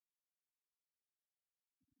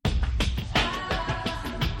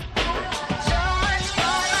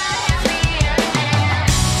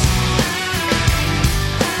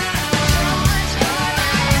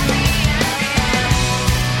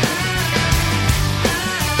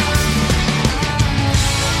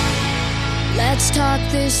talk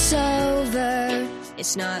this over.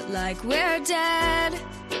 It's not like we're dead.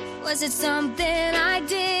 Was it something I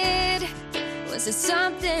did? Was it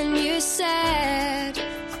something you said?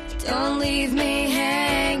 Don't leave me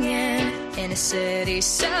hanging in a city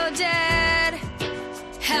so dead.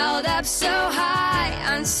 Held up so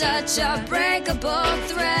high on such a breakable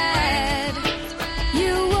thread.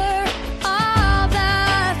 You were all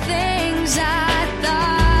the things I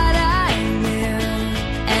thought I knew,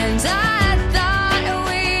 and I thought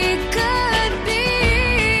we could be.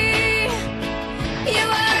 You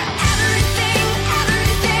were everything,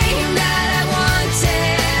 everything that I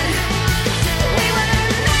wanted. We were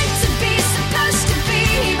meant to be, supposed to be,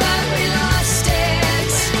 but we lost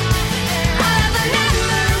it. All of the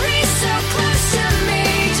memories so close to me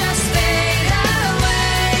just fade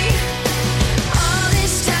away. All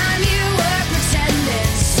this time you were pretending,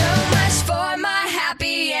 so much for my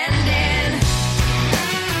happy ending.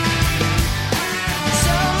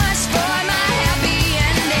 So much for my happy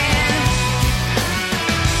ending.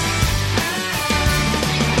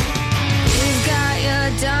 You've got your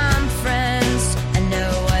dumb friends, I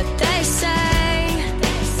know what they say.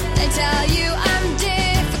 They tell you I'm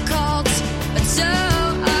difficult, but so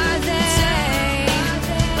are they.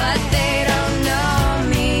 But they don't know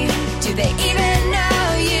me. Do they even know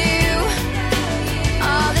you?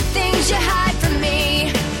 All the things you hide from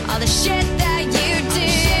me, all the shit that you do.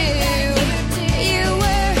 You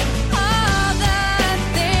were all the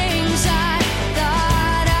things I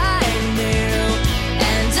thought I knew,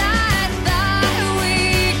 and I thought we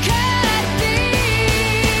could be.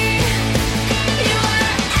 You were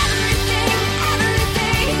everything,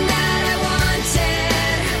 everything that I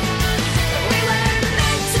wanted. We were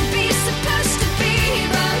meant to be, supposed to be,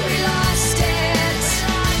 but we lost it.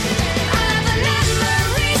 All of the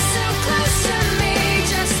memories so close to me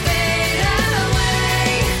just fade away.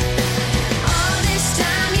 All this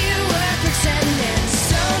time you were pretending,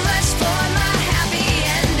 so much for my happy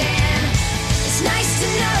ending. It's nice to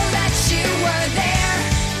know that you were there.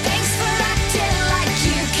 Thanks for acting like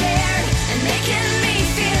you cared and making me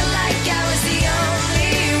feel like I was the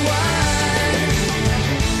only one.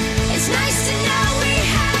 It's nice to know we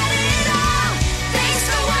had it all. Thanks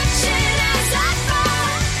for watching as I fall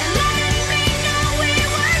and letting me know we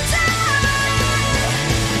were done.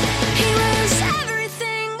 He was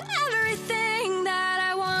everything, everything that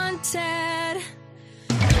I wanted.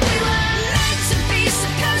 We were meant to be,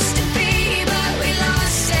 supposed to be, but we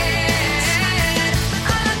lost it.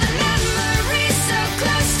 All of the memories so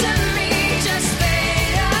close to me just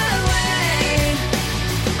fade away.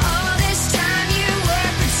 All this time you were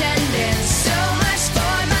pretending, so much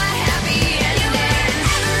for my happy ending.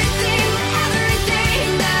 Everything, everything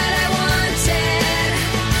that I wanted.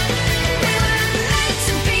 We were meant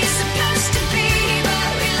to be, supposed to be, but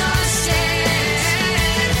we lost it.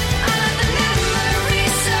 All of the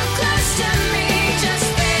memories so close to me just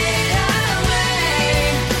fade away.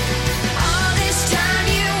 All this time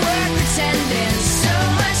you were pretending, so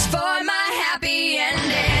much for my happy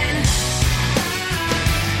ending.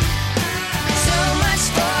 So much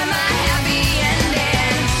for my happy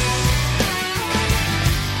ending.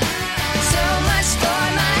 So much for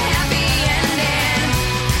my happy ending.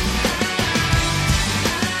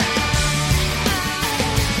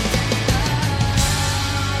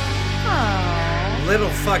 Little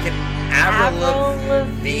fucking Avril Avril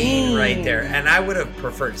Lavigne right Lavigne. there. And I would have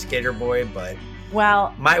preferred Skater Boy, but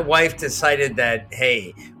Well, my wife decided that,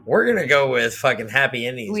 hey, we're going to go with fucking happy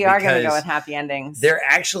endings. we are going to go because with happy endings. There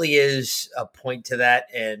actually is a point to that,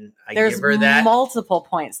 and I There's give her that. multiple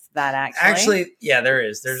points to that, Actually, yeah, there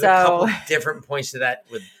is. There's a So- couple different points to that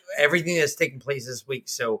with everything that's taken place this week.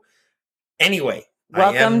 So, anyway, I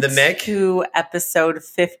am Welcome the Mick. to episode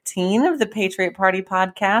 15 of the Patriot Party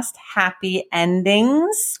podcast. Happy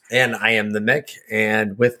endings. And I am the Mick.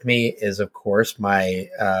 And with me is, of course, my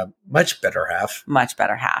much better half. Much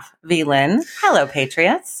better half. V-Lynn. Hello,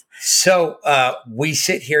 Patriots. So we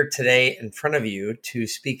sit here today in front of you to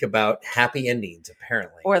speak about happy endings,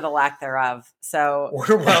 apparently. Or the lack thereof. So,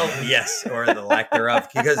 Or, well, yes, or the lack thereof.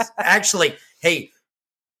 Because actually, hey,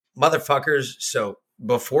 motherfuckers, so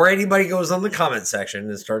before anybody goes on the comment section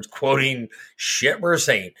and starts quoting shit we're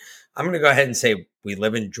saying, I'm going to go ahead and say we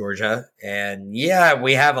live in Georgia. And yeah,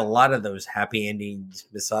 we have a lot of those happy endings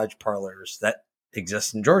massage parlors that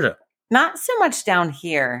exist in Georgia. not so much down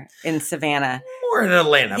here in Savannah. More in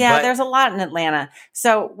Atlanta. Yeah, but there's a lot in Atlanta.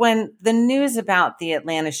 So when the news about the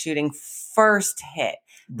Atlanta shooting first hit,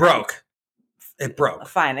 broke. It broke.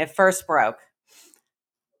 fine, it first broke.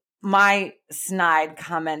 My snide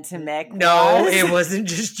comment to Mick No, was, it wasn't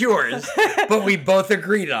just yours, but we both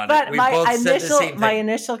agreed on But it. We my both said the initial same my thing.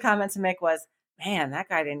 initial comment to Mick was, man, that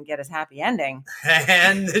guy didn't get his happy ending.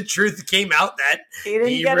 And the truth came out that He didn't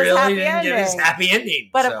he get his really happy didn't ending. get his happy ending.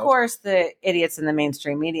 But So, of course, the idiots in the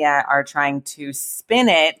mainstream media are trying to spin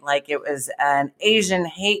it like it was an Asian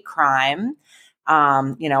hate crime,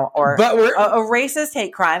 or but we're a racist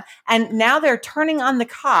hate crime. And now they're turning on the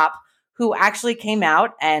cop who actually came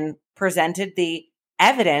out and presented the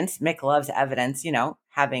evidence. Mick loves evidence,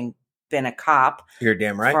 having been a cop you're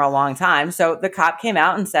damn right. for a long time. So the cop came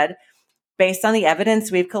out and said, based on the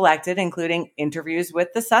evidence we've collected, including interviews with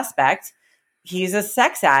the suspect, he's a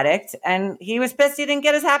sex addict, and he was pissed he didn't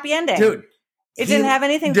get his happy ending. Dude, It didn't have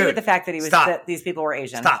anything to do with dude, the fact that stop. that these people were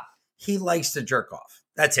Asian. Stop. He likes to jerk off.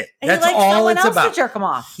 That's it. And That's he likes all someone it's else about. to jerk him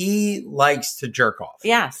off. He likes to jerk off.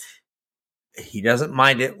 Yes, He doesn't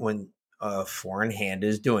mind it when a foreign hand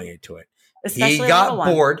is doing it to it. especially He a little got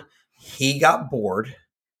one. bored. He got bored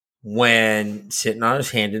when sitting on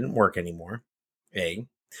his hand didn't work anymore. A.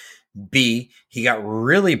 B. He got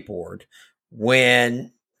really bored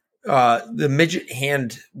when the midget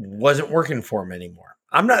hand wasn't working for him anymore.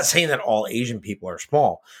 I'm not saying that all Asian people are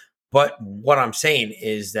small, but what I'm saying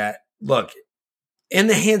is that, look, in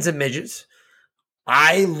the hands of midgets,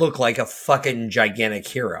 I look like a fucking gigantic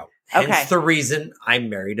hero. Hence Okay. the reason I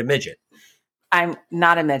married a midget. I'm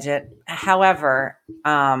not a midget. However,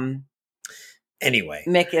 Anyway.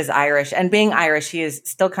 Mick is Irish, and being Irish, he is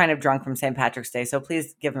still kind of drunk from St. Patrick's Day. So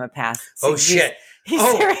please give him a pass. Oh, He's- shit. He's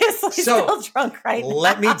Oh, seriously so still drunk right now.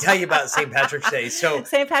 Let me tell you about St. Patrick's Day. So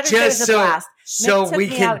St. Patrick's Day is a blast. so Mick took we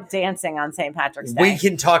me can out dancing on St. Patrick's Day. we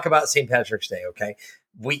can talk about St. Patrick's Day, okay?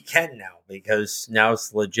 We can now because now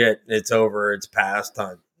it's legit. It's over. It's past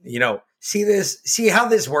on. See how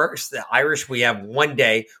this works. The Irish, we have one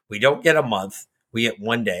day. We don't get a month. We get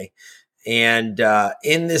one day, and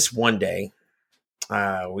in this one day,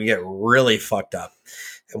 we get really fucked up.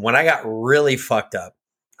 And when I got really fucked up,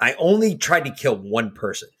 I only tried to kill one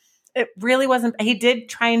person. It really wasn't. He did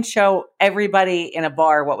try and show everybody in a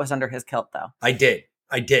bar what was under his kilt, though, I did.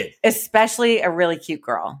 especially a really cute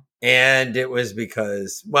girl. And it was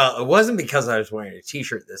because, it wasn't because I was wearing a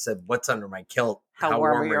t-shirt that said, "What's under my kilt? How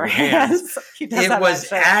warm are your hands?" He does It have was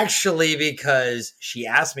that shirt. actually because she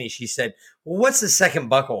asked me, she said, "Well, what's the second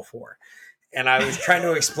buckle for?" And I was trying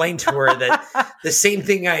to explain to her that the same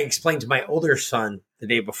thing I explained to my older son the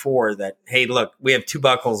day before, that, hey, look, we have two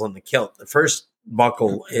buckles on the kilt. The first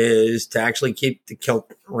buckle is to actually keep the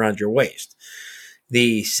kilt around your waist.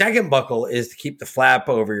 The second buckle is to keep the flap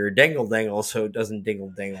over your dingle-dangle so it doesn't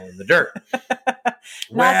dingle-dangle in the dirt.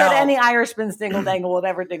 Not that any Irishman's dingle dangle would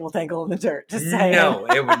ever dingle dangle in the dirt. Just saying. No,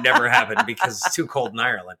 it would never happen because it's too cold in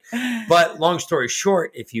Ireland. But long story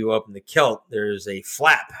short, if you open the kilt, there's a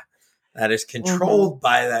flap that is controlled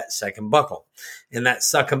by that second buckle. And that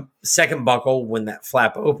second buckle, when that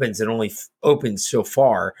flap opens, it only opens so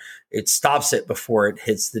far. It stops it before it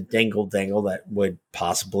hits the dingle-dangle that would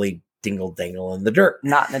possibly dingle-dangle in the dirt.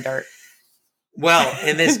 Not in the dirt. Well,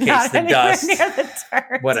 in this case, Not the anywhere dust. near the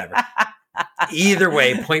dirt. Whatever. Either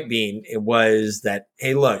way, point being, it was that,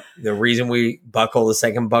 hey, look, the reason we buckle the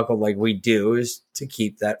second buckle like we do is to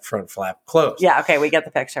keep that front flap closed. Yeah, okay, we get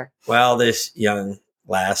the picture. Well, this young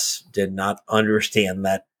lass did not understand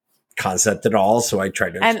that concept at all, so I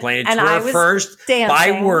tried to explain it to I her was first by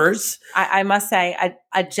dancing. words. I must say,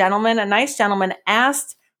 a nice gentleman,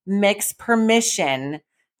 asked Mick's permission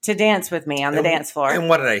to dance with me on the dance floor. And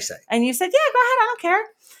what did I say? And you said, yeah, go ahead. I don't care.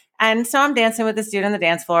 And so I'm dancing with this dude on the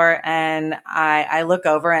dance floor, and I look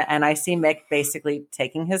over and I see Mick basically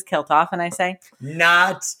taking his kilt off, and I say,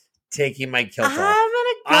 Not taking my kilt I'm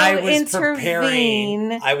off. going to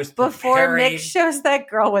intervene I was before preparing. Mick shows that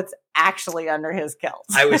girl what's actually under his kilt.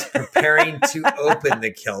 I was preparing to open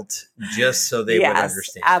the kilt just so they would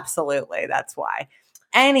understand. Absolutely. That's why.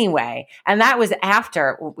 Anyway, and that was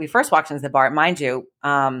after we first walked into the bar. Mind you,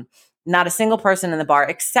 not a single person in the bar,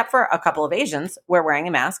 except for a couple of Asians, were wearing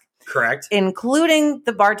a mask, Correct? including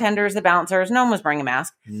the bartenders, the bouncers. No one was wearing a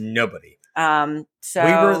mask. Nobody. So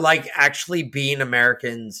We were like actually being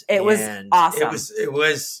Americans. It was and awesome. It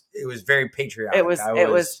was very patriotic. it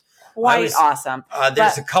was quite awesome. There's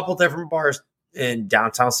But- a couple different bars in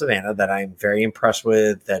downtown Savannah that I'm very impressed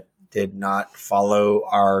with that did not follow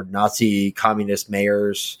our Nazi communist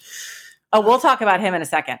mayor's Oh, we'll talk about him in a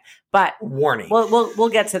second. But warning. we'll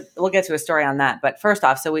get to a story on that. But first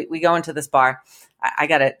off, so we go into this bar. I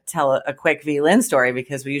got to tell a quick V Lynn story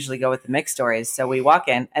because we usually go with the Mick stories. So we walk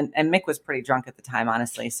in, and Mick was pretty drunk at the time,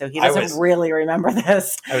 honestly. So he doesn't really remember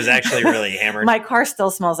this. I was actually really hammered. My car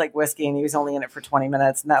still smells like whiskey, and he was only in it for 20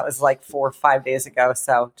 minutes, and that was like 4 or 5 days ago.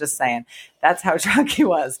 So just saying, that's how drunk he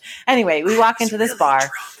was. Anyway, we walk into this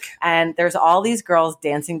bar, and there's all these girls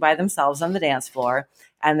dancing by themselves on the dance floor.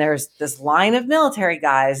 And there's this line of military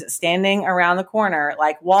guys standing around the corner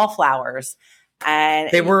like wallflowers.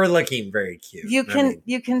 And they were looking very cute. You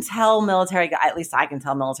can tell military guys, at least I can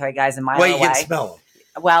tell military guys in my well, you way. can smell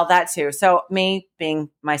them. Well, that too. So me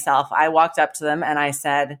being myself, I walked up to them and I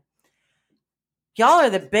said, y'all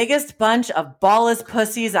are the biggest bunch of ballless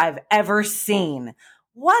pussies I've ever seen.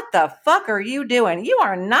 What the fuck are you doing? You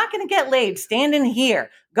are not going to get laid standing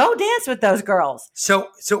here. Go dance with those girls. But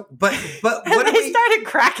and they started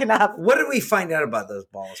cracking up. What did we find out about those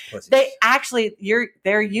ballless pussies? They actually,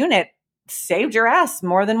 their unit saved your ass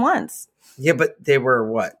more than once. Yeah, but they were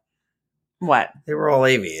what? What? They were all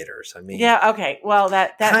aviators. I mean, yeah, okay. Well,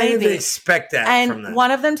 that may be. Expect that and from them. One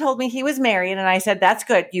of them told me he was married, and I said, "That's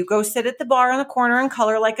good. You go sit at the bar on the corner and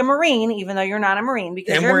color like a Marine, even though you're not a Marine,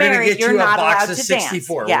 because and you're married. You're not allowed to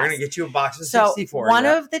 64. dance." Yes. We're going to get you a box of so 64. One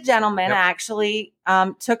of the gentlemen actually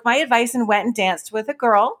took my advice and went and danced with a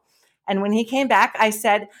girl. And when he came back, I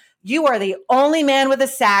said, "You are the only man with a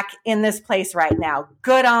sack in this place right now.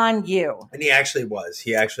 Good on you." And he actually was.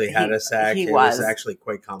 He actually had a sack. It was actually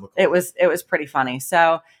quite comical. It was pretty funny.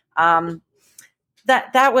 So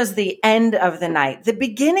that was the end of the night. The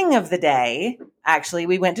beginning of the day, actually,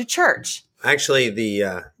 we went to church. Actually,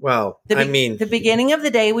 the beginning of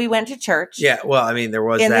the day, we went to church. Yeah, well, I mean, there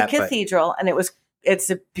was in that, the cathedral, and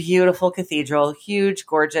it's a beautiful cathedral, huge,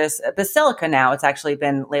 gorgeous basilica. Now it's actually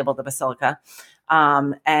been labeled a basilica.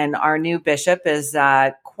 And our new bishop is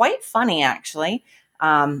quite funny, actually.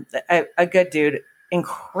 A good dude,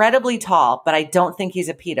 incredibly tall, but I don't think he's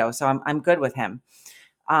a pedo, so I'm good with him.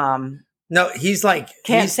 No, he's like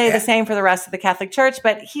can't say the same for the rest of the Catholic Church,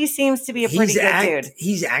 but he seems to be a pretty good dude.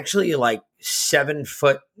 He's actually like 7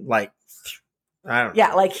 foot, like I don't know.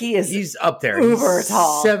 Yeah, like he is. He's up there. Uber he's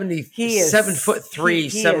tall. 70. He is 7'3",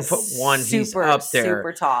 7'1". He's up there.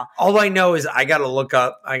 Super tall. All I know is I got to look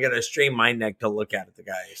up. I got to strain my neck to look at the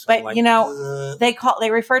guy. So but like, they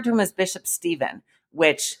referred to him as Bishop Stephen,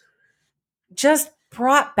 which just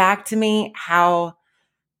brought back to me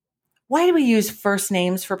why do we use first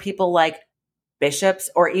names for people like bishops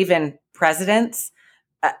or even presidents?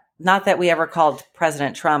 Not that we ever called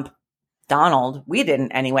President Trump Donald. We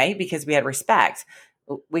didn't anyway, because we had respect.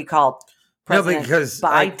 We called President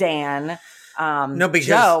Biden.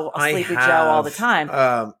 Joe, Sleepy Joe all the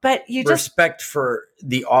time. But you just respect for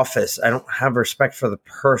the office. I don't have respect for the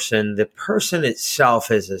person. The person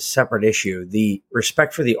itself is a separate issue. The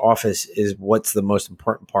respect for the office is what's the most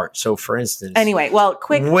important part. So, for instance, anyway, well,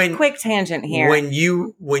 quick tangent here.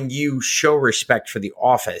 When you show respect for the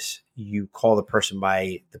office, you call the person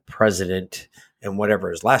by the president and whatever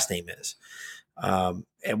his last name is.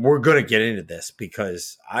 And we're going to get into this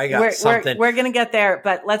because I got something. We're going to get there,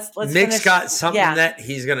 but let's Nick's finish. got something that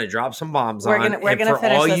he's going to drop some bombs on. We're going to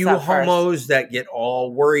finish all this you up homos first. that get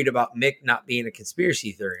all worried about Mick not being a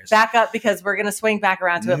conspiracy theorist. Back up, because we're going to swing back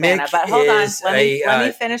around to Atlanta. Mick but hold on, let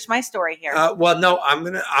me finish my story here. Well, no, I'm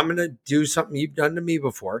gonna do something you've done to me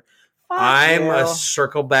before. Fuck I'm you. a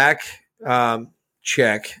circle back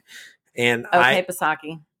check, and okay,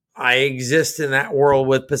 Pisaki. I exist in that world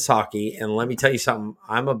with Pisaki, and let me tell you something.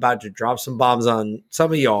 I'm about to drop some bombs on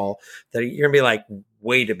some of y'all that you're gonna be like,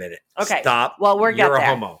 "Wait a minute, okay, stop." Well, you're a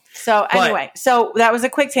homo. So anyway, so that was a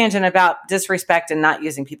quick tangent about disrespect and not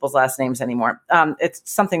using people's last names anymore. It's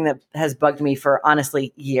something that has bugged me for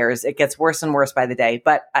honestly years. It gets worse and worse by the day,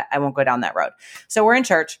 but I won't go down that road. So we're in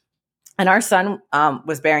church. And our son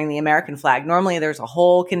was bearing the American flag. Normally, there's a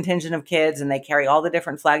whole contingent of kids, and they carry all the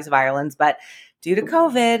different flags of Ireland. But due to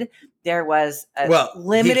COVID, there was a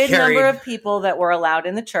limited number of people that were allowed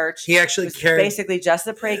in the church. He actually carried basically just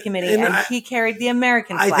the parade committee, and he carried the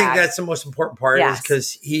American flag. I think that's the most important part, is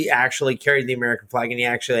because he actually carried the American flag, and he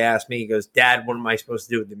actually asked me, he goes, "Dad, what am I supposed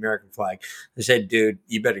to do with the American flag?" I said, "Dude,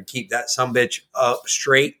 you better keep that sumbitch up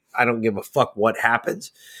straight. I don't give a fuck what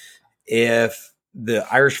happens. If the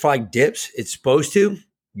Irish flag dips, it's supposed to.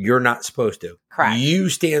 You're not supposed to. Correct. You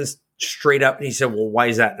stand straight up." And he said, "Well, why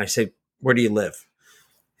is that?" And I said, "Where do you live?"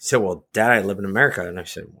 He said, "Well, Dad, I live in America." And I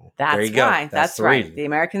said, "Well, that's there you go. Why. That's the right. reason. The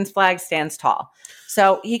American flag stands tall."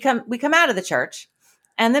 So we come out of the church,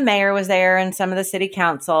 and the mayor was there, and some of the city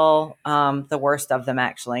council, the worst of them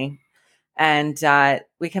actually. And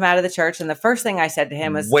we come out of the church, and the first thing I said to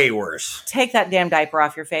him was, way worse. "Take that damn diaper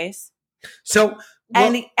off your face." So,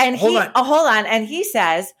 hold on. And he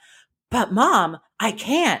says, but Mom, I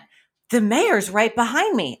can't. The mayor's right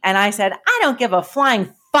behind me. And I said, I don't give a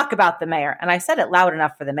flying fuck about the mayor. And I said it loud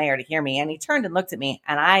enough for the mayor to hear me. And he turned and looked at me,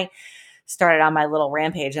 and I started on my little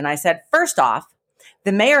rampage. And I said, first off,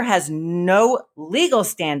 the mayor has no legal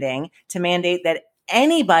standing to mandate that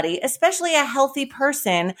anybody, especially a healthy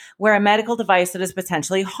person, wear a medical device that is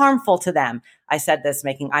potentially harmful to them. I said this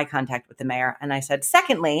making eye contact with the mayor. And I said,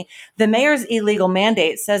 secondly, the mayor's illegal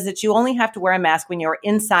mandate says that you only have to wear a mask when you're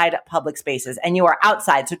inside public spaces, and you are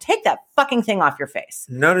outside. So take that fucking thing off your face.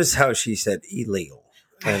 Notice how she said illegal.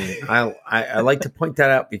 And I like to point that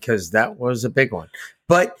out because that was a big one.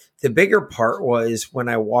 But the bigger part was when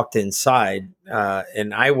I walked inside,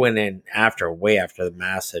 and I went in way after the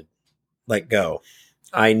mask had let go.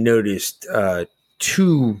 I noticed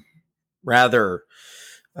two rather,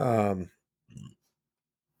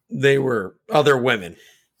 they were other women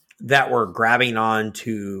that were grabbing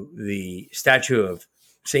onto the statue of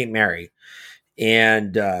St. Mary.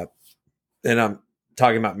 And I'm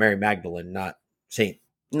talking about Mary Magdalene, not St.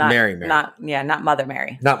 Mary. Not Mother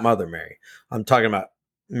Mary. Not Mother Mary. I'm talking about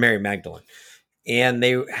Mary Magdalene. And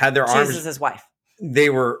they had their arms. Jesus' wife. They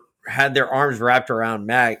had their arms wrapped around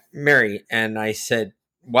Mary. And I said,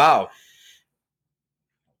 wow,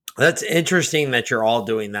 that's interesting that you're all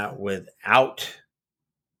doing that without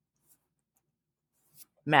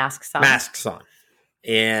masks on.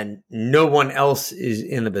 And no one else is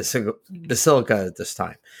in the basilica at this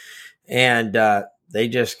time. And they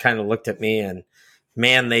just kind of looked at me, and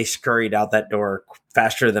man, they scurried out that door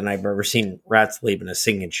faster than I've ever seen rats leaving a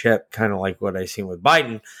sinking ship, kind of like what I seen with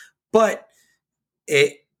Biden. But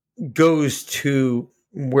it goes to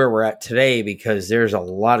where we're at today, because there's a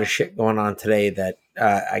lot of shit going on today that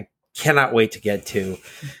I cannot wait to get to.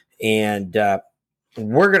 And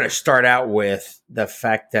we're going to start out with the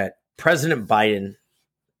fact that President Biden,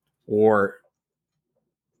 or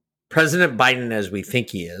President Biden as we think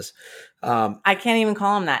he is, I can't even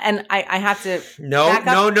call him that. And I have to No, back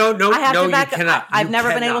up. you You cannot. I've You never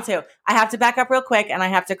been able cannot. to. I have to back up real quick, and I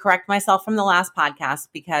have to correct myself from the last podcast,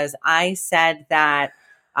 because I said that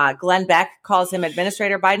Glenn Beck calls him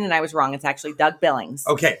Administrator Biden, and I was wrong. It's actually Doug Billings.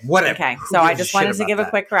 Okay, whatever. Okay, Who so I gives a just shit wanted to about give a that?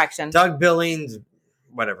 quick correction. Doug Billings,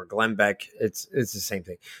 whatever. Glenn Beck, it's the same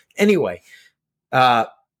thing. Anyway,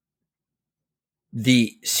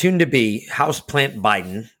 the soon-to-be Houseplant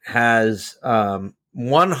Biden has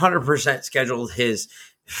 100% scheduled his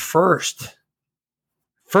first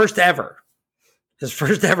ever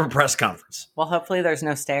press conference. Well, hopefully there's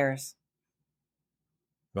no stairs.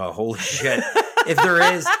 Well, holy shit. If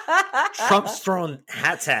there is, Trump's throwing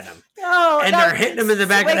hats at him. Oh, And they're hitting him in the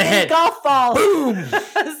back of the head. Golf balls. Boom!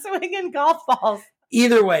 Swinging golf balls.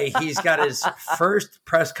 Either way, he's got his first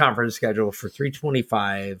press conference scheduled for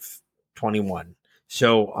 3/25/21.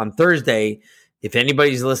 So on Thursday, if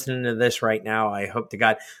anybody's listening to this right now, I hope to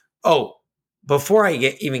God. Oh, before I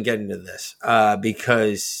even get into this,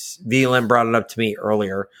 because V. Lynn brought it up to me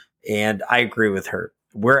earlier, and I agree with her.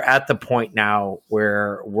 We're at the point now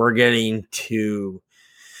where we're getting to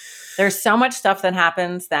There's so much stuff that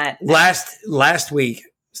happens that last week.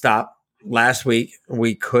 Last week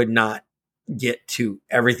we could not get to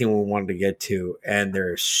everything we wanted to get to, and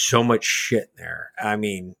there's so much shit there. I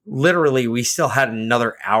mean, literally, we still had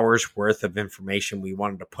another hour's worth of information we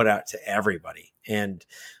wanted to put out to everybody, and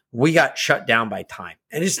we got shut down by time.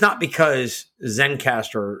 And it's not because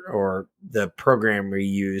Zencast or the program we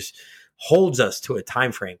use holds us to a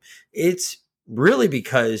time frame. It's really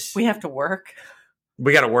because we have to work.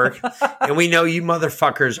 we got to work, and we know you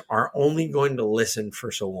motherfuckers are only going to listen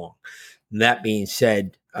for so long. And that being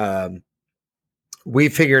said, we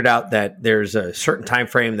figured out that there's a certain time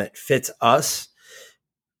frame that fits us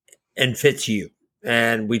and fits you,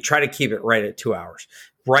 and we try to keep it right at 2 hours.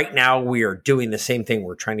 Right now, we are doing the same thing.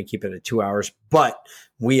 We're trying to keep it at 2 hours, but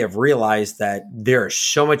we have realized that there's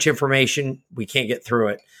so much information, we can't get through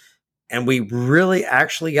it. And we really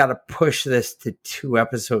actually got to push this to 2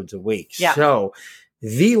 episodes a week. Yeah. So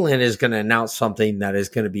V-Lyn is going to announce something that is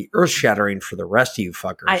going to be earth-shattering for the rest of you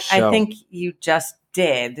fuckers. I think you just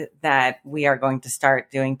did that. We are going to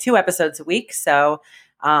start doing 2 episodes a week. So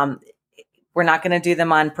we're not going to do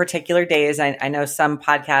them on particular days. I know some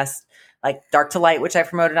podcasts like Dark to Light, which I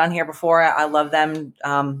promoted on here before. I love them.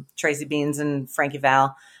 Tracy Beans and Frankie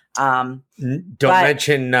Val. Don't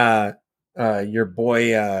mention your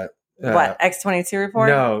boy... what, X22 Report?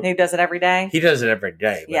 No. He does it every day? He does it every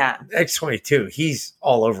day. But Yeah. X22, he's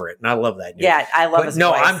all over it, and I love that dude. Yeah, I love But his no,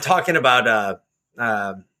 voice. I'm talking about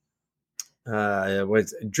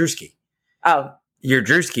what's Drewski. Oh, your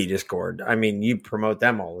Drewski Discord. I mean, you promote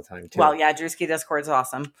them all the time too. Well, yeah, Drewski Discord's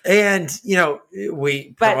awesome. And, you know,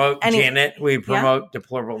 we But promote Janet. We promote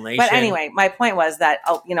Deplorable Nation. But anyway, my point was that,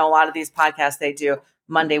 you know, a lot of these podcasts, they do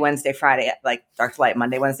Monday, Wednesday, Friday, like Dark to Light,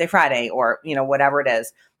 Monday, Wednesday, Friday, or, you know, whatever it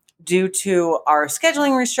is. Due to our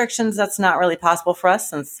scheduling restrictions, that's not really possible for us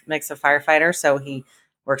since Mick's a firefighter. So he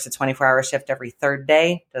works a 24-hour shift every third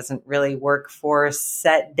day, doesn't really work for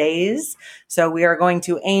set days. So we are going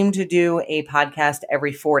to aim to do a podcast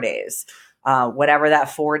every 4 days, whatever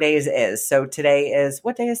that 4 days is. So today is,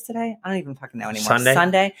 what day is today? I don't even fucking know anymore.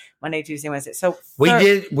 Sunday, Monday, Tuesday, Wednesday. So we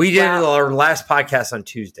did our last podcast on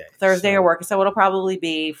Tuesday. Thursday or work. So it'll probably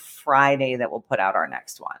be Friday that we'll put out our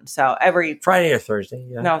next one. So every Friday or Thursday.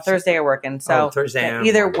 Yeah. No, Thursday or working. So Thursday,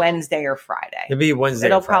 either Wednesday or Friday. It'll be Wednesday.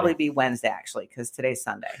 It'll probably be Wednesday actually, because today's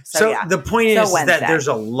Sunday. So yeah. the point is Wednesday. that there's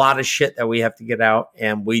a lot of shit that we have to get out,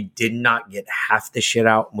 and we did not get half the shit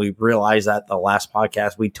out. We realized that the last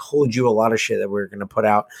podcast we told you a lot of shit that we were going to put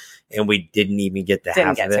out, and we didn't even get to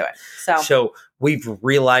half of it. So we've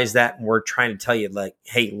realized that, and we're trying to tell you, like,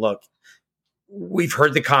 hey, look, we've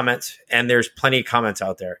heard the comments, and there's plenty of comments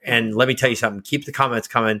out there. And let me tell you something, keep the comments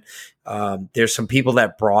coming. There's some people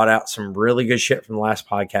that brought out some really good shit from the last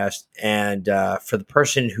podcast. And for the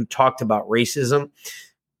person who talked about racism,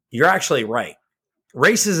 you're actually right.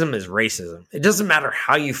 Racism is racism. It doesn't matter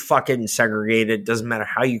how you fucking segregate it. Doesn't matter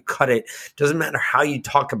how you cut it. Doesn't matter how you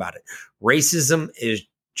talk about it. Racism is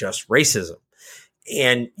just racism.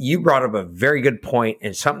 And you brought up a very good point,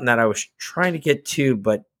 and something that I was trying to get to,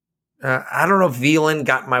 but I don't know if Velan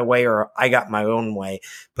got my way or I got my own way,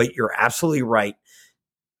 but you're absolutely right.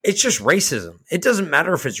 It's just racism. It doesn't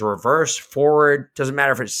matter if it's reverse, forward, doesn't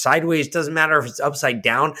matter if it's sideways, doesn't matter if it's upside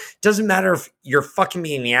down, doesn't matter if you're fucking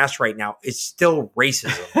me in the ass right now. It's still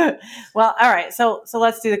racism. Well, all right. So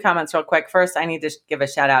let's do the comments real quick. First, I need to give a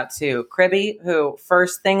shout out to Cribby, who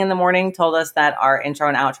first thing in the morning told us that our intro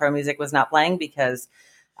and outro music was not playing because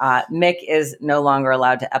Mick is no longer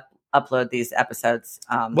allowed to upload these episodes.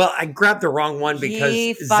 Well, I grabbed the wrong one because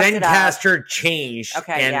Zencaster changed.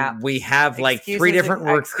 Okay, and we have like excuses, 3 different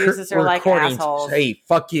excuses are like recordings. assholes. Hey,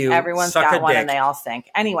 fuck you. Everyone's Suck got a one dick. and they all stink.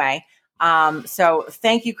 Anyway, so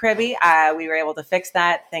thank you, Cribby. We were able to fix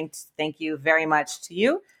that. Thank you very much to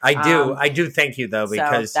you. I do thank you though,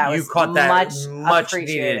 because you caught that much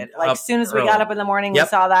needed. Like as soon as we got up in the morning, we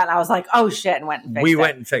saw that, and I was like, "Oh shit!" and went and fixed it. We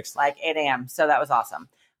went and fixed it like 8 a.m. So that was awesome.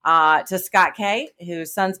 To Scott K,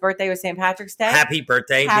 whose son's birthday was St. Patrick's Day. Happy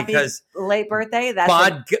birthday! Because late birthday. That's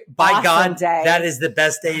by awesome God, day. that is the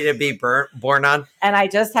best day to be born on. And I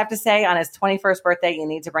just have to say, on his 21st birthday, you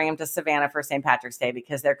need to bring him to Savannah for St. Patrick's Day,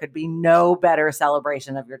 because there could be no better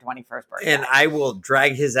celebration of your 21st birthday. And I will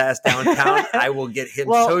drag his ass downtown. I will get him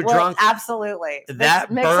so drunk. Absolutely. That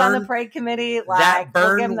Mick's burn on the parade committee. Like, that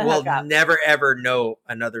burn we'll will never ever know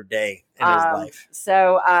another day in his life.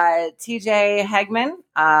 So TJ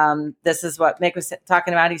Hegman, this is what Mick was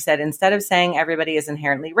talking about. He said, instead of saying everybody is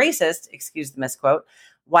inherently racist, excuse the misquote,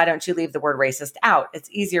 why don't you leave the word racist out? It's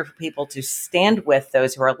easier for people to stand with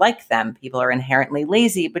those who are like them. People are inherently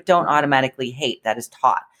lazy, but don't automatically hate. That is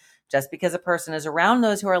taught. Just because a person is around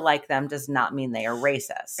those who are like them does not mean they are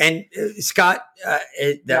racist. And Scott,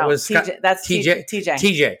 was TJ, Scott, that's TJ.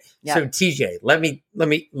 TJ. Yeah. So TJ,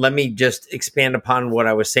 let me just expand upon what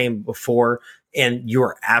I was saying before. And you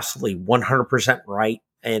are absolutely 100% right.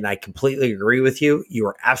 And I completely agree with you. You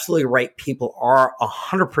are absolutely right. People are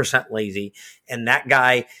 100% lazy. And that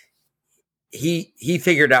guy, he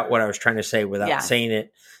figured out what I was trying to say without saying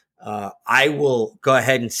it. I will go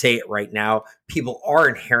ahead and say it right now. People are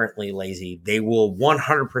inherently lazy. They will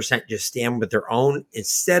 100% just stand with their own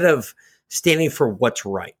instead of standing for what's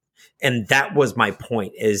right. And that was my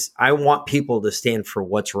point, is I want people to stand for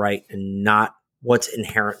what's right and not what's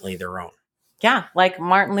inherently their own. Yeah. Like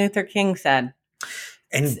Martin Luther King said.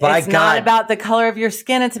 And it's by God, not about the color of your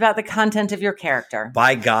skin. It's about the content of your character.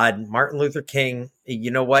 By God, Martin Luther King,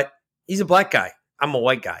 you know what? He's a black guy. I'm a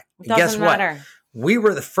white guy. It And guess doesn't what? matter. We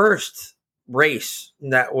were the first race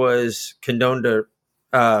that was condoned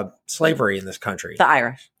to slavery in this country. The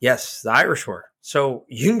Irish. Yes, the Irish were. So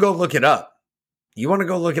you can go look it up. You want to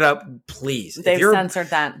go look it up, please. They've censored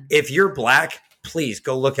that. If you're black, please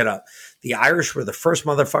go look it up. The Irish were the first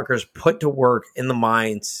motherfuckers put to work in the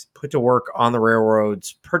mines, put to work on the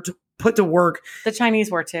railroads, put to work. The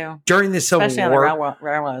Chinese were too. During the Civil Especially War. on the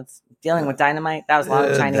railroads. Dealing with dynamite. That was a lot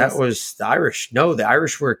of Chinese. That was the Irish. No, the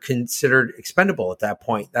Irish were considered expendable at that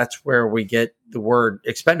point. That's where we get the word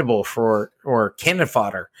expendable or cannon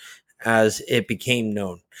fodder, as it became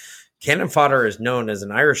known. Cannon fodder is known as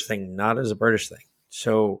an Irish thing, not as a British thing.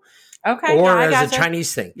 So Okay. or yeah, I as gotcha. a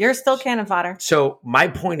Chinese thing. You're still cannon fodder. So my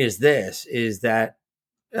point is this, is that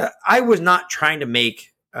I was not trying to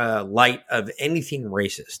make light of anything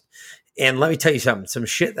racist. And let me tell you something, some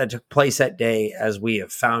shit that took place that day, as we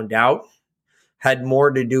have found out, had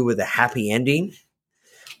more to do with a happy ending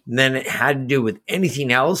than it had to do with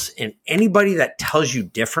anything else. And anybody that tells you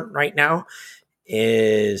different right now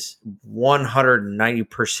is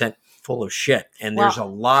 190% full of shit. And there's a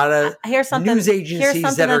lot of here's something, news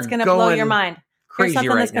agencies that are that's going to blow your going mind. crazy Here's something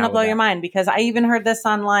right that's going now to blow with your that. mind, because I even heard this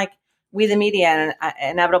on like We the Media and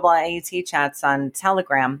Inevitable AET chats on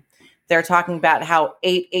Telegram. They're talking about how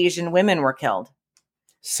 8 Asian women were killed.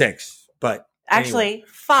 6, but Actually, anyway,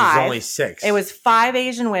 5. there's only 6. It was 5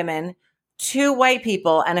 Asian women, 2 white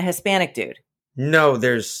people, and a Hispanic dude. No,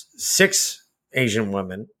 there's 6 Asian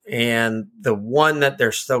women, and the one that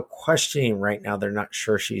they're still questioning right now, they're not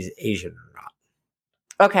sure she's Asian or not.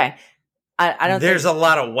 Okay. I don't There's think, a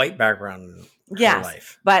lot of white background in her yes,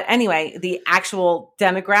 life. but anyway, the actual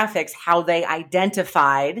demographics, how they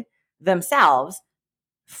identified themselves,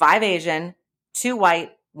 5 Asian, 2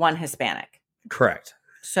 white, 1 Hispanic. Correct.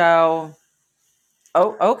 So,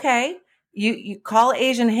 okay. You call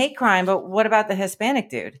Asian hate crime, but what about the Hispanic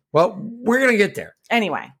dude? Well, we're going to get there.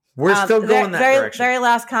 Anyway. We're still going that very, direction. Very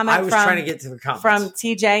last comment I was trying to get to the comments. from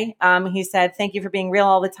TJ. He said, "Thank you for being real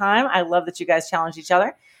all the time. I love that you guys challenge each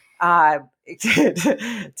other."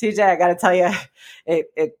 TJ, I got to tell you,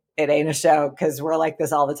 it ain't a show, because we're like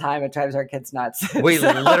this all the time. It drives our kids nuts. We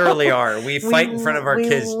So, literally are. We fight in front of our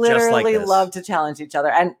kids just like literally this. love to challenge each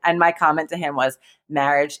other. And my comment to him was,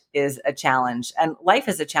 marriage is a challenge and life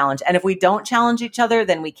is a challenge. And if we don't challenge each other,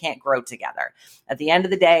 then we can't grow together. At the end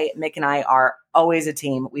of the day, Mick and I are always a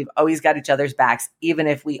team. We've always got each other's backs, even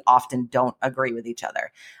if we often don't agree with each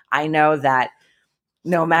other. I know that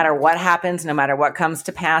no matter what happens, no matter what comes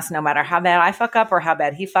to pass, no matter how bad I fuck up or how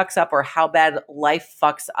bad he fucks up or how bad life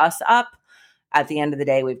fucks us up, at the end of the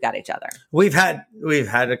day, we've got each other. We've had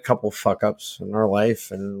a couple fuck ups in our life,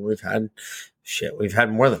 and we've had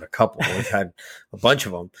more than a couple. We've had a bunch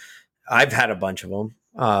of them. I've had a bunch of them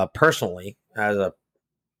personally, as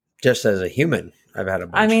a human. I've had a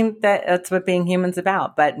bunch. I mean, that's what being human's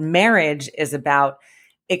about. But marriage is about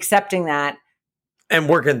accepting that and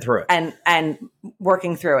working through it, and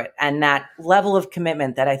working through it, and that level of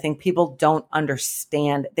commitment that I think people don't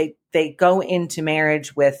understand. They go into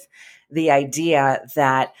marriage with the idea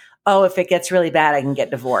that, oh, if it gets really bad, I can get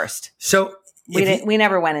divorced. So we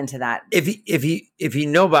never went into that. If you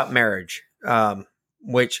know about marriage,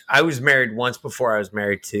 which I was married once before I was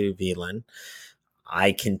married to Velan,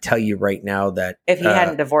 I can tell you right now that If he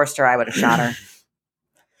hadn't divorced her, I would have shot her.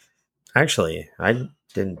 Actually, I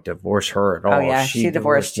didn't divorce her at all. Oh, yeah, she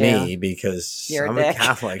divorced me you. because You're a I'm dick. a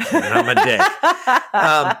Catholic and I'm a dick.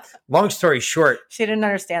 Long story short, She didn't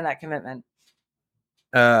understand that commitment.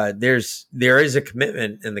 there is a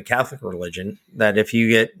commitment in the Catholic religion that if you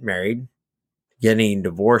get married, getting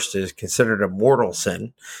divorced is considered a mortal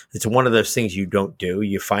sin. It's one of those things you don't do.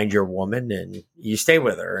 You find your woman and you stay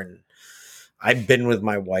with her. And I've been with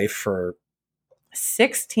my wife for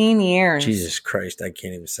 16 years. Jesus Christ, I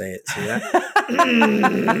can't even say it. See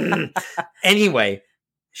that? Anyway,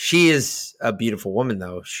 she is a beautiful woman,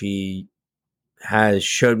 though. She has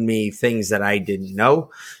showed me things that I didn't know.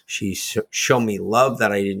 She shown me love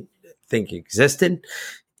that I didn't think existed.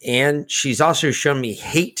 And she's also shown me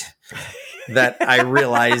hate that I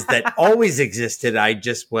realized that always existed. I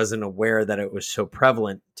just wasn't aware that it was so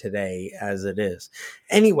prevalent today as it is.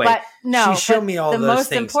 Anyway, But no, she showed but me all the those most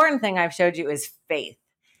things. important thing I've showed you is faith.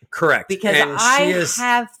 Correct. Because And I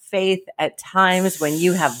have faith at times when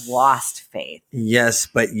you have lost faith. Yes,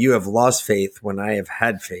 but you have lost faith when I have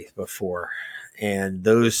had faith before. And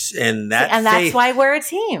that's that's why we're a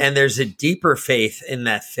team. And there's a deeper faith in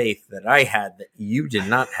that faith that I had that you did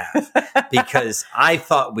not have, because I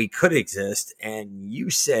thought we could exist and you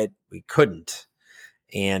said we couldn't.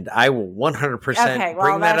 And I will 100%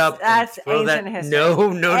 bring that up. That's and throw ancient that. history. No.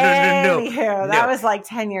 Anywho, that No. was like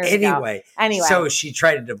 10 years ago. Anyway. So she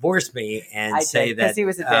tried to divorce me and I say did, 'cause that he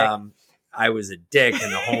was a dick. I was a dick.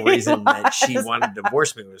 And the whole reason that she wanted to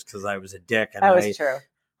divorce me was because I was a dick. And That was true.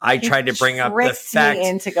 I tried to bring up the Tricked fact. me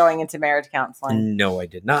into going into marriage counseling. No, I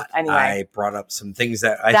did not. Anyway. I brought up some things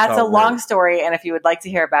that I That's thought a long were- story, and if you would like to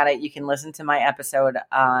hear about it, you can listen to my episode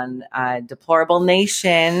on Deplorable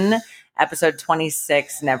Nation, episode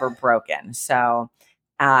 26, Never Broken. So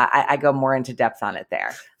I go more into depth on it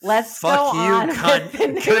there. Let's Fuck go you, on cunt. with the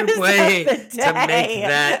news Good way of the to make day.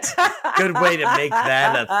 that. Good way to make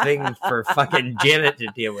that a thing for fucking Janet to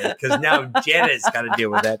deal with, because now Janet's got to deal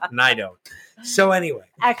with that and I don't. So anyway,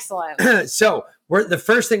 Excellent. so The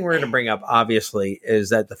first thing we're going to bring up, obviously, is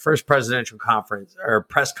that the first presidential conference or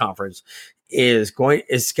press conference is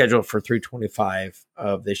scheduled for 3/25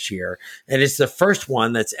 of this year, and it's the first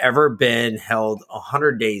one that's ever been held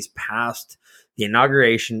 100 days past the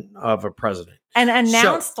inauguration of a president. And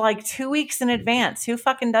announced like 2 weeks in advance. Who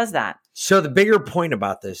fucking does that? So the bigger point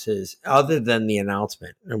about this is, other than the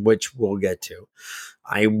announcement, which we'll get to,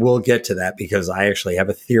 I will get to that because I actually have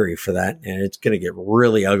a theory for that, and it's going to get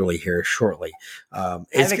really ugly here shortly.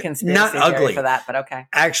 It's a conspiracy not theory ugly for that, but okay.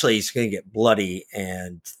 Actually, it's going to get bloody,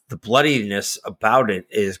 and the bloodiness about it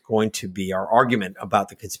is going to be our argument about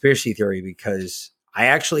the conspiracy theory, because I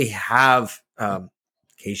actually have, in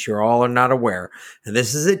case you're all are not aware, and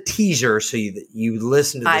this is a teaser so you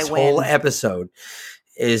listen to this whole episode,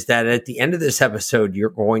 is that at the end of this episode, you're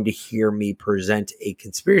going to hear me present a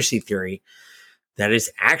conspiracy theory that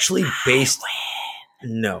is actually based.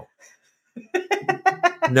 No,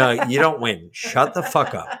 you don't win. Shut the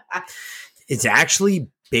fuck up. It's actually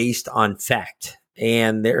based on fact.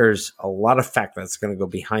 And there's a lot of fact that's going to go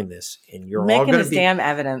behind this. And you're all going to be damn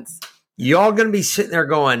evidence. You're all going to be sitting there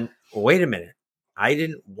going, wait a minute. I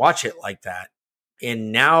didn't watch it like that.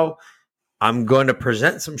 And now I'm going to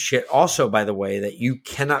present some shit also, by the way, that you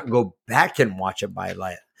cannot go back and watch it by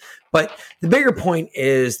light. But the bigger point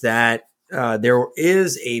is that there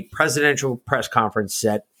is a presidential press conference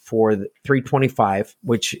set for the 3/25,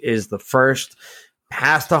 which is the first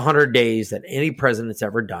past 100 days that any president's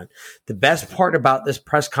ever done. The best part about this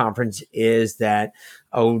press conference is that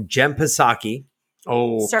Jen Psaki,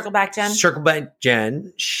 Circle Back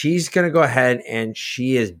Jen, she's going to go ahead and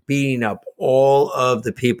she is beating up all of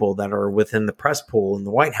the people that are within the press pool in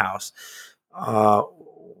the White House.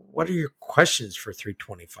 What are your questions for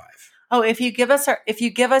 3/25? Oh, if you give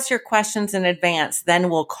us your questions in advance, then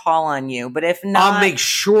we'll call on you. But if not, I'll make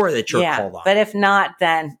sure that you're called on. But if not,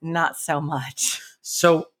 then not so much.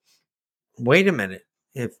 So, wait a minute.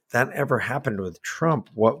 If that ever happened with Trump,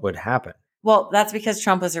 what would happen? Well, that's because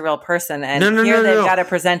Trump was a real person, and they've got to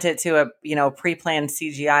present it to a pre-planned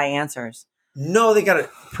CGI answers. No, they got to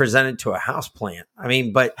present it to a house plant. I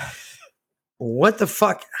mean, but what the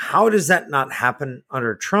fuck? How does that not happen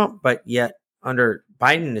under Trump, but yet under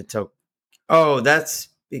Biden it's okay? Oh, that's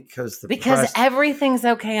because because everything's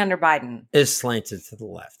okay under Biden is slanted to the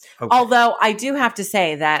left. Okay. Although I do have to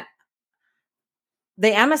say that the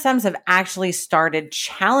MSMs have actually started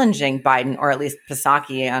challenging Biden, or at least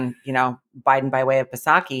Psaki, on Biden by way of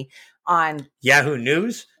Psaki on Yahoo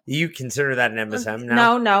News. You consider that an MSM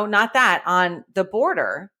now? No, not that, on the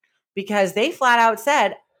border, because they flat out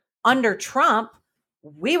said under Trump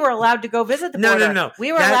we were allowed to go visit the border. No.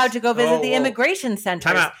 We were allowed to go visit the immigration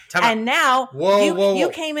centers. Time out. And now you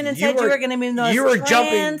came in and said you were going to move those. You were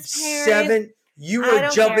jumping seven. You were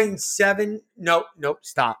jumping seven. No,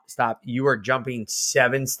 stop. You are jumping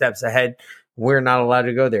 7 steps ahead. We're not allowed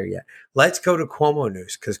to go there yet. Let's go to Cuomo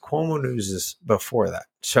News, because Cuomo News is before that.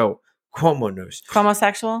 So Cuomo News. Cuomo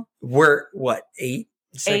sexual? We're what, 8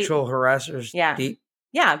 sexual harassers? Yeah. Deep?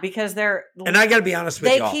 Yeah, because they're, and I got to be honest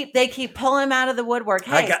with y'all. They keep pulling him out of the woodwork.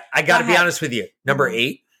 Hey, I got to be honest with you. Number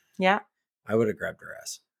 8. Yeah. I would have grabbed her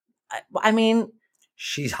ass. I mean,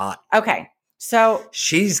 she's hot. Okay. So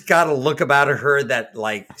she's got a look about her that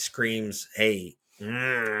like screams, hey.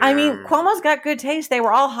 I mean, Cuomo's got good taste. They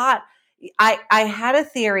were all hot. I had a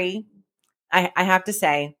theory. I have to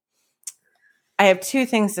say, I have 2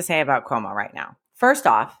 things to say about Cuomo right now. First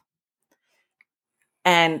off,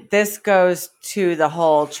 and this goes to the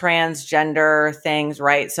whole transgender things,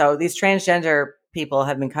 right? So these transgender people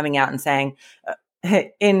have been coming out and saying,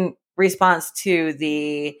 in response to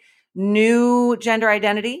the new gender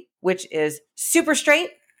identity, which is super straight,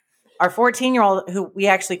 our 14-year-old, who we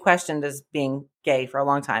actually questioned as being gay for a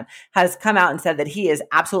long time, has come out and said that he is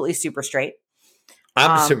absolutely super straight.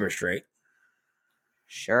 I'm super straight.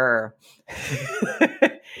 Sure.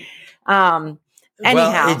 Anyhow,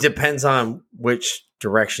 well, it depends on which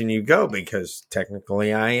direction you go, because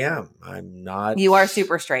technically I am. I'm not. You are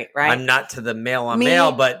super straight, right? I'm not to the male on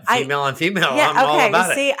male, but female on female. Yeah, I'm all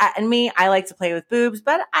about it. I like to play with boobs,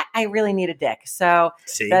 but I really need a dick. So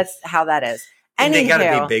that's how that is. And they got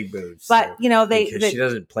to be big boobs. But she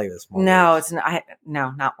doesn't play with small. No, boobs. it's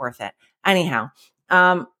not worth it. Anyhow,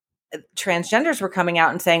 transgenders were coming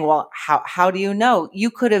out and saying, well, how do you know? You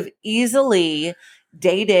could have easily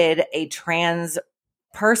dated a trans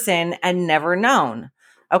person and never known.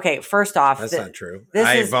 Okay, first off, that's not true.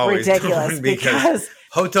 This is ridiculous because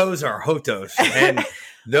Hotos are Hotos, and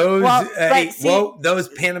those those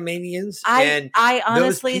Panamanians I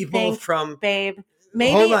honestly those people think, from babe,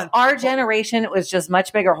 maybe our generation was just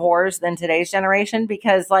much bigger whores than today's generation,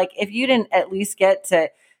 because like if you didn't at least get to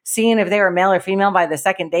seeing if they were male or female by the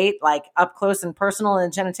second date, like up close and personal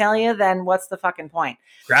in genitalia, then what's the fucking point?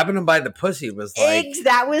 Grabbing him by the pussy was like,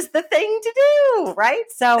 That was the thing to do, right?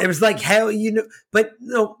 So it was like, hell, but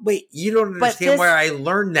no, wait, you don't understand where I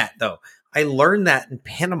learned that though. I learned that in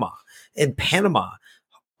Panama. In Panama,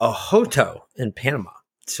 a hoto in Panama.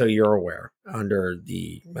 So you're aware under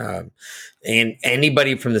the, and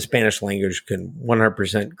anybody from the Spanish language can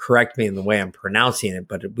 100% correct me in the way I'm pronouncing it,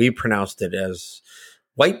 but we pronounced it as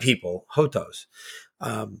white people, hotos.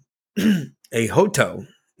 A hoto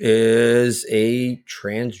is a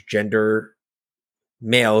transgender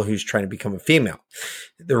male who's trying to become a female.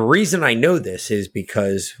 The reason I know this is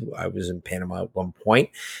because I was in Panama at one point,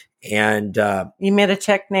 and you met a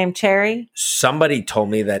chick named Cherry? Somebody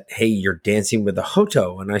told me that, hey, you're dancing with a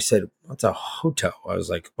hoto. And I said, what's a hoto? I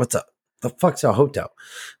was like, the fuck's a hoto?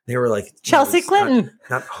 They were like, Chelsea Clinton.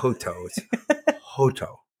 Not hoto, it's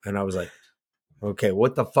hoto. And I was like, okay,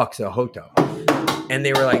 what the fuck's a hoto? And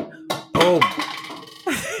they were like, oh,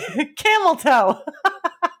 camel toe.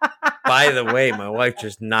 by the way, my wife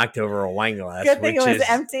just knocked over a wine glass. Good thing which it was is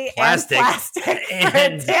empty plastic and plastic.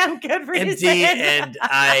 and Damn good reason. empty, and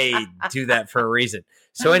I do that for a reason.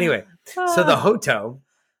 So anyway, so the hoto.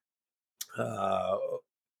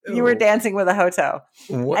 You were dancing with a hoto,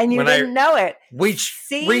 and you didn't know it.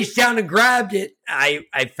 Reached down and grabbed it.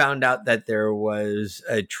 I found out that there was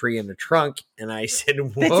a tree in the trunk, and I said, whoa,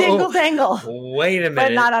 the dingle dangle. Wait a minute.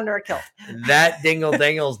 But not under a kilt. That dingle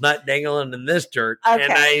dangle's not dangling in this dirt. Okay,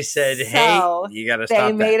 and I said, hey, you got to stop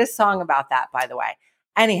They made that. a song about that, by the way.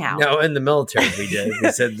 Anyhow. No, in the military we did.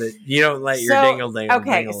 We said that you don't let your dingle dangle.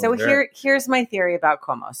 Okay, dangle so in dirt. here's my theory about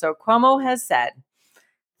Cuomo. So Cuomo has said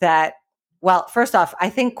that, well, first off, I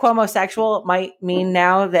think Cuomo-sexual might mean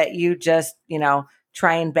now that you just,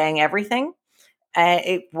 try and bang everything.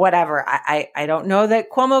 Whatever. I don't know that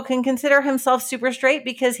Cuomo can consider himself super straight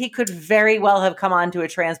because he could very well have come on to a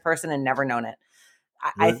trans person and never known it.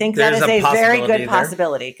 I think that is a very good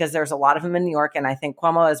possibility because there's a lot of them in New York. And I think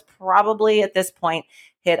Cuomo has probably at this point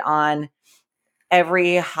hit on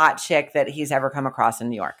every hot chick that he's ever come across in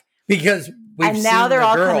New York. Because and now they're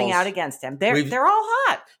all coming out against him. They're all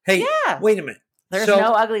hot. Hey, yeah. Wait a minute. There's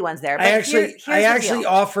no ugly ones there. But I actually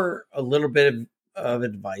offer a little bit of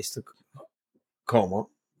advice to Cuomo.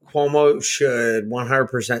 Cuomo should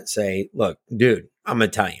 100% say, look, dude, I'm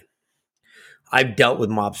Italian. I've dealt with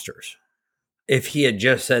mobsters. If he had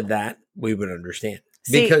just said that, we would understand.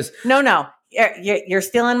 Because no. You're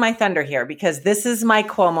stealing my thunder here because this is my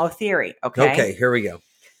Cuomo theory. Okay, here we go.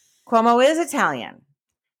 Cuomo is Italian.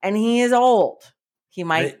 And he is old. He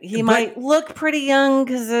might look pretty young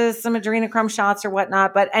because of some adrenochrome shots or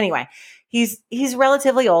whatnot. But anyway, he's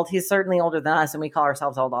relatively old. He's certainly older than us, and we call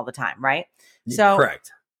ourselves old all the time, right? So correct.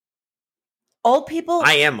 Old people,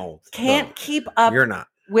 I am old. Can't keep up. You're not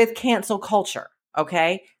with cancel culture.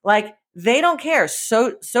 Okay, like they don't care.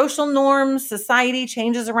 So social norms, society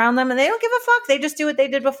changes around them, and they don't give a fuck. They just do what they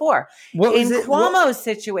did before. In Cuomo's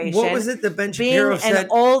situation, what was it that Ben Shapiro said? Being an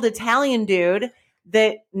old Italian dude.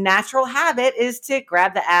 The natural habit is to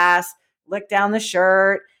grab the ass, lick down the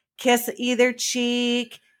shirt, kiss either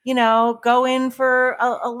cheek, go in for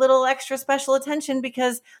a little extra special attention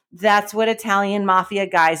because that's what Italian mafia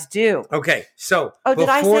guys do. Okay, so. Did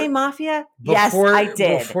I say mafia? Yes, I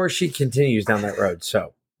did. Before she continues down that road,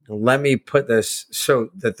 so let me put this so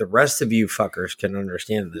that the rest of you fuckers can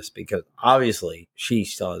understand this because obviously she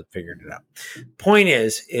still hasn't figured it out. Point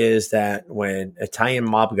is that when Italian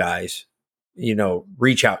mob guys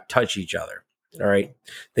reach out, touch each other. All right.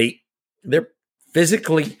 They're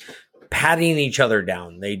physically patting each other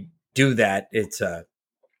down. They do that. It's a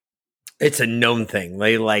known thing.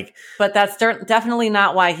 But that's definitely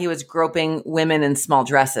not why he was groping women in small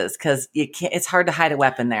dresses. Cause it's hard to hide a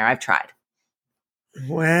weapon there. I've tried.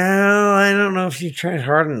 Well, I don't know if you tried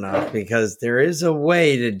hard enough because there is a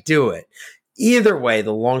way to do it. Either way,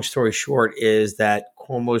 the long story short is that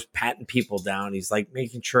Cuomo's patting people down. He's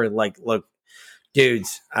making sure look,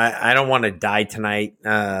 dudes, I don't want to die tonight.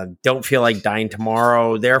 Don't feel like dying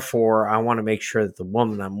tomorrow. Therefore, I want to make sure that the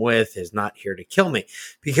woman I'm with is not here to kill me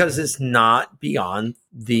because it's not beyond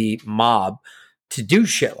the mob to do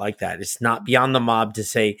shit like that. It's not beyond the mob to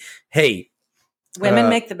say, hey. Women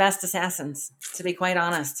make the best assassins, to be quite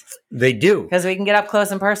honest. They do. Because we can get up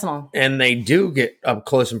close and personal. And they do get up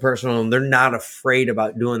close and personal, and they're not afraid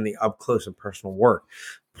about doing the up close and personal work.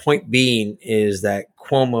 Point being is that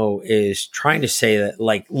Cuomo is trying to say that,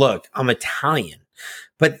 look, I'm Italian.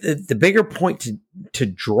 But the bigger point to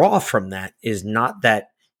draw from that is not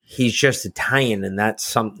that he's just Italian and that's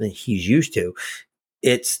something he's used to.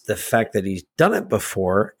 It's the fact that he's done it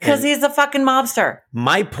before. Because he's a fucking mobster.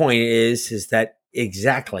 My point is that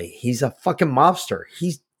Exactly. He's a fucking mobster.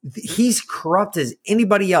 He's corrupt as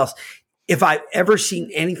anybody else. If I've ever seen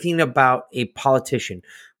anything about a politician,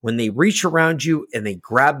 when they reach around you and they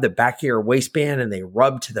grab the back of your waistband and they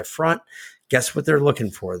rub to the front, guess what they're looking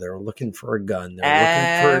for? They're looking for a gun. They're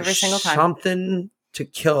looking Every for single time. something to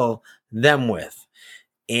kill them with.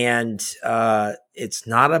 And it's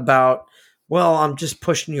not about, well, I'm just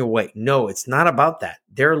pushing you away. No, it's not about that.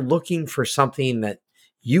 They're looking for something that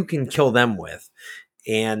you can kill them with.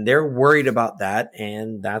 And they're worried about that.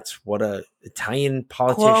 And that's what a Italian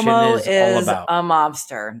politician Cuomo is is all about. a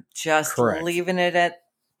mobster. Just Correct. leaving it at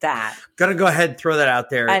that. Gonna go ahead and throw that out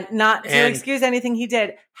there. And not to And excuse anything he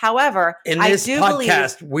did. However, in I this do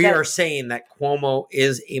podcast, believe we that- are saying that Cuomo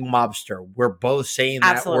is a mobster. We're both saying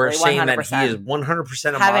that. Absolutely, We're saying that 100%. he is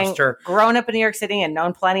 100% a having mobster. grown up in New York City and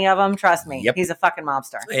known plenty of them, trust me, Yep. he's a fucking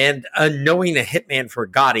mobster. And knowing a hitman for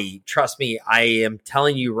Gotti, trust me, I am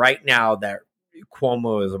telling you right now that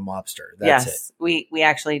Cuomo is a mobster. That's yes, we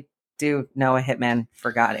actually do know a hitman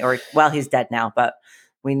for Gotti. Or, well, he's dead now, but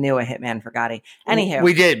we knew a hitman for Gotti. it. Anywho.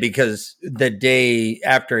 We did, because the day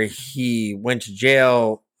after he went to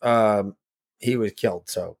jail, he was killed.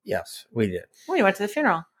 So, yes, we did. We went to the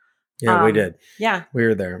funeral. Yeah, we did. Yeah. We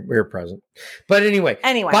were there. We were present. But anyway,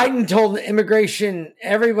 Biden told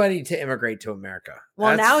everybody to immigrate to America.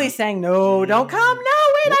 Well, now he's saying, no, don't come. No,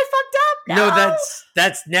 wait, I fucked up. No,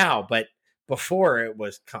 that's now, but before it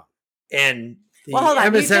was come. And the well, hold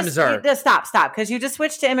on. MSMs are just stop, because you just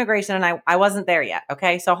switched to immigration and I wasn't there yet.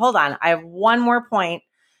 Okay. So hold on. I have one more point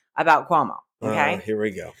about Cuomo. Okay. here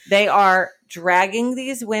we go. They are dragging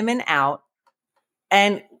these women out.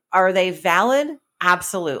 And are they valid?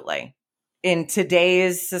 Absolutely. In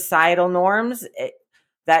today's societal norms,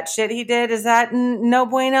 that shit he did, is that no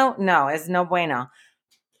bueno? No, it's no bueno.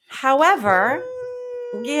 However,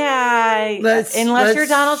 yeah, unless you're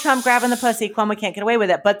Donald Trump grabbing the pussy, Cuomo can't get away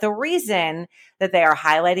with it. But the reason that they are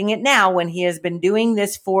highlighting it now, when he has been doing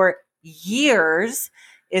this for years,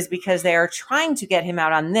 is because they are trying to get him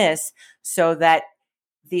out on this so that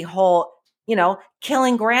the whole,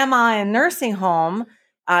 killing grandma in nursing home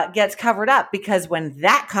gets covered up. Because when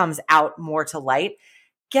that comes out more to light,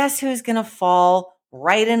 guess who's going to fall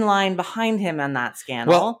right in line behind him on that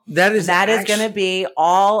scandal? Well, that is going to be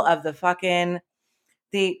all of the fucking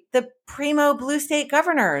the primo blue state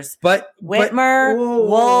governors. But Whitmer,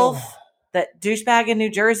 Wolf, that douchebag in New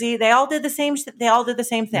Jersey, they all did the same. They all did the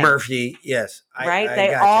same thing. Murphy, yes, right? I They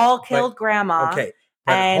gotcha. all killed grandma. Okay,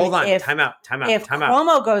 but And hold on. if- Time out. If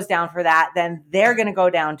Cuomo goes down for that, then they're going to go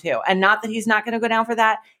down too. And not that he's not going to go down for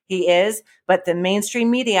that. He is. But the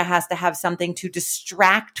mainstream media has to have something to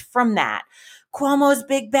distract from that. Cuomo's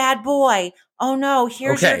big bad boy. Oh no,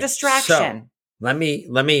 here's your distraction. So let me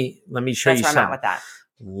show That's you where I'm at something. with that.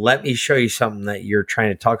 Let me show you something that you're trying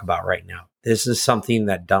to talk about right now. This is something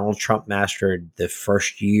that Donald Trump mastered the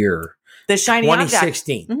first year, The shiny object.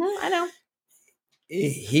 2016. I know.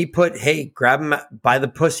 He put, hey, grab him by the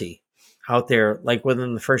pussy out there, like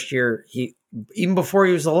within the first year, even before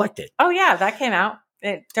he was elected. Oh yeah, that came out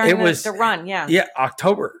during the run. Yeah. Yeah,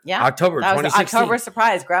 October. Yeah. October That was the 2016. October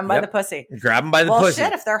surprise. Grab him by Yep. the pussy. Grab him by the Well, pussy.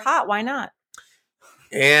 shit, if they're hot, why not?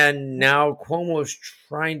 And now Cuomo's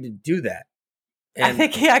trying to do that. I And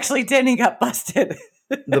think he actually did and he got busted.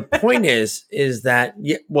 the point is that,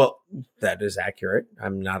 that is accurate.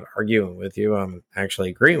 I'm not arguing with you. I'm actually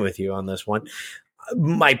agreeing with you on this one.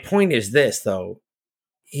 My point is this, though.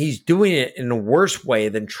 He's doing it in a worse way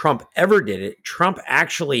than Trump ever did it. Trump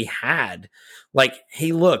actually had, like,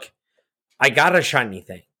 hey, look, I got a shiny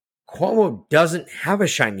thing. Cuomo doesn't have a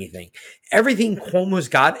shiny thing. Everything Cuomo's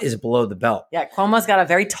got is below the belt. Yeah, Cuomo's got a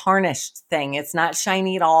very tarnished thing. It's not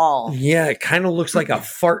shiny at all. Yeah, it kind of looks like a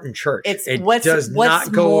fart in church. It what's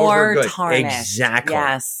not go more over good. tarnished. Exactly.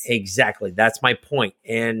 Yes. Exactly. That's my point.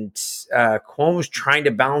 And Cuomo's trying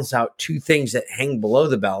to balance out two things that hang below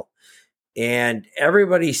the belt. And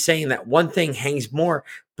everybody's saying that one thing hangs more.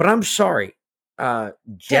 But I'm sorry.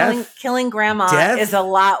 Killing grandma is a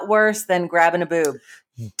lot worse than grabbing a boob.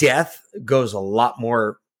 Death goes a lot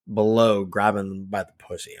more below grabbing them by the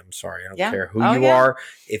pussy. I'm sorry. I don't care who you are.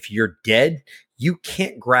 If you're dead, you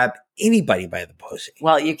can't grab anybody by the pussy.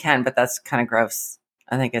 Well, you can, but that's kind of gross.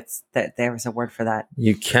 I think it's that there was a word for that.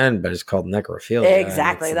 You can, but it's called necrophilia.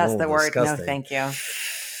 Exactly. It's That's the word. disgusting. No, thank you.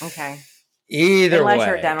 Okay. Either Unless way.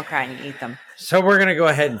 you're a Democrat and you eat them. So we're going to go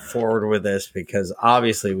ahead and forward with this because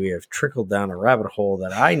obviously we have trickled down a rabbit hole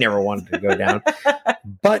that I never wanted to go down.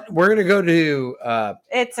 But we're going to go to...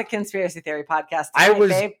 It's a conspiracy theory podcast. I tonight,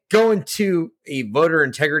 was babe. going to a voter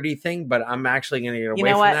integrity thing, but I'm actually going to get away You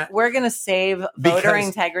know from what? that. We're going to save voter Because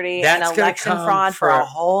integrity and that's gonna election come fraud for for- a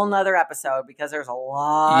whole nother episode because there's a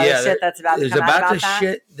lot Yeah, of shit that's about to There's come out about about that.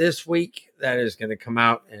 shit this week that is going to come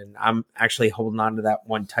out, and I'm actually holding on to that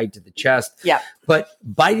one tight to the chest. Yeah. But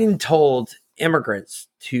Biden told immigrants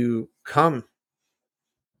to come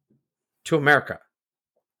to America.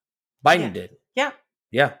 Biden Yeah. did. Yeah.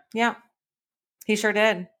 Yeah. Yeah, he sure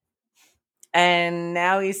did. And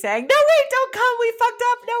now he's saying, no, wait, don't come. We fucked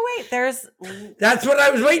up. No, wait. There's That's what I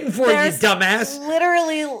was waiting for, you There's- dumbass.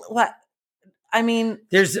 literally what? I mean,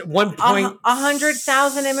 There's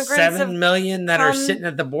 100,000 immigrants 7 million that are come- sitting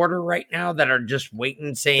at the border right now that are just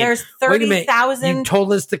waiting, saying, there's wait a minute, you 30,000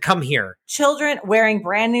 told us to come here. children wearing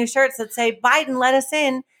brand new shirts that say, Biden let us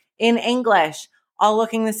in English, all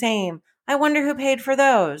looking the same. I wonder who paid for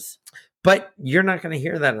those. But you're not going to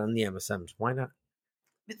hear that on the MSMs. Why not?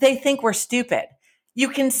 They think we're stupid. You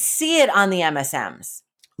can see it on the MSMs.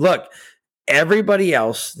 Look, everybody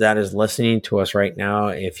else that is listening to us right now,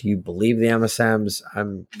 if you believe the MSMs,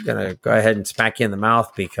 I'm going to go ahead and smack you in the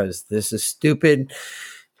mouth because this is stupid.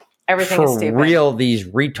 Everything For is stupid. real, these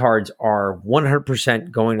retards are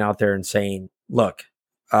 100% going out there and saying, look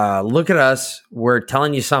at us. We're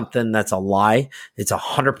telling you something that's a lie. It's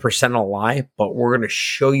 100% a lie, but we're going to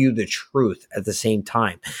show you the truth at the same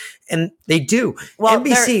time. And they do. Well,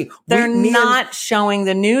 NBC, They're me and- not showing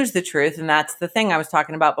the news the truth. And that's the thing I was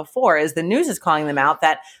talking about before is the news is calling them out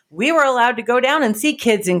that we were allowed to go down and see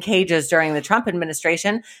kids in cages during the Trump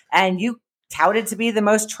administration. And you touted to be the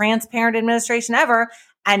most transparent administration ever.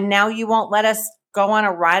 And now you won't let us go on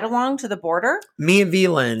a ride along to the border. Me and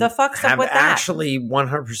VLAN The fuck's up have with that? actually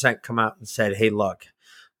 100% come out and said, hey, look,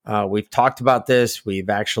 we've talked about this. We've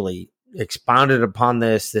actually expounded upon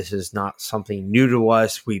this. This is not something new to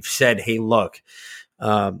us. We've said, hey, look,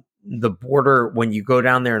 the border, when you go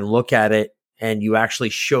down there and look at it and you actually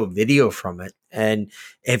show video from it, and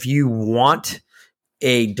if you want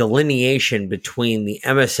a delineation between the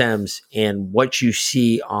MSMs and what you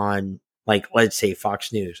see on, like, let's say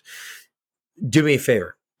Fox News, do me a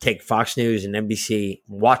favor. Take Fox News and NBC,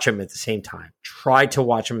 watch them at the same time. Try to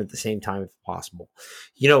watch them at the same time if possible.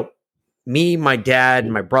 You know, me, my dad,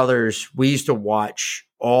 and my brothers, we used to watch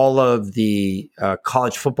all of the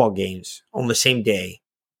college football games on the same day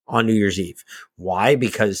on New Year's Eve. Why?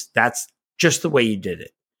 Because that's just the way you did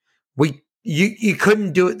it. You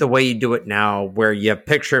couldn't do it the way you do it now, where you have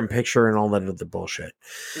picture in picture and all that other bullshit.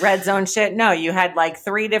 Red zone shit. No, you had like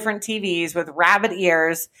 3 different TVs with rabbit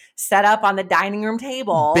ears set up on the dining room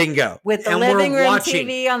table. Bingo. With the And living we're room watching-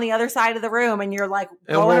 TV on the other side of the room, and you're like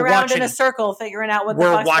And going we're around in watching- a circle figuring out what the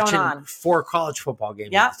We're fuck's going watching on. 4 college football games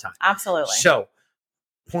Yep. at a time. Absolutely. So,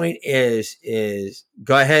 point is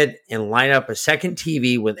go ahead and line up a second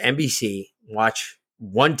TV with NBC. Watch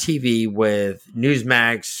one TV with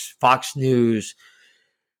Newsmax, Fox News,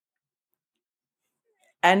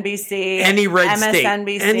 NBC, any red state,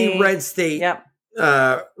 MSNBC. any red state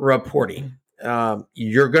Yep. reporting.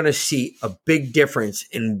 You're going to see a big difference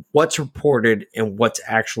in what's reported and what's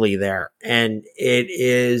actually there. And it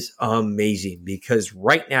is amazing because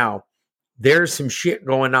right now there's some shit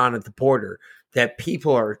going on at the border that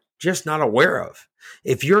people are just not aware of.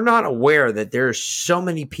 If you're not aware that there's so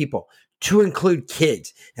many people, to include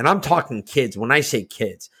kids, and I'm talking kids, when I say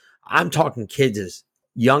kids, I'm talking kids as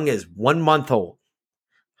young as 1 month old.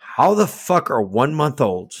 How the fuck are 1 month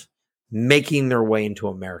olds making their way into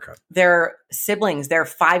America? Their siblings, their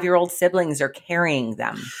 5-year-old siblings are carrying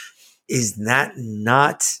them. Is that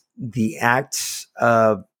not the acts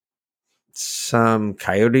of some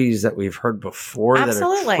coyotes that we've heard before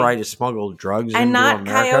Absolutely. that have tried to smuggle drugs And into not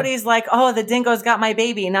America? coyotes like, oh, the dingo's got my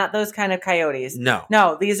baby. Not those kind of coyotes. No.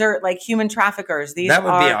 No, these are like human traffickers. These That would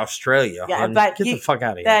are be Australia. Yeah, hon. but Get you- the fuck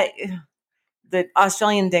out of here. that the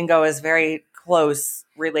Australian dingo is very close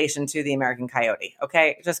relation to the American coyote.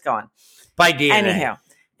 Okay, just go on. By DNA. Anywho,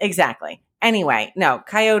 exactly. Anyway, no,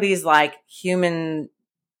 coyotes like human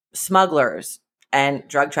smugglers and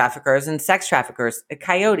drug traffickers and sex traffickers,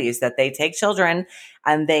 coyotes that they take children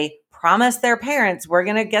and they promise their parents, we're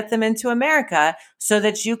going to get them into America so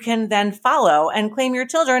that you can then follow and claim your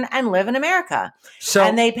children and live in America. So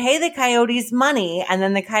And they pay the coyotes money, and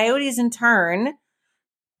then the coyotes in turn,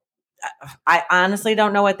 I honestly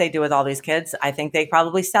don't know what they do with all these kids. I think they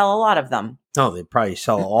probably sell a lot of them. no, they probably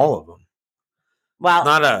sell all of them. Well,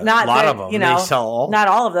 Not a not lot the- of them. you know, they sell all. not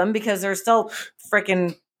all of them, because there's still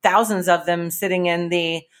freaking thousands of them sitting in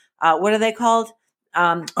the what are they called?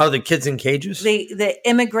 The kids in cages? the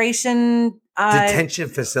immigration Detention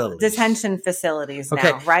facilities.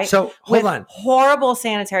 now, right? So hold on. Horrible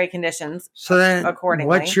sanitary conditions. So then accordingly.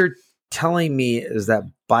 what you're telling me is that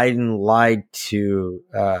Biden lied to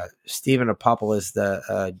Stephen Apopoulos,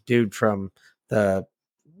 the dude from the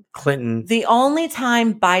Clinton. The only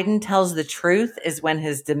time Biden tells the truth is when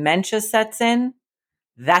his dementia sets in.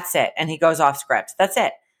 That's it. And he goes off script. That's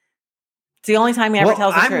it. It's the only time he ever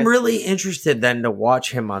tells the truth. I'm really interested then to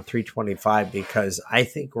watch him on 325 because I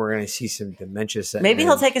think we're going to see some dementia set. Maybe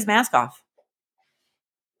he'll take his mask off.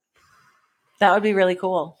 That would be really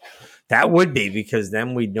cool. That would be, because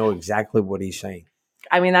then we'd know exactly what he's saying.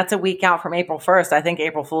 I mean, that's a week out from April 1st. I think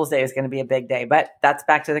April Fool's Day is going to be a big day, but that's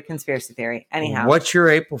back to the conspiracy theory. Anyhow. What's your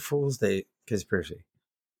April Fool's Day conspiracy?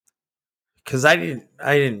 Because I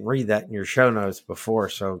didn't read that in your show notes before,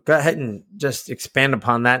 so go ahead and just expand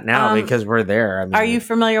upon that now because we're there. I mean, are you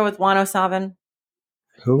familiar with 107?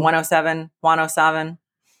 Who? 107? 107?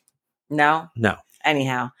 No? No.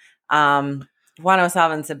 Anyhow,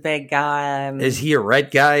 107's a big guy. Is he a red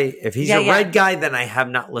guy? If he's a Yeah. red guy, then I have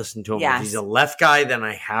not listened to him. Yes. If he's a left guy, then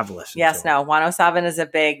I have listened Yes, to him. no. 107 is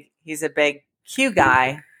he's a big Q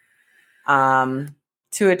guy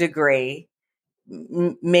to a degree.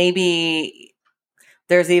 Maybe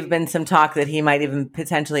there's even been some talk that he might even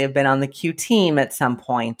potentially have been on the Q team at some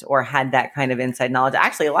point or had that kind of inside knowledge.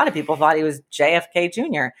 Actually, a lot of people thought he was JFK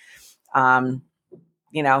Jr.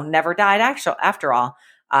 Never died after all.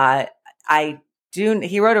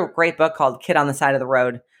 He wrote a great book called Kid on the Side of the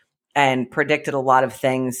Road and predicted a lot of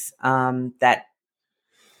things that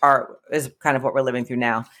is kind of what we're living through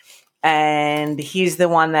now. And he's the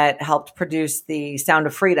one that helped produce the Sound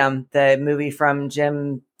of Freedom, the movie from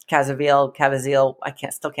Jim Caviezel. I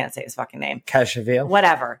still can't say his fucking name. Caviezel.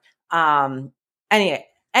 Whatever. Anywho,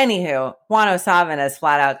 107 has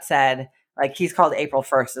flat out said, like, he's called April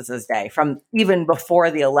 1st as his day. From even before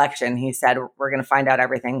the election, he said, we're going to find out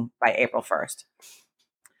everything by April 1st.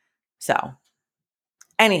 So,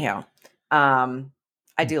 anywho,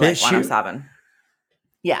 I do like 107.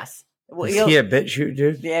 Yes. Well, Is he a BitChute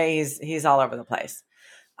dude? Yeah, he's all over the place.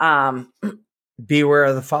 Beware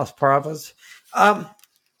of the false prophets.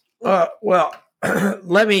 Well,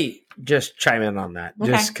 let me just chime in on that,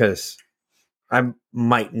 Okay. just because I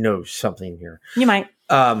might know something here. You might.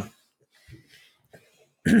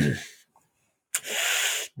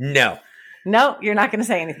 No, you're not going to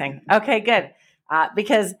say anything. Okay, good.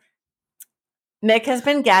 Because Mick has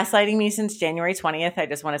been gaslighting me since January 20th. I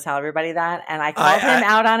just want to tell everybody that. And I called him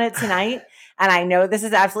out on it tonight. And I know this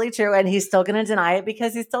is absolutely true. And he's still going to deny it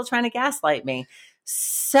because he's still trying to gaslight me.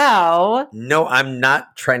 So. No, I'm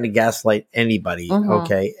not trying to gaslight anybody. Mhm.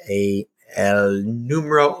 Okay. El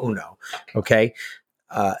numero uno. Okay.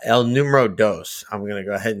 El numero dos. I'm going to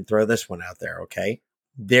go ahead and throw this one out there. Okay.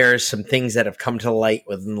 There's some things that have come to light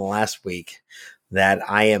within the last week that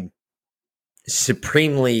I am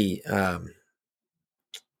supremely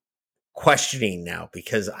questioning now,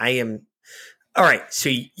 because I am. All right.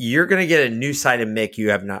 So you're going to get a new side of Mick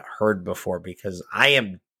you have not heard before, because I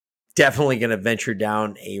am definitely going to venture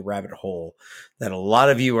down a rabbit hole that a lot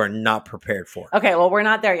of you are not prepared for. Okay, well, we're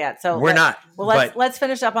not there yet. So we're not. Well, but let's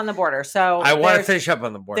finish up on the border. So I want to finish up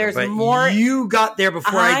on the border. There's but more. You got there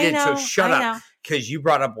before I did, know, so shut I up, know. because you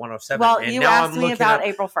brought up 107. Well, and you now asked I'm me looking about up,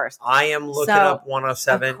 April 1st. I am looking So, up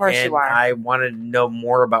 107, of course and you are. I want to know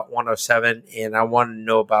more about 107, and I want to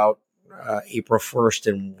know about April 1st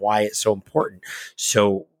and why it's so important.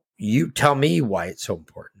 So you tell me why it's so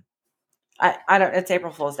important. I don't. It's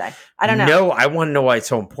April Fool's Day. I don't know. No, I want to know why it's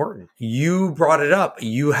so important. You brought it up.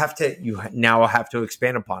 You now have to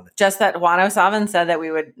expand upon it. Just that 107 said that we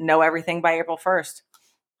would know everything by April 1st.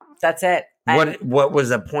 That's it. What was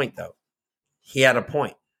the point, though? He had a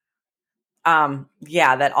point.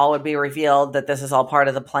 Yeah, that all would be revealed, that this is all part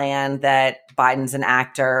of the plan, that Biden's an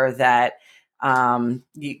actor, that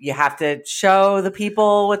you have to show the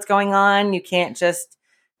people what's going on. You can't just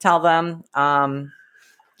tell them,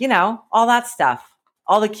 all that stuff,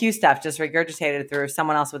 all the Q stuff just regurgitated through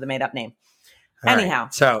someone else with a made up name. All Anyhow.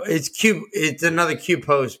 right. So it's Q. It's another Q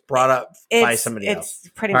post brought up by somebody else.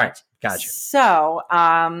 It's pretty All much. right, gotcha. So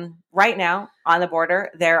right now on the border,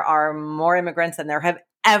 there are more immigrants than there have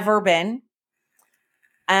ever been.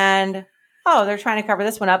 And, they're trying to cover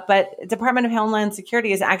this one up. But Department of Homeland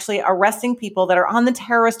Security is actually arresting people that are on the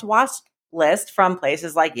terrorist watch list from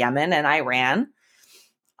places like Yemen and Iran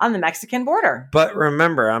on the Mexican border. But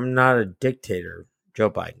remember, I'm not a dictator, Joe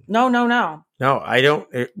Biden. No. No, I don't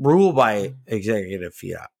rule by executive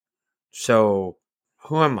fiat. So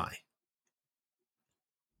who am I?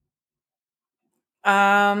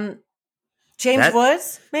 James That-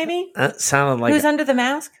 Woods, maybe? That sounded like Who's under the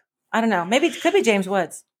mask? I don't know. Maybe it could be James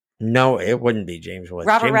Woods. no, it wouldn't be James Woods.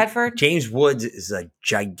 Robert Redford? James Woods is a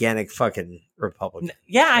gigantic fucking Republican.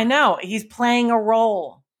 Yeah, I know. He's playing a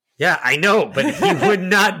role. Yeah, I know, but he would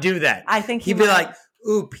not do that. I think He'd be might. like,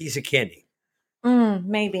 "Ooh, piece of candy."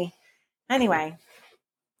 Maybe. Anyway.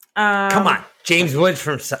 Come on, James Woods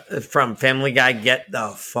from Family Guy, get the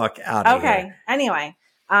fuck out of Okay. here. Anyway,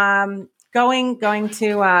 going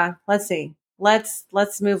to let's see.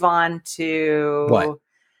 Let's move on to What?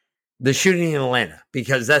 The shooting in Atlanta,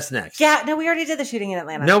 because that's next. Yeah, no, we already did the shooting in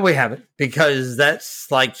Atlanta. No, we haven't, because that's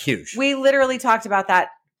like huge. We literally talked about that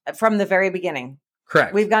from the very beginning.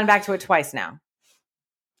 Correct. We've gone back to it twice now.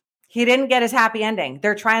 He didn't get his happy ending.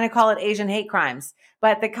 They're trying to call it Asian hate crimes,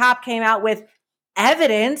 but the cop came out with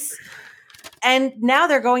evidence, and now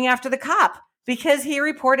they're going after the cop because he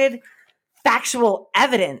reported factual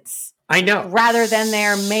evidence I know. rather than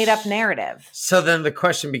their made-up narrative. So then the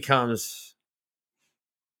question becomes,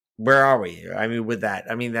 where are we? I mean, with that,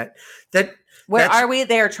 I mean that Where that's- are we?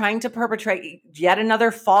 They are trying to perpetrate yet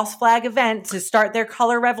another false flag event to start their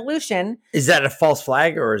color revolution. is that a false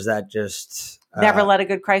flag, or is that just Never let a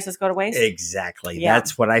good crisis go to waste. exactly? Yeah.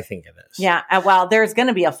 That's what I think it is. Yeah. Well, there's going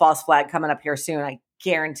to be a false flag coming up here soon. I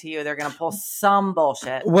guarantee you they're going to pull some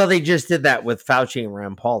bullshit. Well, they just did that with Fauci and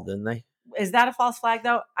Rand Paul, didn't they? Is that a false flag,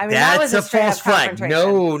 though? I mean, that That's was a straight false up flag.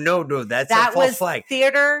 confrontation. No, that's that a false was flag.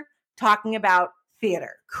 theater talking about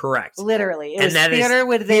theater. Correct. Literally. It And was that is theater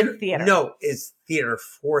within theater. No, it's theater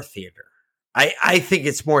for theater. I think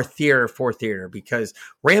it's more theater for theater because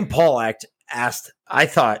Rand Paul asked, I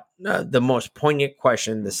thought, the most poignant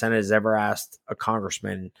question the Senate has ever asked a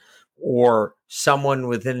congressman or someone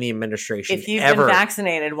within the administration. If you've ever. been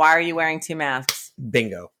vaccinated, why are you wearing 2 masks?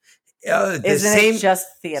 Bingo. Isn't it just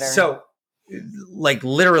theater? So, like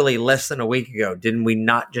literally less than a week ago, didn't we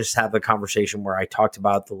not just have the conversation where I talked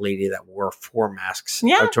about the lady that wore 4 masks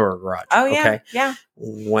Yeah. out to her garage? Oh, yeah. Okay. Yeah.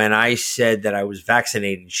 When I said that I was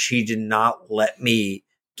vaccinated, she did not let me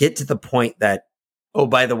get to the point that, oh,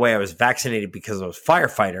 by the way, I was vaccinated because I was a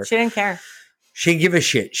firefighter. She didn't care. She didn't give a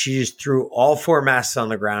shit. She just threw all 4 masks on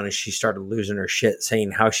the ground and she started losing her shit,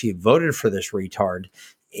 saying how she voted for this retard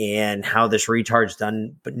and how this retard's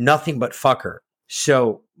done but nothing but fuck her.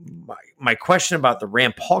 So my question about the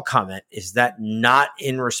Rand Paul comment, is that not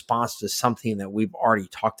in response to something that we've already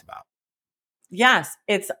talked about? Yes,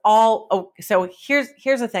 it's all. Oh, so here's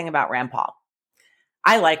the thing about Rand Paul.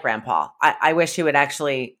 I like Rand Paul. I wish he would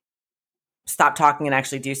actually stop talking and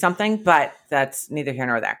actually do something, but that's neither here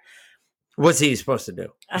nor there. What's he supposed to do?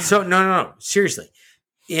 So no. Seriously,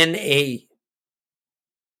 in a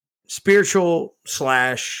spiritual /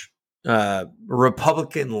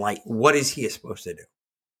 Republican light, what is he supposed to do?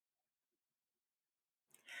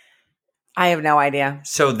 I have no idea.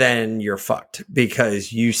 So then you're fucked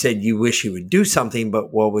because you said you wish he would do something,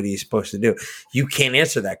 but what would he supposed to do? You can't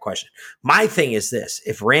answer that question. My thing is this: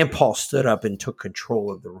 if Rand Paul stood up and took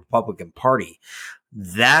control of the Republican Party,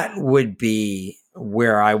 that would be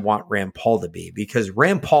where I want Rand Paul to be, because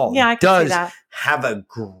Rand Paul Yeah, I can see does that. have a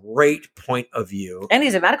great point of view. And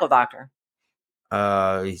he's a medical doctor.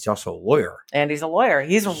 He's also a lawyer. And he's a lawyer.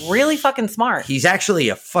 He's really fucking smart. He's actually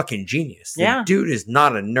a fucking genius. The Yeah. dude is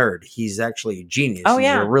not a nerd. He's actually a genius. Oh, He's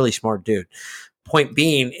yeah. a really smart dude. Point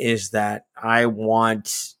being is that I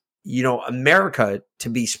want, America to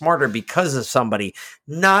be smarter because of somebody,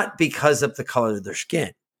 not because of the color of their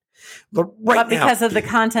skin. But but because of the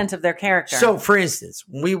content of their character. So, for instance,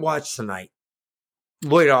 when we watched tonight,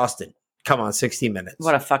 Lloyd Austin come on 60 Minutes.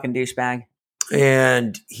 What a fucking douchebag.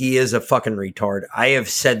 And he is a fucking retard. I have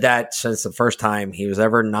said that since the first time he was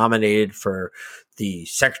ever nominated for the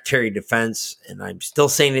Secretary of Defense, and I'm still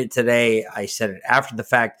saying it today. I said it after the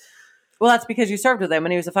fact. Well, that's because you served with him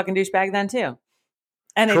and he was a fucking douchebag then too.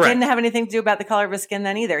 And it Correct. didn't have anything to do about the color of his skin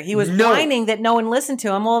then either. He was No. whining that no one listened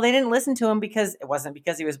to him. Well, they didn't listen to him because it wasn't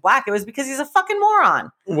because he was black. It was because he's a fucking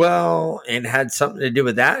moron. Well, and had something to do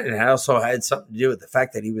with that. And it also had something to do with the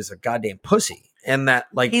fact that he was a goddamn pussy. And that,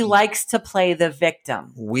 like, He likes to play the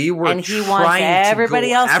victim. we were and he wants trying everybody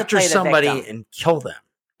to go else to after play the somebody victim. and kill them.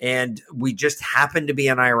 And we just happened to be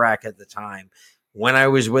in Iraq at the time when I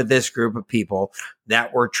was with this group of people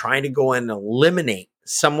that were trying to go and eliminate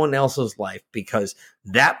someone else's life because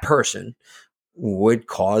that person would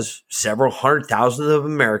cause several 100,000 of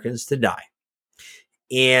Americans to die.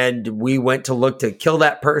 And we went to look to kill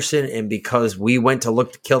that person. And because we went to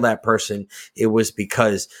look to kill that person, it was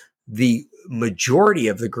because the majority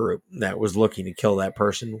of the group that was looking to kill that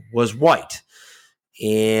person was white.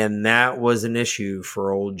 And that was an issue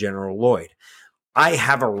for old General Lloyd. I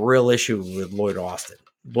have a real issue with Lloyd Austin.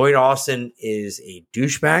 Lloyd Austin is a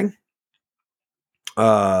douchebag.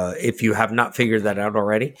 if you have not figured that out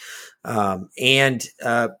already. And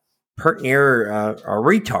pert near a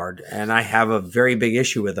retard, and I have a very big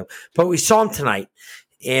issue with him. But we saw him tonight,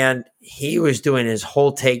 and he was doing his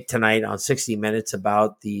whole take tonight on 60 Minutes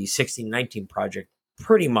about the 1619 Project,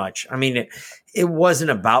 pretty much. I mean, it wasn't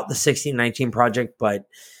about the 1619 Project, but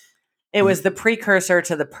It was the precursor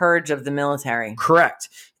to the purge of the military. correct.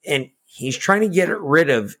 And he's trying to get rid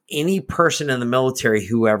of any person in the military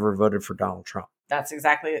who ever voted for Donald Trump. That's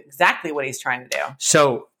exactly what he's trying to do.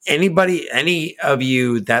 So any of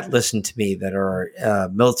you that listen to me that are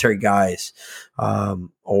military guys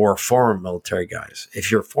or former military guys,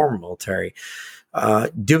 if you're former military,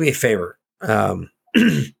 do me a favor.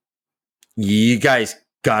 You guys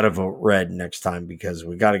got to vote red next time, because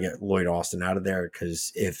we got to get Lloyd Austin out of there,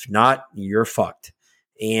 because if not, you're fucked.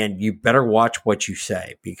 And you better watch what you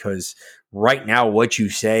say, because right now what you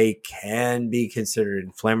say can be considered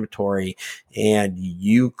inflammatory, and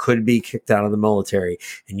you could be kicked out of the military.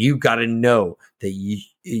 And you got to know that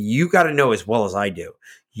you got to know as well as I do,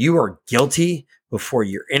 you are guilty before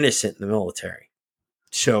you're innocent in the military.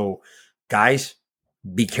 So guys,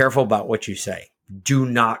 be careful about what you say. Do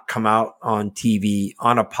not come out on TV,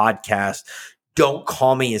 on a podcast. Don't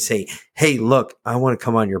call me and say, hey, look, I want to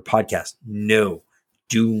come on your podcast. No,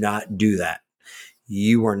 do not do that.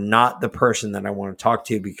 You are not the person that I want to talk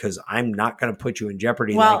to, because I'm not going to put you in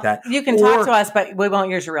jeopardy like that. You can talk to us, but we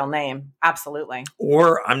won't use your real name. Absolutely.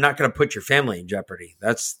 Or I'm not going to put your family in jeopardy.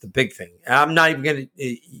 That's the big thing. I'm not even going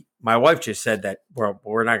to. My wife just said that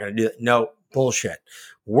we're not going to do that. No, bullshit.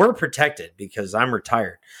 We're protected because I'm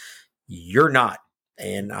retired. You're not.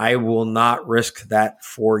 And I will not risk that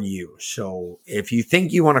for you. So if you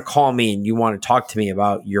think you want to call me and you want to talk to me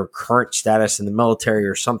about your current status in the military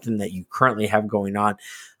or something that you currently have going on,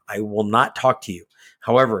 I will not talk to you.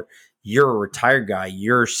 However, you're a retired guy.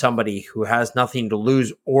 You're somebody who has nothing to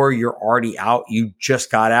lose, or you're already out. You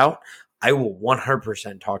just got out. I will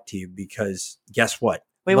 100% talk to you, because guess what?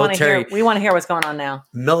 We want to hear what's going on now.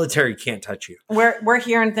 Military can't touch you. We're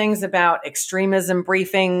hearing things about extremism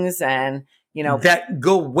briefings and, that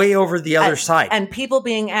go way over the other side. And people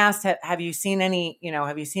being asked, have you seen any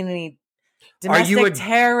domestic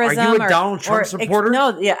terrorism? Are you a Donald Trump supporter?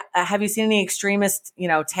 No, yeah. Have you seen any extremist,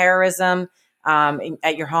 terrorism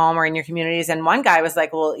at your home or in your communities? And one guy was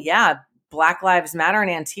like, well, yeah, Black Lives Matter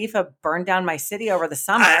and Antifa burned down my city over the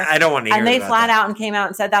summer. I don't want to hear and they about flat that. out and came out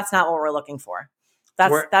and said, that's not what we're looking for.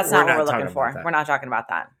 That's not what we're looking for. We're not talking about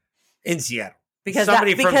that. In Seattle. Because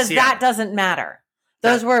Seattle. that doesn't matter.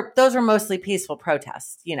 Those were mostly peaceful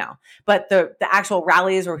protests, but the actual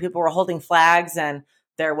rallies where people were holding flags and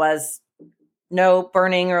there was no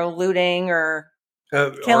burning or looting or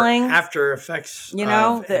killing, or after effects,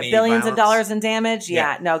 the billions of dollars in damage.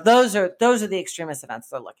 Yeah. No, those are the extremist events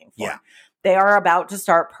they're looking for. Yeah. They are about to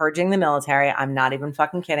start purging the military. I'm not even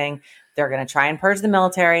fucking kidding. They're going to try and purge the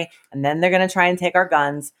military, and then they're going to try and take our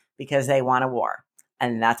guns because they want a war.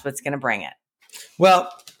 And that's what's going to bring it.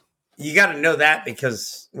 Well, you got to know that,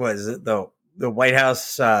 because what is it, the White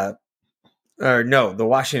House the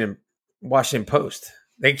Washington Post,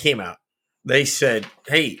 they came out. They said,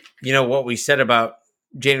 hey, what we said about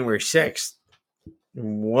January 6th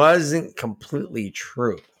wasn't completely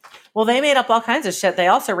true. Well, they made up all kinds of shit. They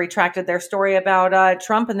also retracted their story about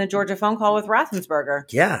Trump and the Georgia phone call with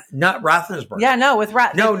Raffensperger. Yeah, not Raffensperger. Yeah, no, with it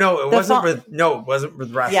wasn't with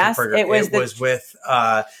Raffensperger. Yes, it was with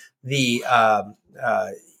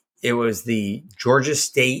it was the Georgia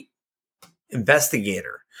State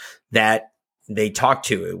investigator that they talked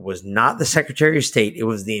to. It was not the Secretary of State. It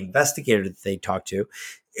was the investigator that they talked to.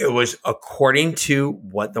 It was according to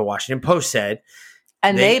what the Washington Post said.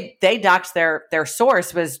 And they doxed their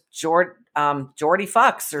source was Jordy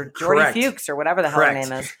Fuchs or Jordy Fuchs or whatever the hell her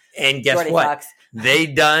name is. And guess Jordy what? Fuchs. They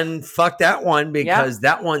done fucked that one, because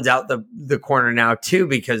that one's out the corner now too,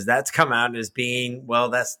 because that's come out as being, well,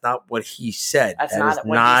 that's not what he said. That's not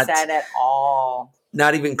what he said at all.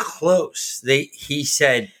 Not even close. He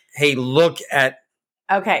said, hey, look at.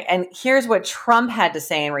 Okay. And here's what Trump had to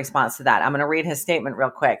say in response to that. I'm going to read his statement real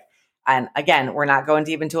quick. And again, we're not going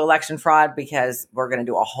deep into election fraud because we're going to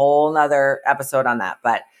do a whole nother episode on that.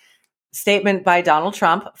 But statement by Donald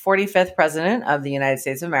Trump, 45th President of the United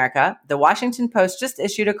States of America. The Washington Post just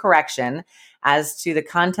issued a correction as to the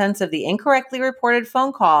contents of the incorrectly reported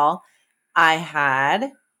phone call I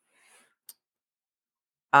had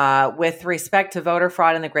with respect to voter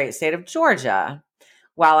fraud in the great state of Georgia.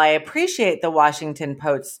 While I appreciate the Washington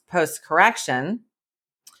Post correction,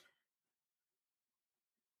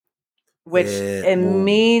 which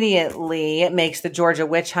immediately makes the Georgia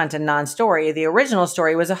witch hunt a non-story. The original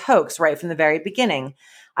story was a hoax right from the very beginning.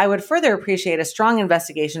 I would further appreciate a strong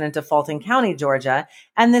investigation into Fulton County, Georgia,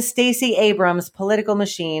 and the Stacey Abrams political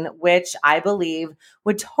machine, which I believe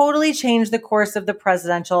would totally change the course of the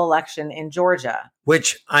presidential election in Georgia.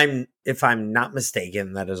 Which if I'm not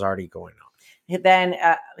mistaken, that is already going on. Then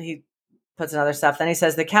he puts another stuff. Then he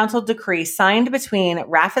says the council decree signed between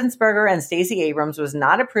Raffensperger and Stacey Abrams was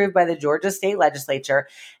not approved by the Georgia state legislature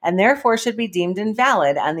and therefore should be deemed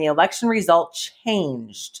invalid, and the election result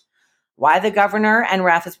changed. Why the governor and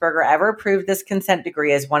Raffensperger ever approved this consent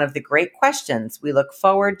decree is one of the great questions. We look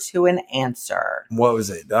forward to an answer. What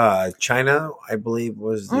was it? China, I believe,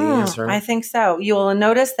 was the answer. I think so. You will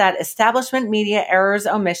notice that establishment media errors,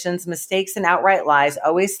 omissions, mistakes, and outright lies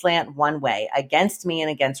always slant one way, against me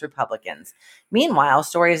and against Republicans. Meanwhile,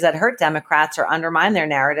 stories that hurt Democrats or undermine their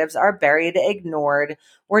narratives are buried, ignored,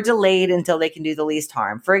 or delayed until they can do the least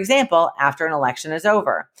harm. For example, after an election is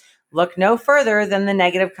over. Look no further than the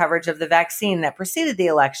negative coverage of the vaccine that preceded the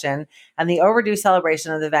election and the overdue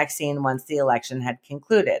celebration of the vaccine once the election had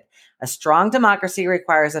concluded. A strong democracy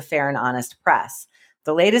requires a fair and honest press.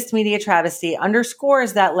 The latest media travesty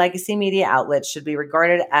underscores that legacy media outlets should be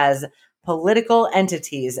regarded as political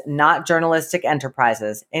entities, not journalistic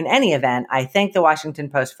enterprises. In any event, I thank the Washington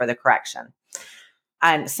Post for the correction.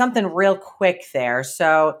 And something real quick there.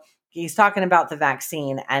 So he's talking about the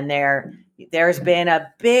vaccine, and there's been a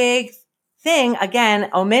big thing, again,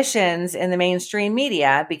 omissions in the mainstream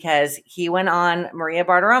media, because he went on Maria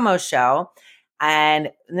Bartiromo's show, and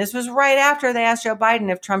this was right after they asked Joe Biden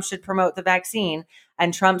if Trump should promote the vaccine.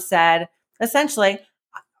 And Trump said, essentially,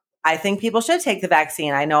 I think people should take the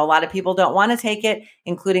vaccine. I know a lot of people don't want to take it,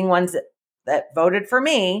 including ones that voted for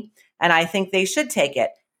me, and I think they should take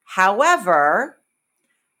it. However,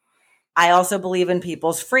 I also believe in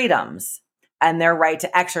people's freedoms and their right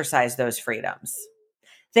to exercise those freedoms.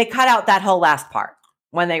 They cut out that whole last part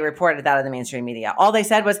when they reported that in the mainstream media. All they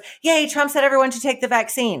said was, yay, Trump said everyone should take the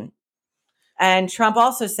vaccine. And Trump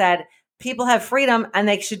also said people have freedom and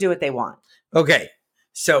they should do what they want. Okay.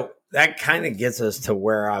 So that kind of gets us to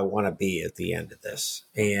where I want to be at the end of this.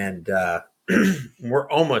 And we're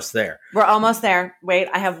almost there. We're almost there. Wait,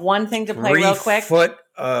 I have one thing to play real quick. 3 foot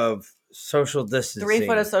of social distancing. 3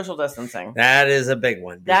 foot of social distancing. That is a big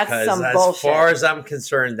one. That's some bullshit. As far as I'm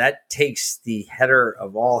concerned, that takes the header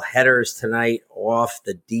of all headers tonight off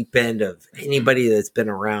the deep end of anybody that's been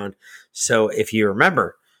around. So if you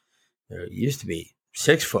remember, there used to be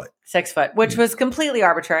 6 foot. 6 foot, which was completely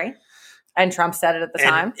arbitrary. And Trump said it at the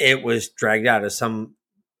time. It was dragged out of some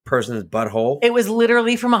person's butthole. It was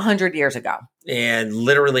literally from 100 years ago. And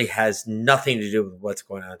literally has nothing to do with what's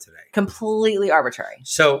going on today. Completely arbitrary.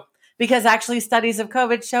 So, because actually studies of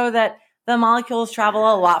COVID show that the molecules travel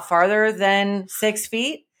a lot farther than 6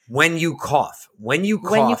 feet. When you cough,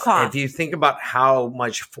 if you think about how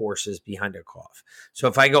much force is behind a cough. So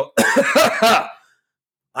if I go,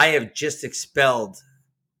 I have just expelled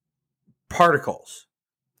particles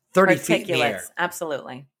 30 feet in the air.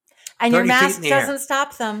 Absolutely. And your mask doesn't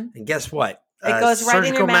stop them. And guess what? It goes right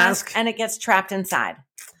in your mask and it gets trapped inside.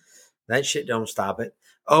 That shit don't stop it.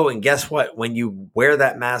 Oh, and guess what? When you wear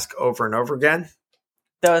that mask over and over again,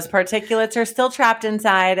 those particulates are still trapped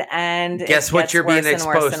inside, and guess what you're being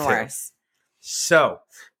exposed to? Worse. So,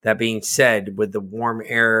 that being said, with the warm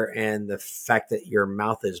air and the fact that your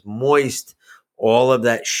mouth is moist, all of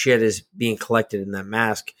that shit is being collected in that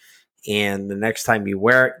mask. And the next time you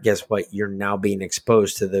wear it, guess what? You're now being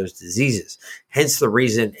exposed to those diseases. Hence the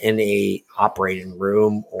reason in a operating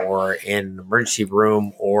room or in an emergency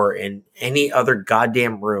room or in any other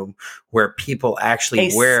goddamn room where people actually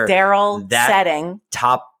wear sterile that setting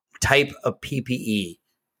top type of PPE,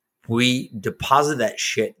 we deposit that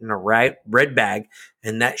shit in a red bag,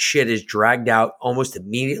 and that shit is dragged out almost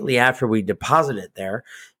immediately after we deposit it there.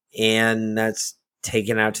 And that's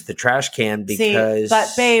taken out to the trash can because... but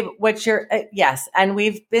babe, yes. And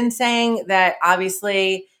we've been saying that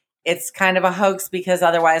obviously it's kind of a hoax because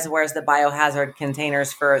otherwise where's the biohazard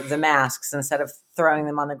containers for the masks instead of throwing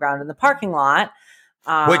them on the ground in the parking lot?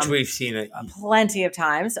 Which we've seen it plenty of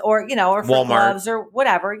times, or for Walmart. Gloves or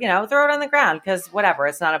whatever, throw it on the ground because whatever,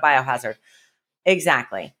 it's not a biohazard.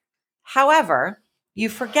 Exactly. However, you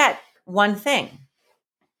forget one thing.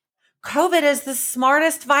 COVID is the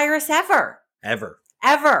smartest virus ever.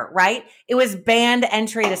 Ever, right? It was banned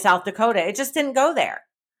entry to South Dakota. It just didn't go there.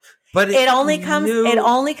 But it only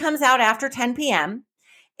comes out after 10 p.m.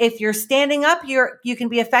 If you're standing up, you can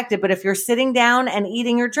be affected. But if you're sitting down and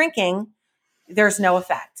eating or drinking, there's no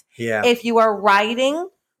effect. Yeah. If you are riding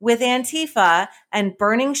with Antifa and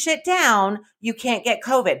burning shit down, you can't get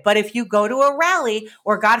COVID. But if you go to a rally,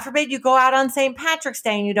 or God forbid you go out on St. Patrick's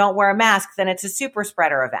Day and you don't wear a mask, then it's a super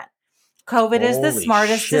spreader event. COVID is the Holy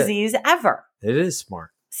smartest shit. disease ever. It is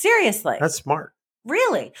smart. Seriously. That's smart.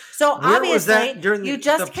 Really? So Where obviously, was that during you the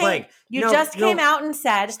just plague? came out and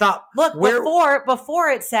said, Stop. "Look, Where- before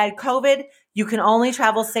it said COVID, you can only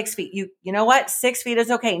travel 6 feet. You know what? 6 feet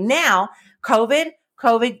is okay. Now, COVID,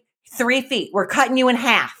 3 feet. We're cutting you in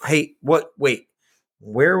half." Hey, what? Wait.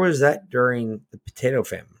 Where was that during the potato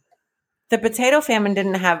famine? The potato famine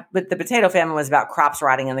but the potato famine was about crops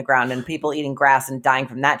rotting in the ground and people eating grass and dying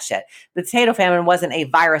from that shit. The potato famine wasn't a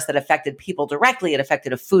virus that affected people directly. It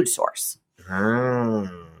affected a food source.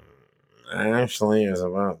 Actually, is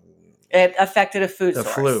about It affected a food the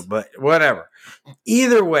source. flu, but whatever.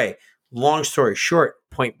 Either way, long story short,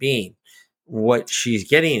 point being, what she's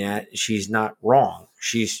getting at, she's not wrong.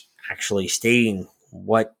 She's actually stating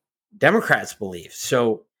what Democrats believe.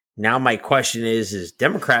 So now my question is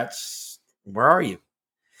Democrats, where are you?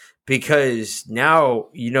 Because now,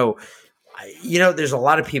 there's a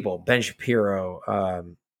lot of people, Ben Shapiro,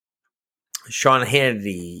 Sean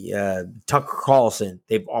Hannity, Tucker Carlson,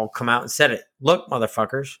 they've all come out and said it. Look,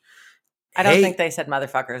 motherfuckers. I don't hey- think they said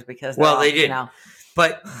motherfuckers because Well, they're they did.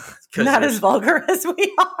 But because not as vulgar as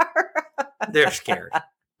we are. they're scared.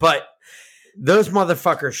 But those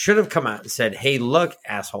motherfuckers should have come out and said, hey, look,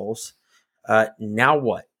 assholes, now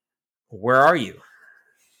what? Where are you?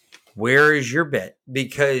 Where is your bit?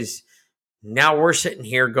 Because now we're sitting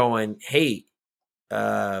here going, hey,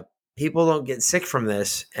 people don't get sick from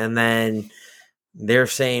this. And then they're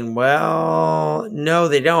saying, well, no,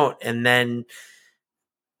 they don't. And then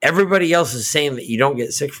everybody else is saying that you don't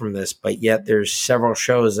get sick from this, but yet there's several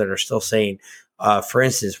shows that are still saying, for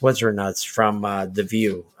instance, What's Her Nuts from The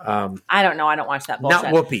View. I don't know. I don't watch that bullshit.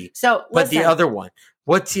 Not Whoopi, So but the listen, other one.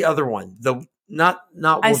 What's the other one? The not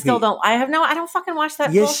Whoopi. I still don't. I don't fucking watch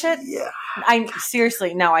that bullshit. Yeah. I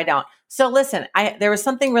seriously, no, I don't. So listen, there was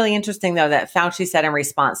something really interesting though that Fauci said in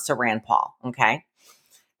response to Rand Paul. Okay.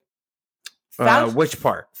 Which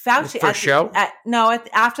part? Fauci For show?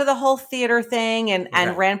 After the whole theater thing and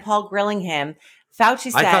Okay. Rand Paul grilling him,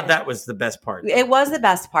 Fauci said, I thought that was the best part. it was the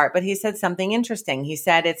best part, but he said something interesting. He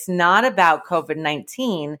said it's not about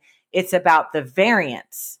COVID-19, it's about the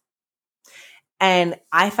variants. And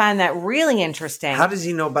I find that really interesting. How does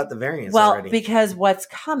he know about the variants well, already? because what's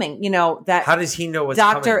coming, that How does he know what's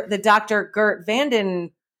coming? the Dr. Gert Vandenberg?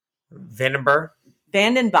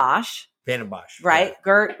 Vandenbosch, Vandenbosch. right?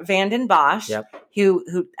 Gert Vandenbosch, Yep. who,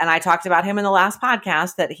 and I talked about him in the last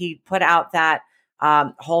podcast that he put out that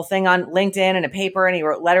whole thing on LinkedIn and a paper, and he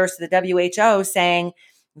wrote letters to the WHO saying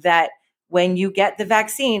that when you get the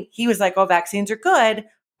vaccine, he was like, oh, vaccines are good,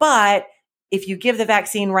 but if you give the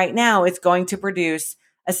vaccine right now, it's going to produce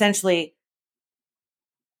essentially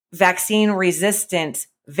vaccine resistant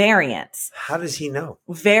variants. How does he know?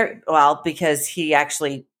 Very well, because he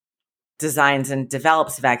actually designs and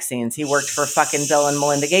develops vaccines. He worked for fucking Bill and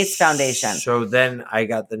Melinda Gates Foundation. So then I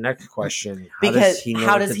got the next question. Because does he know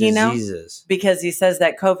how what does the he know? disease is? Because he says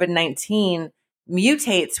that COVID-19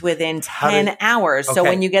 mutates within How 10 did- hours. So Okay.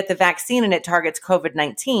 when you get the vaccine and it targets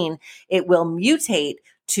COVID-19, it will mutate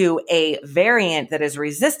to a variant that is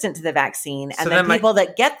resistant to the vaccine. So And then then people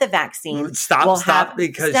that get the vaccine will Stop, have-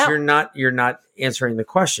 because stop. you're not answering the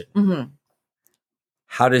question. Mhm.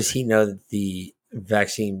 How does he know that the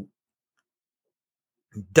vaccine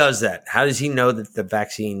does that? How does he know that the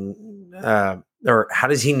vaccine, or how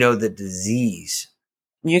does he know the disease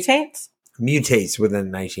Mutates? mutates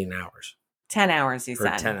within 19 hours 10 hours, he or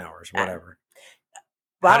said. 10 hours, whatever?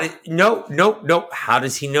 Well, No. How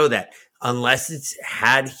does he know that? Unless it's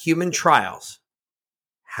had human trials.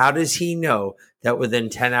 How does he know that within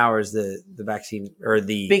 10 hours the vaccine or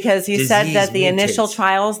the because he said disease that the initial mutates?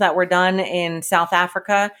 trials that were done in South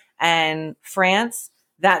Africa and France,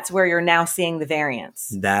 that's where you're now seeing the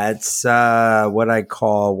variants. That's what I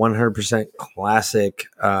call 100% classic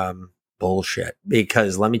bullshit.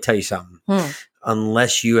 Because let me tell you something.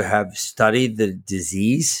 Unless you have studied the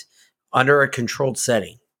disease under a controlled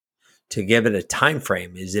setting, to give it a time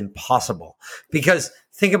frame is impossible. Because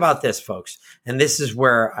think about this, folks, and this is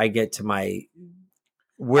where I get to my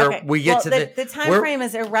we get to the time frame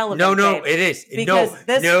is irrelevant. No, Dave, it is. because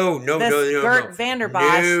this No. Gert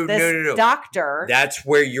Vanderbosch, this doctor. That's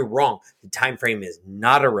where you're wrong. The time frame is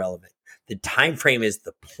not irrelevant. The time frame is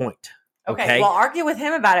the point. Okay. Well, argue with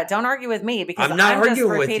him about it. Don't argue with me because I'm not just arguing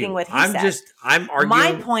with repeating you. what he said. I'm arguing.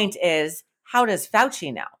 My point is, how does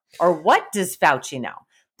Fauci know, or what does Fauci know?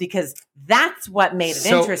 Because that's what made it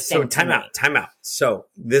interesting. So time out. So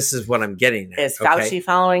this is what I'm getting at. Is Fauci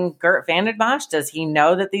following Gert Vandenbosch? Does he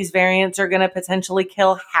know that these variants are going to potentially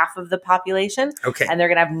kill half of the population? Okay. And they're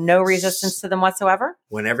going to have no resistance to them whatsoever?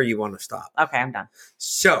 Whenever you want to stop. Okay, I'm done.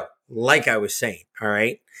 So, like I was saying, all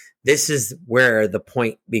right, this is where the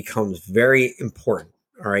point becomes very important.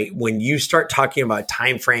 All right. When you start talking about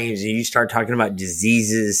time frames and you start talking about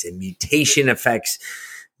diseases and mutation effects,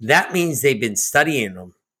 that means they've been studying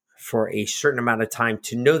them for a certain amount of time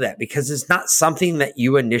to know that, because it's not something that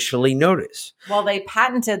you initially notice. Well, they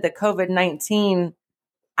patented the COVID-19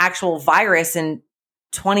 actual virus in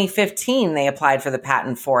 2015. They applied for the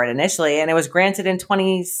patent for it initially, and it was granted in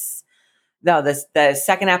the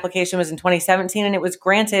second application was in 2017, and it was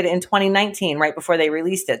granted in 2019, right before they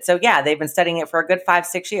released it. So yeah, they've been studying it for a good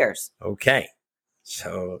 5-6 years. Okay.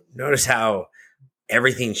 So notice how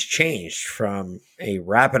everything's changed from a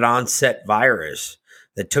rapid onset virus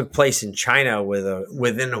that took place in China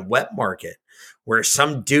within a wet market where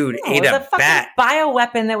some dude ate a bat.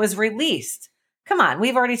 Bioweapon that was released. Come on,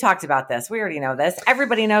 we've already talked about this. We already know this.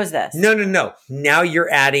 Everybody knows this. No. Now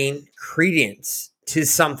you're adding credence to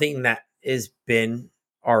something that has been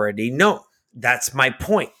already known. That's my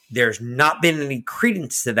point. There's not been any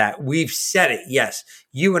credence to that. We've said it. Yes,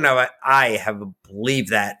 you and I have believed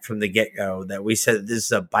that from the get-go, that we said this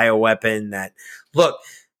is a bioweapon that, look,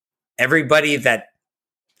 everybody that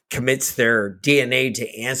commits their DNA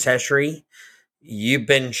to Ancestry, you've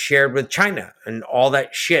been shared with China and all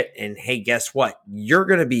that shit. And hey, guess what? You're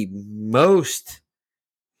going to be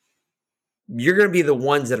the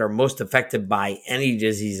ones that are most affected by any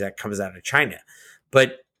disease that comes out of China.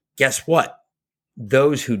 But guess what?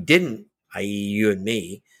 Those who didn't, i.e. you and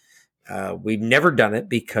me, we've never done it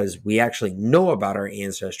because we actually know about our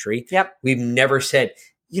ancestry. Yep. We've never said,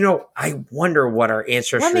 I wonder what our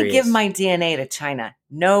ancestry is. Let me give my DNA to China.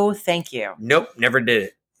 No, thank you. Nope, never did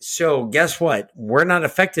it. So guess what? We're not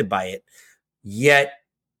affected by it. Yet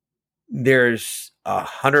there's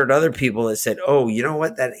 100 other people that said, oh, you know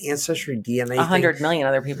what? That ancestry DNA 100 million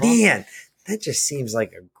other people. Man, that just seems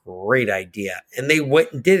like a great idea. And they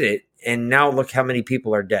went and did it. And now look how many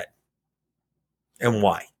people are dead. And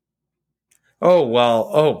why? Oh,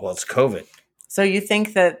 well, it's COVID. So you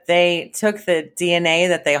think that they took the DNA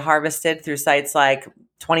that they harvested through sites like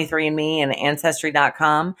 23andMe and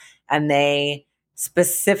Ancestry.com, and they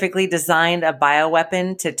specifically designed a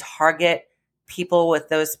bioweapon to target people with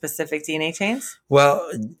those specific DNA chains? Well,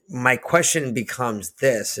 my question becomes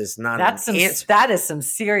this: is not that is some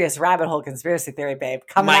serious rabbit hole conspiracy theory, babe.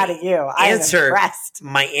 Coming out of you, I'm impressed.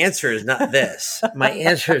 My answer is not this. My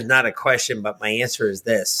answer is not a question, but my answer is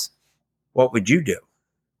this: what would you do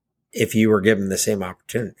if you were given the same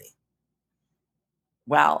opportunity?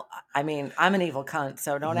 Well, I mean, I'm an evil cunt,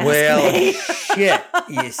 so don't ask me. Shit.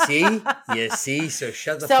 You see? So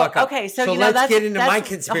shut the fuck up. Okay, so let's get into my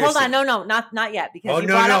conspiracy. Hold on, no, not yet. Because you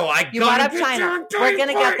brought up China. We're going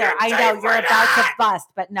to get there. I know, you're about to bust.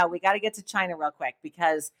 But no, we got to get to China real quick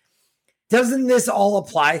because... Doesn't this all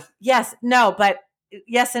apply? Yes, no, but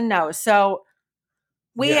yes and no. So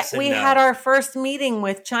we had our first meeting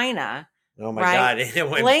with China... Oh my God, it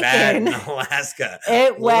went bad in Alaska.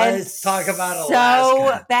 Let's talk about so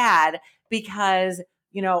Alaska. So bad because,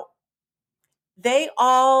 they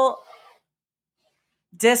all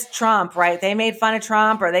dissed Trump, right? They made fun of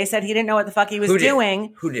Trump, or they said he didn't know what the fuck he was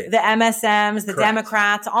doing. Who did? The MSMs, the Correct.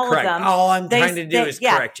 Democrats, all of them. All I'm trying to do is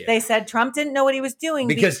correct you. They said Trump didn't know what he was doing.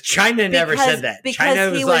 Because China never said that. China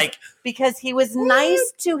was like... Because he was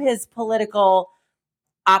nice to his political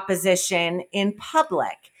opposition in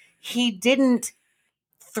public. He didn't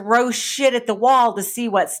throw shit at the wall to see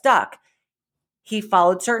what stuck. He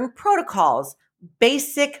followed certain protocols,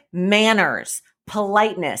 basic manners,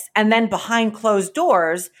 politeness, and then behind closed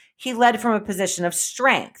doors, he led from a position of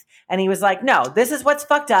strength. And he was like, no, this is what's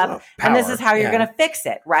fucked up, and this is how you're going to fix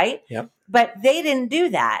it, right? Yep. But they didn't do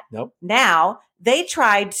that. Nope. Now, they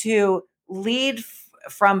tried to lead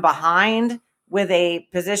from behind with a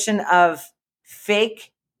position of fake.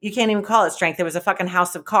 You can't even call it strength. It was a fucking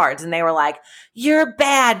house of cards. And they were like, you're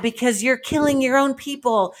bad because you're killing your own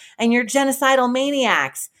people and you're genocidal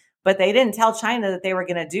maniacs. But they didn't tell China that they were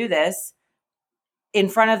going to do this in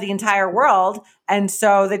front of the entire world. And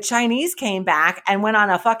so the Chinese came back and went on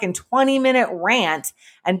a fucking 20-minute rant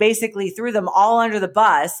and basically threw them all under the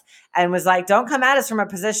bus and was like, don't come at us from a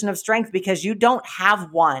position of strength because you don't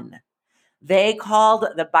have one. They called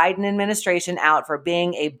the Biden administration out for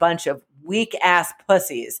being a bunch of weak ass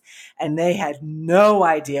pussies, and they had no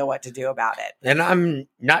idea what to do about it. And I'm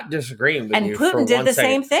not disagreeing with you. And Putin did the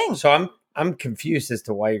same thing. So I'm confused as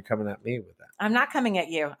to why you're coming at me with that. I'm not coming at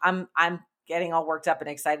you. I'm getting all worked up and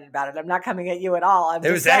excited about it. I'm not coming at you at all. I'm It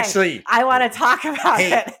just was saying, actually. I want to talk about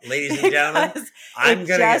Hey, it. ladies and gentlemen, because I'm it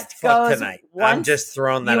going to get just fucked goes tonight. I'm once- just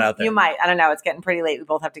throwing that out there. You might. I don't know. It's getting pretty late. We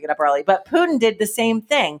both have to get up early. But Putin did the same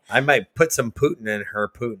thing. I might put some Putin in her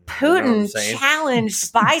Putin. You know what I'm Putin saying?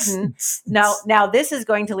 challenged Biden. Now this is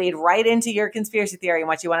going to lead right into your conspiracy theory and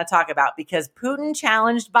what you want to talk about, because Putin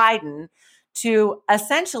challenged Biden to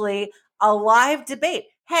essentially a live debate.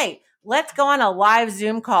 Hey, let's go on a live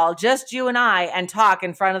Zoom call, just you and I, and talk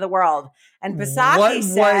in front of the world. And Psaki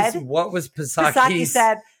said, what was Psaki Psaki's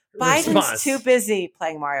said, Biden's response? too busy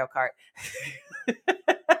playing Mario Kart.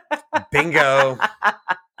 Bingo.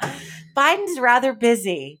 Biden's rather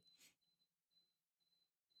busy.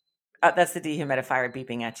 Oh, that's the dehumidifier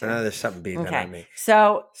beeping at you. There's something beeping Okay. on me.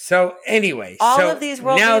 So So anyway, all of these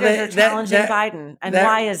world now leaders are challenging that Biden. And that-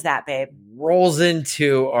 why is that, babe? rolls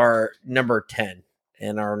into our number 10.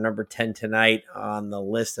 And our number 10 tonight on the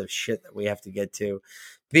list of shit that we have to get to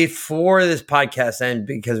before this podcast ends,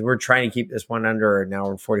 because we're trying to keep this one under an hour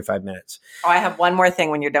and 45 minutes. Oh, I have one more thing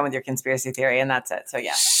when you're done with your conspiracy theory, and that's it. So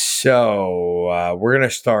yeah, So we're going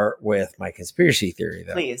to start with my conspiracy theory,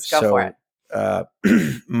 though. Please, go for it.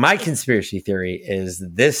 My conspiracy theory is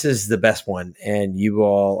this is the best one, and you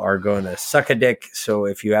all are going to suck a dick. So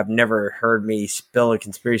if you have never heard me spill a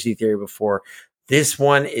conspiracy theory before, this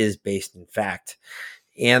one is based in fact.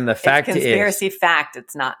 And the fact it's is, conspiracy fact.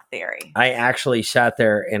 It's not theory. I actually sat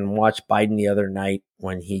there and watched Biden the other night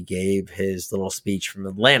when he gave his little speech from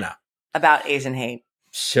Atlanta. About Asian hate.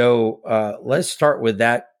 So let's start with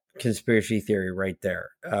that conspiracy theory right there.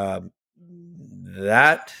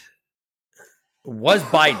 That was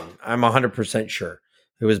Biden. I'm 100% sure.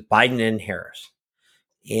 It was Biden and Harris.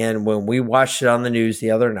 And when we watched it on the news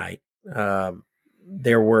the other night,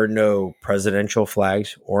 there were no presidential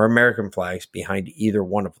flags or American flags behind either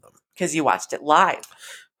one of them. Because you watched it live.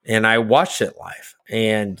 And I watched it live,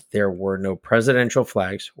 and there were no presidential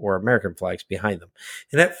flags or American flags behind them.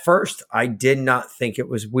 And at first, I did not think it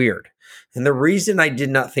was weird. And the reason I did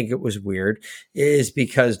not think it was weird is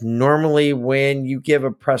because normally when you give a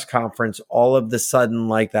press conference, all of the sudden,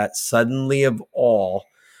 like that, suddenly of all,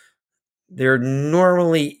 there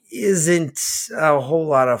normally isn't a whole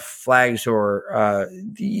lot of flags, or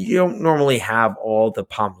you don't normally have all the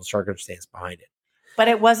pomp and circumstance behind it. But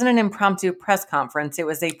it wasn't an impromptu press conference. It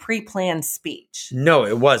was a pre-planned speech. No,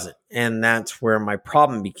 it wasn't. And that's where my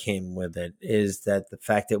problem became with it, is that the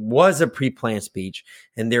fact it was a pre-planned speech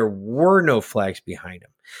and there were no flags behind him.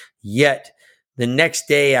 Yet the next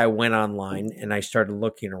day I went online and I started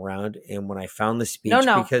looking around, and when I found the speech,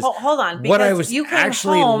 because hold on. what I Because was you came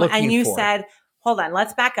actually home looking and you for- said, hold on,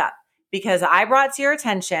 let's back up. Because I brought to your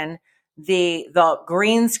attention the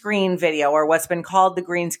green screen video, or what's been called the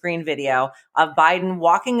green screen video, of Biden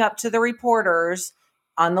walking up to the reporters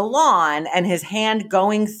on the lawn and his hand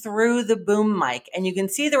going through the boom mic, and you can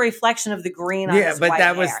see the reflection of the green on his white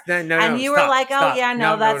hair. And you were like, oh, yeah,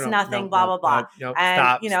 no, that's nothing, blah, blah, blah.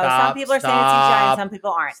 And, some people are saying it's CGI and some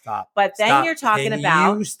people aren't. Stop. But then you're talking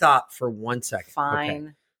about... You stop for 1 second. Fine. Okay.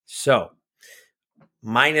 So,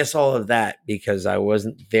 minus all of that, because I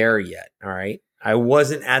wasn't there yet, all right? I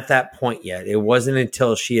wasn't at that point yet. It wasn't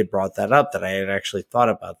until she had brought that up that I had actually thought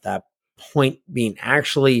about that point being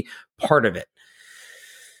actually part of it.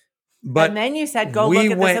 But and then you said, go look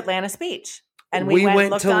at this Atlanta speech. And we went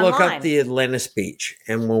looked to look online. up the Atlanta speech.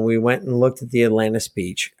 And when we went and looked at the Atlanta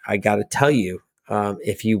speech, I got to tell you,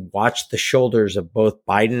 if you watch the shoulders of both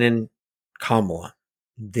Biden and Kamala,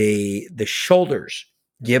 the shoulders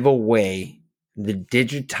give away the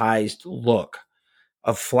digitized look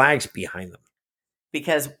of flags behind them.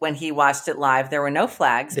 Because when he watched it live, there were no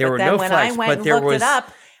flags. There but were then no when flags, I went but and there looked was it up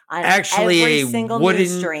on actually every a single wooden-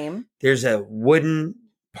 news stream. There's a wooden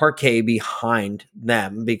parquet behind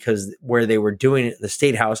them, because where they were doing it in the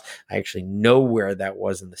State House, I actually know where that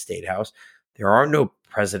was in the State House. There are no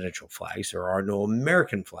presidential flags. There are no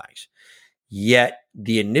American flags. Yet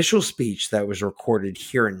the initial speech that was recorded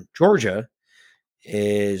here in Georgia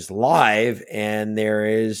is live, and there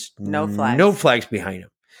is No flags. no flags behind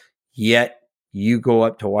him. Yet you go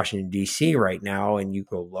up to Washington, D.C. right now, and you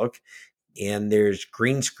go look, and there's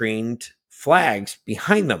green screened flags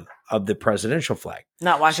behind them of the presidential flag.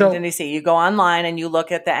 Not Washington, D.C. You go online and you look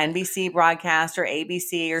at the NBC broadcast or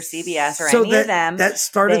ABC or CBS or So any of them. That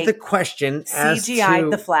started they the question as CGI'd to,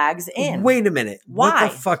 the flags in. wait a minute, Why?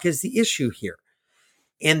 what the fuck is the issue here?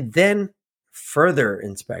 And then further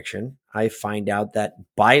inspection, I find out that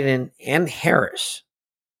Biden and Harris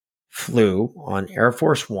flew on Air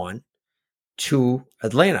Force One to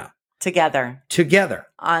Atlanta together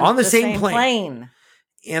on the same plane. plane.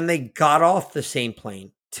 And they got off the same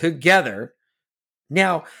plane together.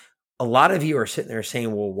 Now, a lot of you are sitting there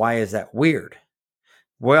saying, well, why is that weird?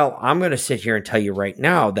 Well, I'm going to sit here and tell you right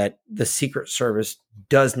now that the Secret Service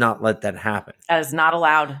does not let that happen. That is not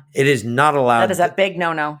allowed. It is not allowed. That is a big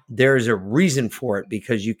no-no. There is a reason for it,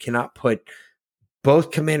 because you cannot put both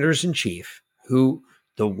commanders in chief, the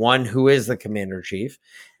one who is the commander in chief,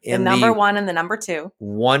 The and number one and the number two.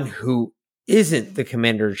 one who isn't the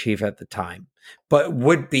commander in chief at the time, but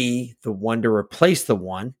would be the one to replace the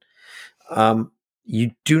one.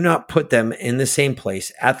 You do not put them in the same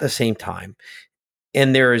place at the same time.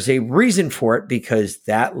 And there is a reason for it, because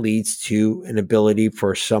that leads to an ability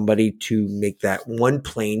for somebody to make that one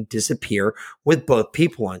plane disappear with both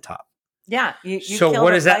people on top. Yeah, you So killed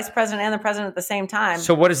what the is that? vice president and the president at the same time.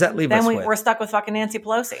 So what does that leave us then with? we're stuck with fucking Nancy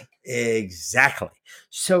Pelosi. Exactly.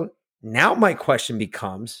 So now my question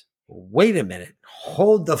becomes, wait a minute,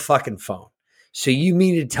 hold the fucking phone. So you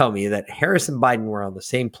mean to tell me that Harris and Biden were on the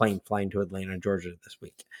same plane flying to Atlanta, Georgia this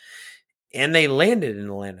week, and they landed in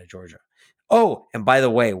Atlanta, Georgia? Oh, and by the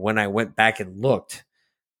way, when I went back and looked,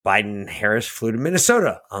 Biden and Harris flew to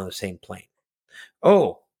Minnesota on the same plane.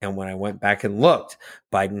 Oh, and when I went back and looked,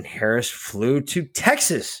 Biden and Harris flew to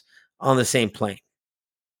Texas on the same plane.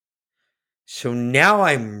 So now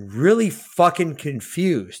I'm really fucking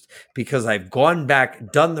confused, because I've gone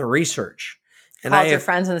back, done the research. And Called your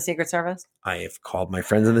friends in the Secret Service? I have called my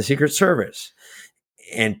friends in the Secret Service,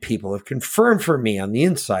 and people have confirmed for me on the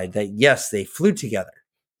inside that yes, they flew together.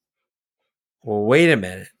 Well, wait a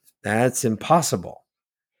minute. That's impossible.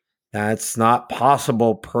 That's not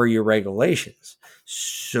possible per your regulations.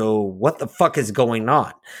 So what the fuck is going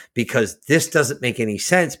on? Because this doesn't make any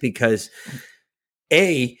sense, because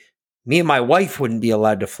me and my wife wouldn't be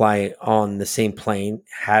allowed to fly on the same plane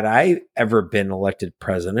had I ever been elected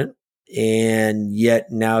president. And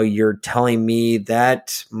yet now you're telling me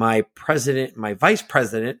that my president, my vice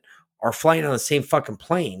president are flying on the same fucking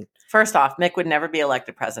plane. First off, Mick would never be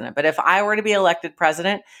elected president. But if I were to be elected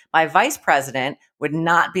president, my vice president would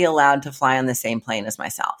not be allowed to fly on the same plane as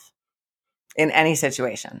myself in any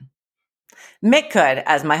situation. Mick could,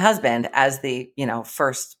 as my husband, as the,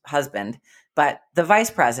 first husband, but the vice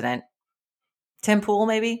president, Tim Pool,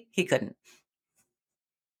 maybe, he couldn't.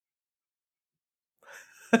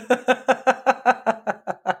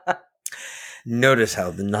 Notice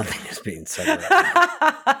how nothing is being said right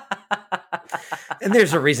now. And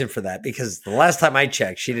there's a reason for that, because the last time I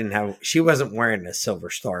checked, she wasn't wearing a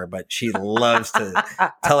silver star, but she loves to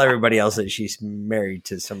tell everybody else that she's married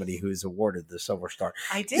to somebody who's awarded the silver star.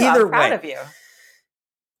 I do. I'm proud of you.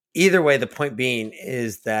 Either way, the point being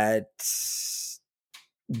is that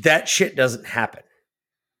shit doesn't happen.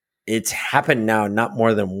 It's happened now not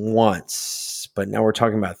more than once, but now we're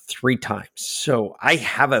talking about 3 times. So I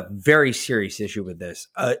have a very serious issue with this.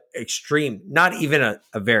 Extreme, not even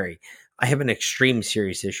I have an extreme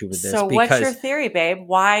serious issue with this. So what's your theory, babe?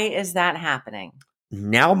 Why is that happening?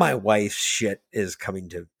 Now my wife's shit is coming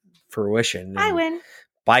to fruition. I win.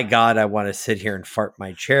 By God, I want to sit here and fart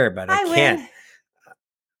my chair, but I can't. Win.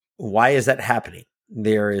 Why is that happening?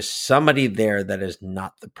 There is somebody there that is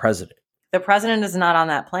not the president. The president is not on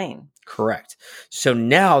that plane. Correct. So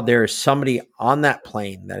now there is somebody on that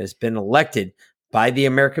plane that has been elected by the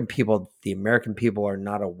American people. The American people are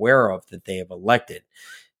not aware of that they have elected.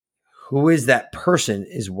 Who is that person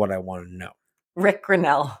is what I want to know. Rick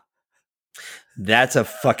Grinnell. That's a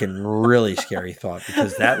fucking really scary thought,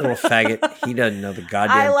 because that little faggot, he doesn't know the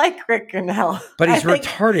goddamn. I like Rick Grinnell. But he's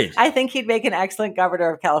retarded. I think he'd make an excellent governor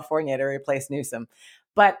of California to replace Newsom.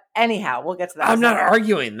 But anyhow, we'll get to that. I'm not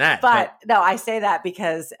arguing that. But no, I say that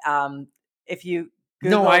because if you I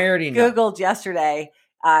already know. Googled yesterday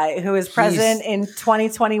who is president in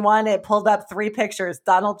 2021, it pulled up 3 pictures: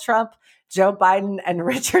 Donald Trump, Joe Biden, and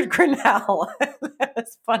Richard Grinnell.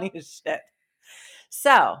 That's funny as shit.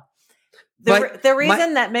 So the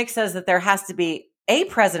reason that Mick says that there has to be a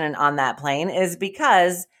president on that plane is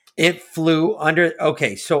because it flew under.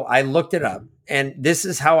 Okay, so I looked it up, and this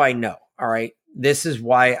is how I know. All right. This is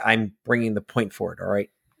why I'm bringing the point forward. All right.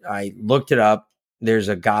 I looked it up. There's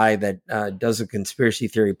a guy that does a conspiracy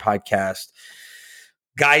theory podcast.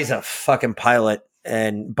 Guy's a fucking pilot.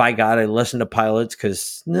 And by God, I listen to pilots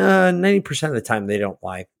because 90% of the time they don't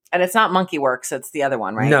lie. And it's not Monkey Works. It's the other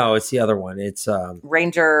one, right? No, it's the other one. It's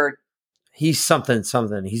Ranger. He's something.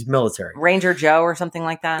 He's military. Ranger Joe or something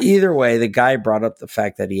like that. Either way, the guy brought up the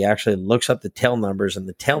fact that he actually looks up the tail numbers, and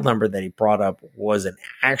the tail number that he brought up was an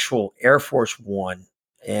actual Air Force One,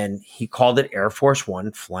 and he called it Air Force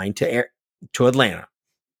One flying to Atlanta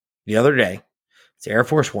the other day. It's Air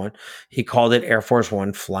Force One. He called it Air Force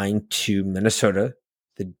One flying to Minnesota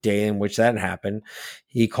the day in which that happened.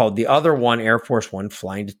 He called the other one Air Force One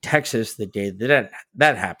flying to Texas the day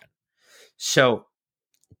that happened. So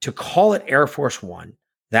to call it Air Force One,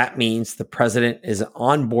 that means the president is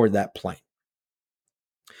on board that plane.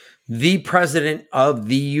 The president of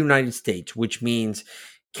the United States, which means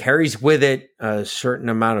carries with it a certain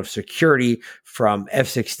amount of security from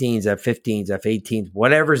F-16s, F-15s, F-18s,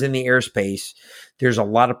 whatever's in the airspace. There's a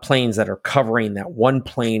lot of planes that are covering that one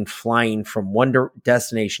plane flying from one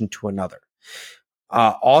destination to another.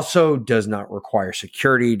 Also does not require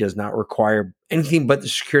security, does not require anything but the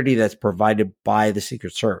security that's provided by the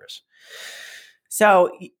Secret Service. So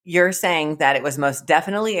you're saying that it was most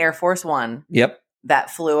definitely Air Force One Yep, that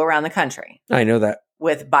flew around the country I know that.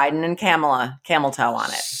 with Biden and camel toe on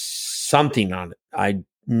it. Something on it. I'm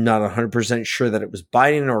not 100% sure that it was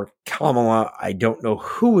Biden or Kamala. I don't know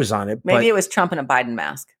who was on it. Maybe but it was Trump in a Biden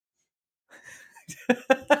mask.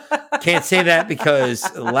 can't say that because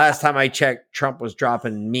the last time I checked, Trump was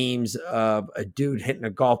dropping memes of a dude hitting a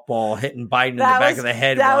golf ball, hitting Biden in the back of the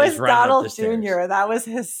head. That while was he's running up Donald the stairs. Jr. That was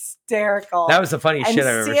hysterical. That was the funniest and shit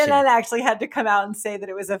I've ever CNN seen. actually had to come out and say that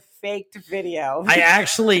it was a faked video. I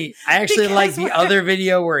actually Because like the we're- other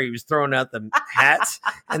video where he was throwing out the hats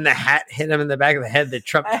and the hat hit him in the back of the head. The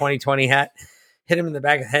Trump 2020 hat hit him in the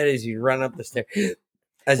back of the head as he run up the stairs.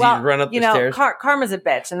 As he run up the stairs. Karma's a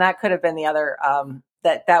bitch, and that could have been the other.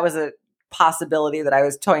 That was a possibility that I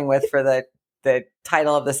was toying with for the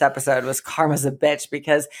title of this episode was Karma's a bitch,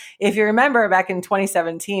 because if you remember back in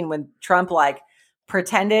 2017 when Trump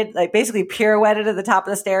pretended, basically pirouetted at the top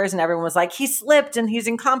of the stairs and everyone was like, he slipped and he's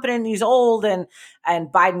incompetent and he's old. And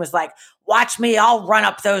Biden was like, watch me, I'll run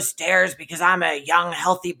up those stairs because I'm a young,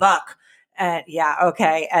 healthy buck. And yeah,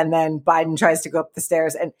 okay. And then Biden tries to go up the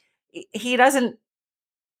stairs and he doesn't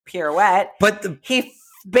pirouette, But he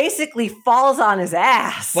basically falls on his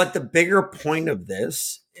ass. But the bigger point of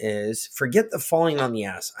this is forget the falling on the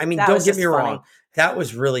ass. I mean, That don't was get just me funny. wrong. That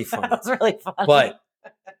was really funny. That was really funny. But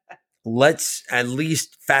let's at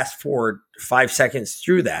least fast forward 5 seconds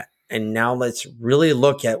through that. And now let's really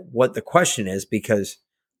look at what the question is, because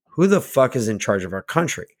who the fuck is in charge of our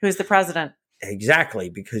country? Who's the president? Exactly,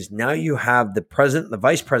 because now you have the president, the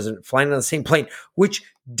vice president flying on the same plane, which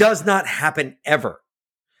does not happen ever.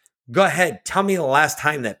 Go ahead. Tell me the last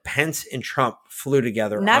time that Pence and Trump flew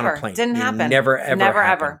together Never. on a plane. Didn't happen. Never, ever Never,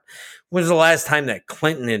 happened. ever. When was the last time that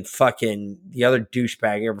Clinton and fucking the other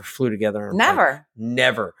douchebag ever flew together on a Never. plane?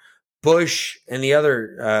 Never. Bush and the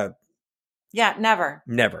other, Yeah, never.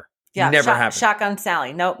 never. Yeah, Never happened. Shotgun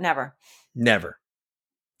Sally. Nope, never. Never.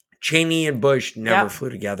 Cheney and Bush never Yep. flew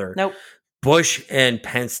together. Nope. Bush and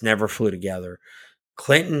Pence never flew together.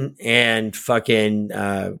 Clinton and fucking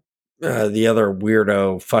the other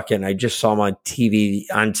weirdo fucking, I just saw him on TV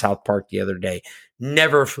on South Park the other day,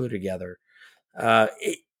 never flew together.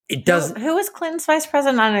 It doesn't. Who was Clinton's vice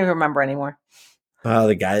president? I don't even remember anymore.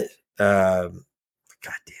 The guy, God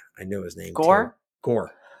damn it, I know his name. Gore? Too.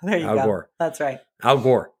 Gore. There you Al go. Gore. That's right. Al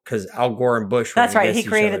Gore, because Al Gore and Bush. were That's right. against He each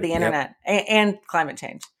created other. the Yep. internet and climate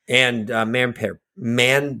change. And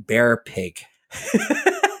Man Bear Pig.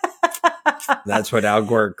 That's what Al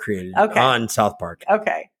Gore created Okay. on South Park.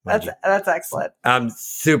 Okay. Mind That's excellent. I'm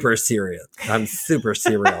super serious.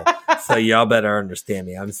 So y'all better understand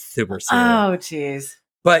me. I'm super serious. Oh, geez.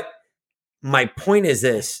 But my point is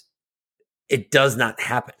this: it does not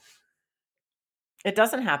happen. It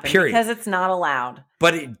doesn't happen Period. because it's not allowed.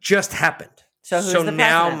 But it just happened. So who's the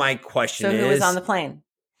now president? my question So is: who was on the plane?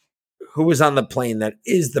 who was on the plane that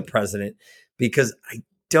is the president? Because I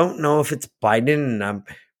don't know if it's Biden, and I'm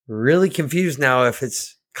really confused now if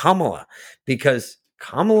it's Kamala, because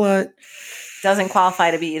Kamala, Doesn't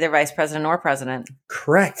qualify to be either vice president or president.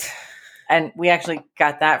 correct, And we actually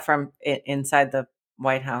got that from inside the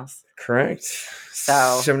White House. correct.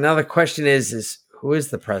 So now the question is who is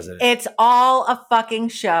the president? it's all a fucking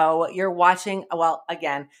show. You're watching. Well,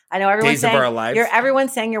 again, I know everyone's Days of saying Our Lives?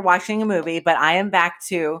 everyone's saying you're watching a movie, but I am back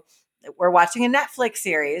to we're watching a Netflix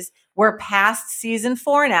series. We're past season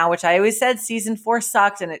 4 now, which I always said season 4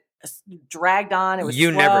 sucked and it dragged on. It was You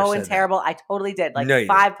never slow said and that. terrible. I totally did. Like No, you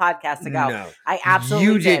 5 podcasts ago. No, I absolutely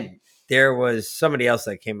you did. didn't. There was somebody else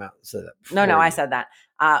that came out and said that. No, before I you. said that.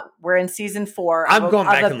 We're in season 4 I'm of, going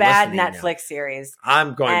back of a and bad listening now. Netflix series.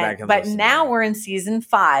 I'm going And- back and but listening now we're in season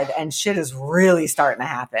 5 and shit is really starting to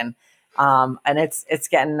happen. And it's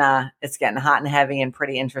getting hot and heavy and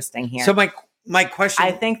pretty interesting here. So my question,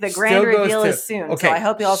 I think the grand still goes reveal to- is soon. okay, So I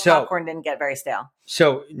hope y'all's so- popcorn didn't get very stale.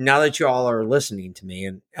 So now that you all are listening to me,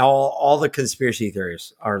 and all the conspiracy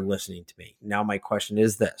theorists are listening to me, now my question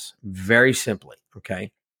is this: very simply,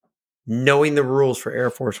 okay, knowing the rules for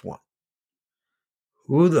Air Force One,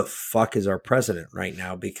 who the fuck is our president right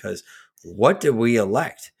now? Because what did we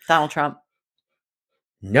elect? Donald Trump.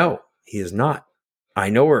 No, he is not. I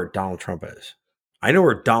know where Donald Trump is. I know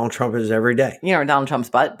where Donald Trump is every day. You know where Donald Trump's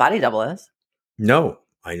body double is. No,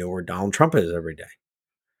 I know where Donald Trump is every day.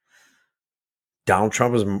 Donald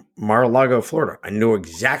Trump is Mar-a-Lago, Florida. I know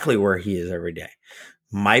exactly where he is every day.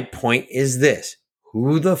 My point is this.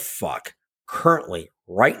 Who the fuck currently,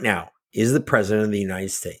 right now, is the president of the United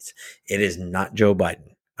States? It is not Joe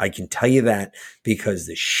Biden. I can tell you that because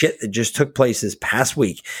the shit that just took place this past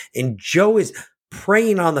week, and Joe is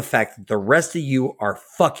preying on the fact that the rest of you are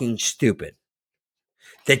fucking stupid.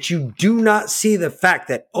 That you do not see the fact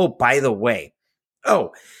that, oh, by the way,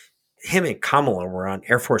 him and Kamala were on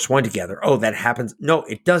Air Force One together. Oh, that happens. No,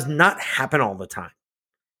 it does not happen all the time.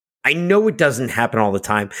 I know it doesn't happen all the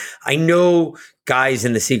time. I know guys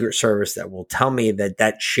in the Secret Service that will tell me that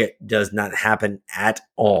that shit does not happen at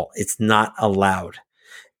all. It's not allowed.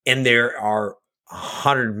 And there are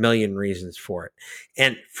 100 million reasons for it.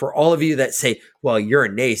 And for all of you that say, well, you're a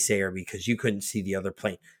naysayer because you couldn't see the other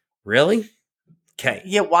plane. Really? Okay.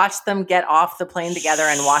 You watch them get off the plane together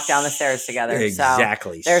and walk down the stairs together.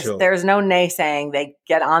 Exactly. So there's no naysaying. They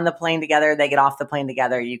get on the plane together. They get off the plane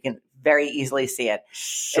together. You can very easily see it.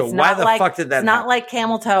 So why the fuck did that It's not happen? like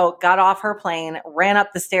Camel Toe got off her plane, ran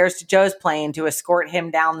up the stairs to Joe's plane to escort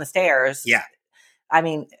him down the stairs. Yeah. I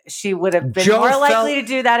mean, she would have been Joe more likely felt- to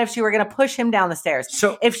do that if she were going to push him down the stairs.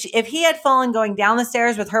 So If he had fallen going down the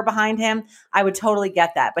stairs with her behind him, I would totally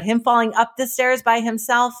get that. But him falling up the stairs by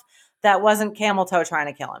himself, that wasn't Camel Toe trying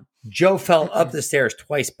to kill him. Joe fell up the stairs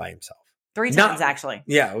twice by himself. 3 Not- times, actually.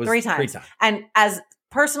 Yeah, it was 3 times. And as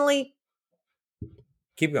personally,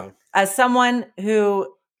 Keep going. as someone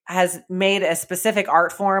who has made a specific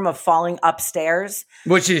art form of falling upstairs,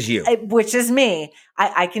 Which is you. which is me,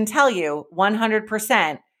 I can tell you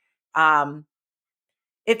 100%,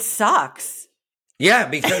 it sucks. Yeah,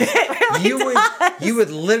 because It really does. you would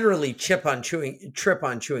literally trip on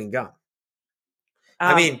chewing gum.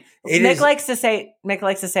 I mean, it Mick is likes to say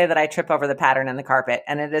that I trip over the pattern in the carpet,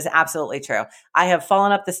 and it is absolutely true. I have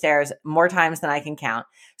fallen up the stairs more times than I can count.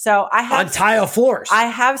 So I on have tile floors. I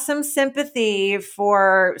have some sympathy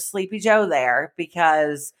for Sleepy Joe there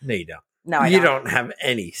because No, you don't. no, I You don't. don't have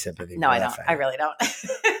any sympathy. No, for I that don't. fact. I really don't.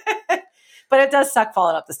 But it does suck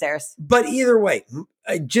falling up the stairs. But either way,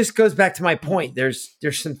 it just goes back to my point. There's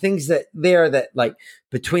some things that like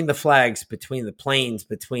between the flags, between the planes,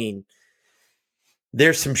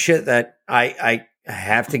 there's some shit that I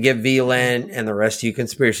have to give VLAN and the rest of you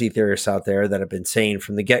conspiracy theorists out there that have been saying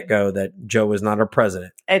from the get-go that Joe is not our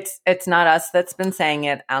president. It's not us that's been saying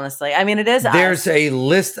it, honestly. I mean, it is There's us. a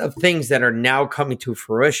list of things that are now coming to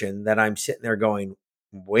fruition that I'm sitting there going,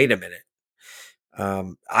 wait a minute.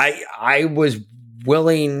 I was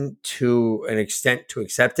willing to an extent to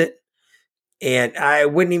accept it. And I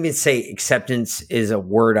wouldn't even say acceptance is a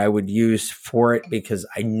word I would use for it because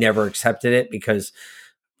I never accepted it because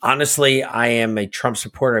honestly, I am a Trump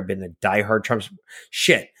supporter. I've been a diehard Trump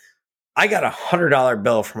shit. I got $100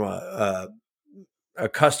 bill from a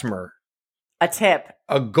customer, A tip.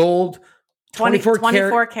 a gold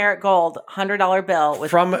 24 karat gold $100 bill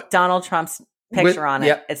with from Donald Trump's picture on it.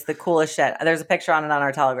 yep. It's the coolest shit. There's a picture on it on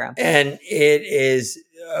our Telegram. And it is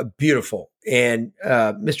beautiful. And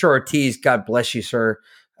Mr. Ortiz, God bless you, sir.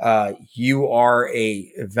 You are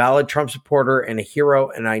a valid Trump supporter and a hero.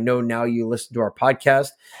 And I know now you listen to our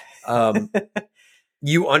podcast.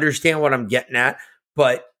 You understand what I'm getting at.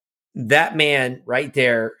 But that man right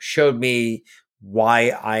there showed me why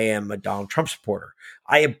I am a Donald Trump supporter.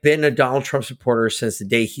 I have been a Donald Trump supporter since the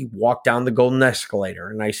day he walked down the golden escalator.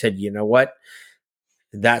 And I said, you know what?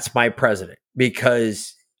 That's my president,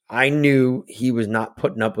 because I knew he was not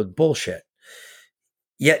putting up with bullshit.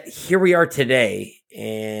 Yet here we are today,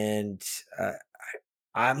 and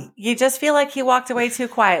You just feel like he walked away too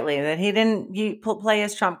quietly, that he didn't play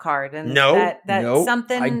his Trump card, and that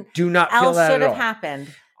something I do not feel else that should at have all. happened.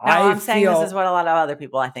 No, I'm saying this is what a lot of other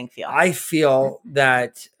people I think feel. I feel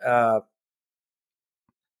that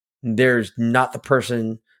there's not the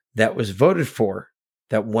person that was voted for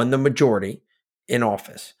that won the majority in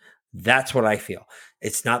office. That's what I feel.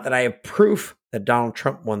 It's not that I have proof that Donald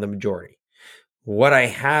Trump won the majority. What I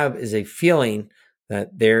have is a feeling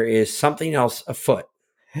that there is something else afoot.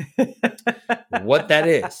 What that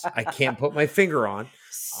is, I can't put my finger on.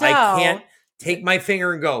 So I can't take my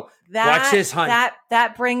finger and go, watch this, honey.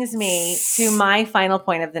 That brings me to my final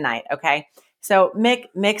point of the night. Okay. So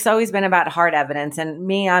Mick's always been about hard evidence, and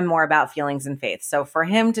me, I'm more about feelings and faith. So for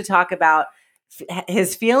him to talk about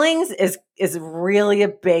his feelings is really a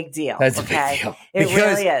big deal. That's a okay? big deal. It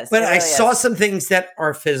really is. But It I really saw is. some things that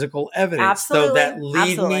are physical evidence, though, Absolutely. that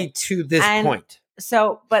lead me to this And point.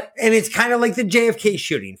 but And it's kind of like the JFK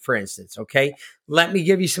shooting, for instance. Okay. Let me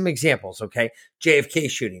give you some examples. Okay. JFK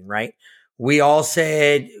shooting, right? We all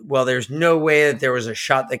said, well, there's no way that there was a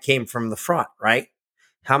shot that came from the front, right?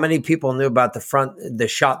 How many people knew about the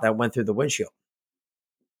shot that went through the windshield?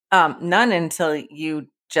 none until you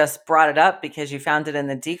just brought it up because you found it in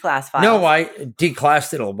the D-class files. No, I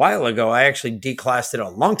declassed it a while ago. I actually declassed it a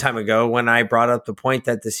long time ago when I brought up the point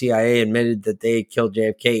that the CIA admitted that they killed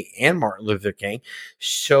JFK and Martin Luther King.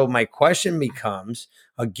 So my question becomes,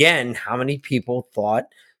 again, how many people thought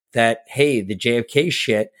that, hey, the JFK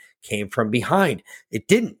shit came from behind? It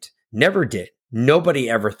didn't. Never did. Nobody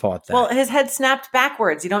ever thought that. Well, his head snapped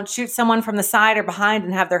backwards. You don't shoot someone from the side or behind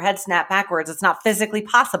and have their head snap backwards. It's not physically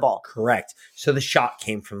possible. Correct. So the shot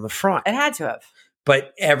came from the front. It had to have.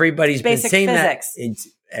 But everybody's been Basic saying physics. that.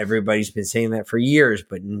 Everybody's been saying that for years,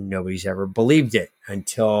 but nobody's ever believed it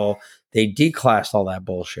until they declassed all that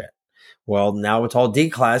bullshit. Well, now it's all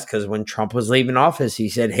declassed because when Trump was leaving office, he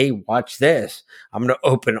said, hey, watch this. I'm going to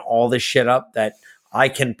open all the shit up that I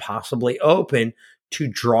can possibly open to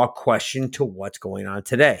draw question to what's going on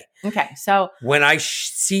today. Okay, so when I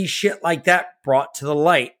see shit like that brought to the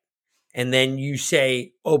light, and then you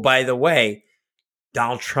say, oh, by the way,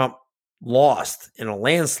 Donald Trump lost in a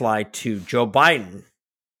landslide to Joe Biden.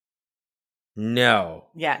 No.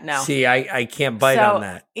 Yeah, no. See, I can't bite on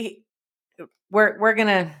that. We're going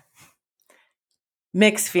to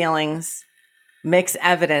mix feelings, mix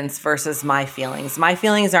evidence versus my feelings. My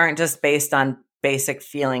feelings aren't just based on basic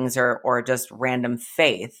feelings or just random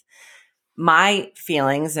faith. My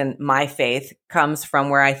feelings and my faith comes from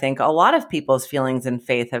where I think a lot of people's feelings and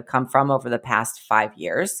faith have come from over the past 5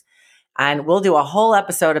 years. And we'll do a whole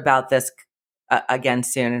episode about this again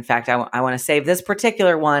soon. In fact, I want to save this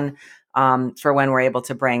particular one for when we're able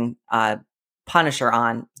to bring Punisher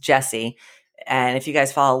on, Jesse. And if you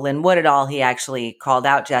guys follow Lin Wood at all, he actually called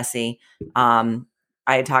out Jesse.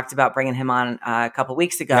 I had talked about bringing him on a couple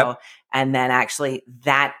weeks ago. Yep. And then actually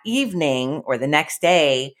that evening or the next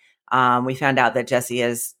day, we found out that Jesse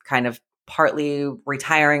is kind of partly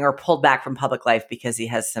retiring or pulled back from public life because he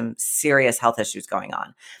has some serious health issues going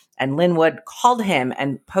on. And Lin Wood called him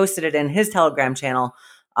and posted it in his Telegram channel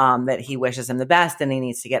that he wishes him the best and he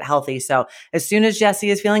needs to get healthy. So as soon as Jesse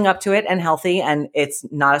is feeling up to it and healthy and it's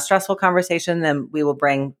not a stressful conversation, then we will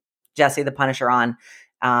bring Jesse the Punisher on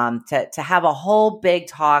to have a whole big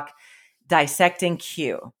talk dissecting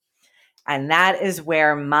Q. And that is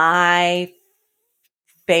where my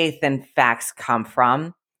faith and facts come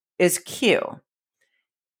from, is Q.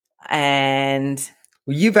 And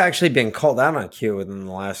well, you've actually been called out on Q within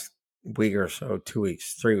the last week or so, 2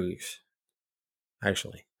 weeks, 3 weeks,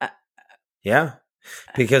 actually. Yeah.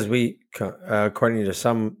 Because we, according to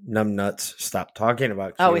some numbnuts, stopped talking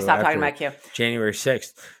about Q. Oh, we stopped talking about Q. January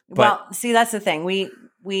 6th. But well, see, that's the thing. We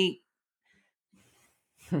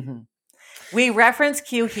we reference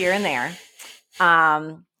Q here and there.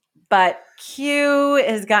 But Q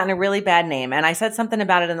has gotten a really bad name. And I said something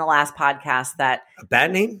about it in the last podcast that a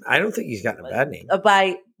bad name? I don't think he's gotten a bad name.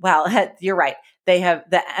 You're right.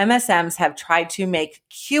 The MSMs have tried to make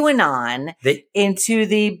QAnon into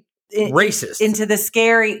the racist, into the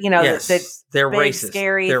scary, yes, they're big, racist.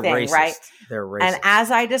 scary they're thing, racist. right? They're racist. And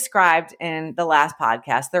as I described in the last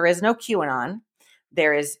podcast, there is no QAnon.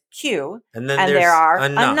 There is Q, and then there are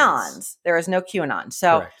Anons. There is no QAnon.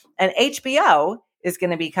 So, correct. And HBO is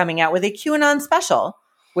going to be coming out with a QAnon special,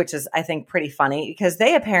 which is, I think, pretty funny because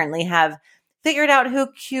they apparently have figured out who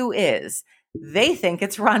Q is. They think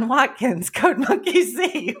it's Ron Watkins, Code Monkey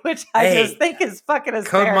Z, which I just think is fucking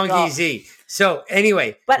hysterical. Code Monkey Z. So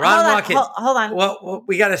anyway, but Ron Watkins. Hold on. Well,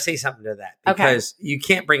 we got to say something to that because you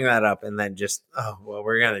can't bring that up and then just,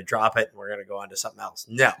 we're going to drop it and we're going to go on to something else.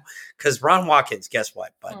 No, because Ron Watkins, guess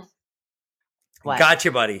what, bud? What?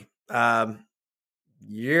 Gotcha, buddy.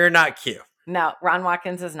 You're not Q. No, Ron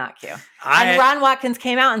Watkins is not Q. And Ron Watkins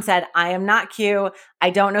came out and said, I am not Q. I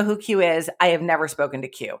don't know who Q is. I have never spoken to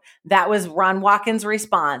Q. That was Ron Watkins'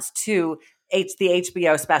 response to the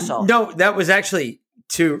HBO special. No, that was actually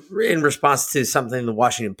in response to something the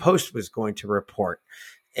Washington Post was going to report.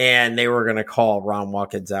 And they were going to call Ron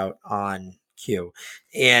Watkins out on Q.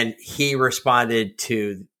 And he responded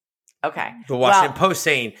to the Washington Post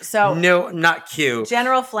saying, no, not Q.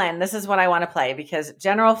 General Flynn, this is what I want to play because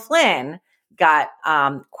General Flynn got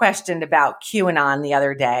questioned about QAnon the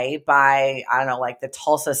other day by, I don't know, like the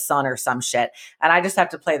Tulsa Sun or some shit. And I just have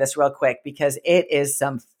to play this real quick because it is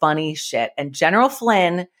some funny shit. And General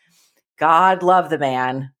Flynn, God love the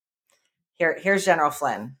man. Here's General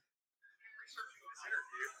Flynn.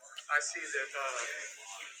 I see that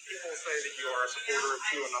People say that you are a supporter of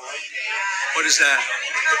QAnon. What is that?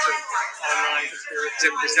 It's an online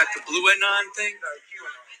conspiracy. Is that the Blue Anon thing? No,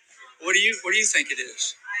 QAnon. What do you think it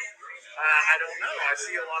is? I don't know. I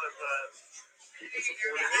see a lot of people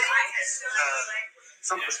supporting it.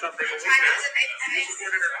 Some of the stuff they believe in. Do you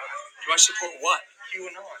support it or not? Do I support what?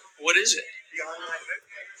 QAnon. What is it? The online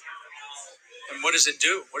movement. And what does it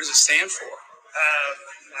do? What does it stand for?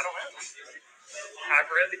 I don't know. I've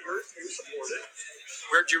read that you support it.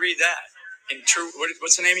 Where'd you read that? In True,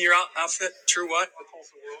 what's the name of your outfit? True what? The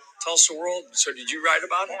Tulsa World. Tulsa World. So did you write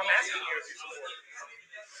about it? Well, I'm asking you if you support it.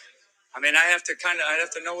 I mean, I have to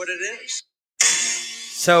know what it is.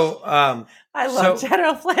 So, I love So,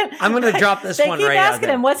 General Flynn. I'm gonna drop this they one keep right out asking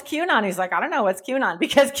there. him, what's QAnon? He's like, I don't know what's QAnon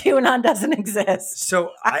because QAnon doesn't exist.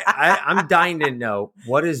 so I'm dying to know,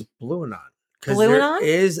 what is Blue Anon? Because Blue there Anon?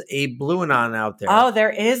 is a Blue Anon out there. Oh,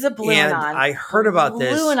 there is a Blue and Anon. I heard about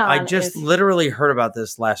this. Blue Anon I just is- literally heard about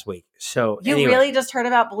this last week. So You anyway, really just heard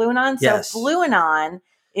about Blue Anon? Yes. So Blue Anon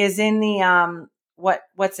is in the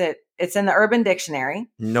what's it? It's in the Urban Dictionary.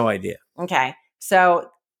 no idea. Okay.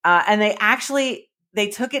 So and they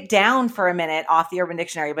took it down for a minute off the Urban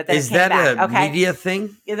Dictionary, but then Is it came that back. a Okay. media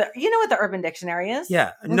thing? You know what the Urban Dictionary is?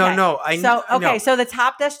 Yeah. Okay. No. I So okay, no. so the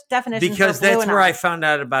top definition Because for Blue that's where I Anon- found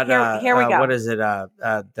out about Here we go. what is it?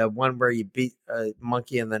 The one where you beat a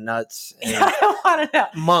monkey in the nuts. And I don't want to know.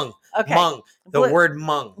 Mung. Okay. Mung. The Blue- word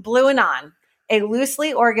mung. Blue Anon, a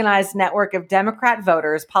loosely organized network of Democrat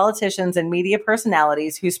voters, politicians, and media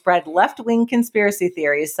personalities who spread left-wing conspiracy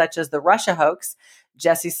theories such as the Russia hoax,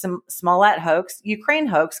 Jesse Smollett hoax, Ukraine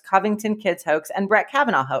hoax, Covington Kids hoax, and Brett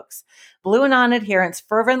Kavanaugh hoax. Blue Anon adherents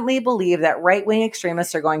fervently believe that right-wing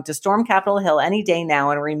extremists are going to storm Capitol Hill any day now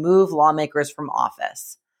and remove lawmakers from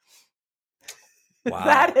office. Wow.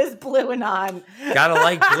 That is Blue Anon. Gotta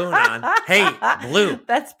like Blue Anon. Hey, Blue.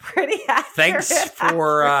 That's pretty accurate. Thanks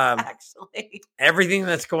for actually. everything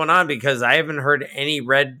that's going on, because I haven't heard any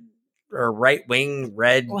red or right wing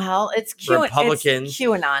red. Well, it's Republicans. It's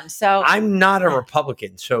QAnon. So I'm not a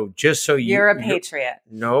Republican, so just so you're a patriot.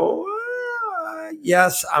 No,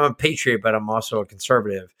 yes, I'm a patriot, but I'm also a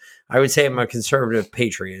conservative. I would say I'm a conservative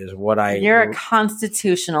patriot, is what I. You're a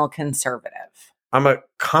constitutional conservative. I'm a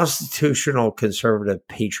constitutional conservative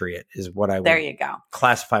patriot, is what I would There you go.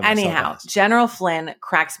 classify myself Anyhow, as. General Flynn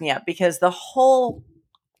cracks me up because the whole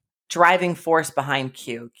driving force behind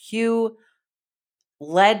Q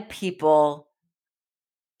led people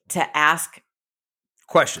to ask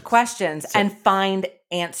questions That's it. and find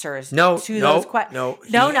answers No, to no, those questions. no.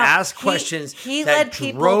 He No. asked He- questions. He that led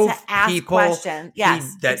people drove to ask people- questions.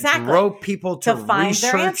 Yes, that exactly. drove people to find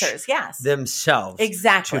research their answers. Yes, themselves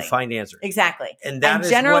exactly. to find answers. Exactly. And that is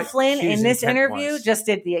General what Flynn Q's in this intent interview was. just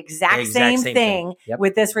did the exact Exact same same thing thing. Yep.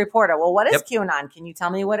 with this reporter. Well, what is Yep. QAnon? Can you tell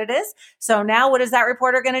me what it is? So now what is that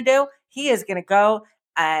reporter going to do? He is going to go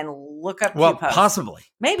and look up Well, Q posts. possibly.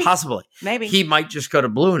 Maybe. Possibly. He might just go to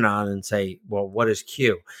Blue Anon and say, well, what is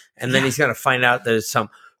Q? And then he's going to find out there's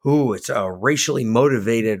it's a racially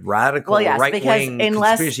motivated, radical, Well, yes, because right-wing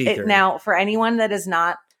unless conspiracy theory. now for anyone that has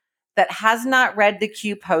not read the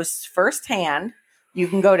Q posts firsthand, you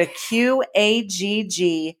can go to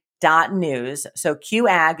QAGG.news. So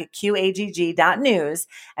QAGG.news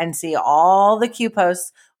and see all the Q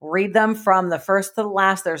posts. Read them from the first to the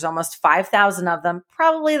last. There's almost 5,000 of them.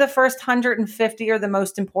 Probably the first 150 are the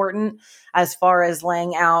most important as far as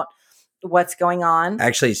laying out what's going on.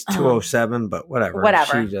 Actually, it's 207, but whatever.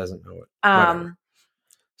 Whatever. She doesn't know it. Whatever.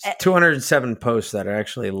 It's 207 posts that are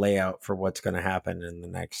actually lay out for what's going to happen in the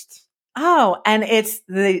next. Oh, and it's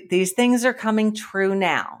these things are coming true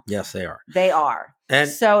now. Yes, they are. They are. And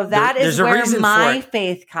So that there's is a where reason for my it.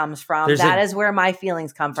 faith comes from. There's That a- is where my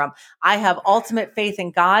feelings come from. I have ultimate faith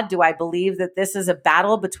in God. Do I believe that this is a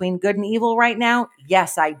battle between good and evil right now?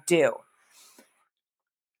 Yes, I do.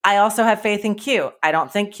 I also have faith in Q. I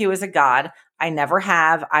don't think Q is a god. I never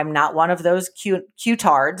have. I'm not one of those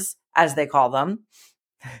Q-tards, as they call them.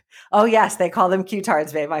 Oh, yes, they call them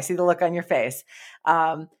Q-tards, babe. I see the look on your face.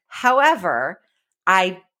 However,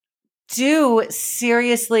 I do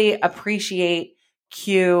seriously appreciate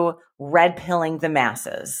Q red pilling the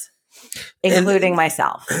masses, including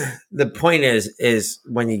myself. The point is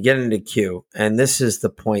when you get into Q, and this is the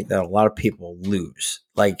point that a lot of people lose.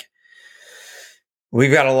 Like,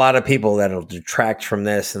 we've got a lot of people that'll detract from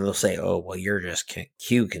this, and they'll say, "Oh, well, you're just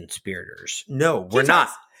Q conspirators." No, we're not.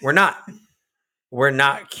 Q-tards. We're not. We're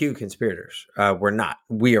not Q conspirators. We're not.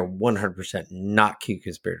 We are 100% not Q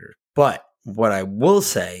conspirators. But what I will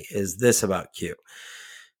say is this about Q.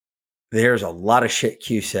 There's a lot of shit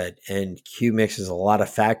Q said, and Q mixes a lot of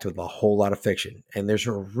fact with a whole lot of fiction. And there's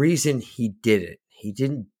a reason he did it. He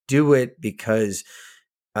didn't do it because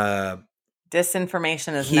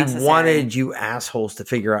Disinformation is he necessary. wanted you assholes to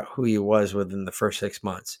figure out who he was within the first 6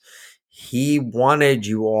 months. He wanted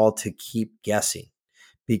you all to keep guessing,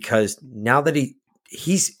 because now that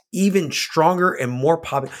he's even stronger and more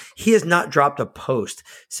popular. He has not dropped a post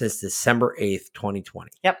since December 8th,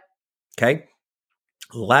 2020. Yep. Okay.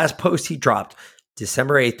 Last post he dropped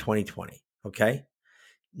December 8th, 2020. Okay.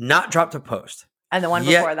 Not dropped a post. And the one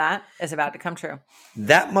Yet- before that is about to come true.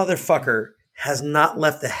 That motherfucker has not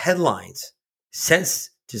left the headlines since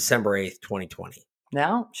December 8th, 2020.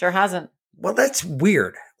 No, sure hasn't. Well, that's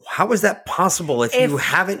weird. How is that possible if you If-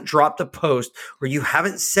 haven't dropped a post or you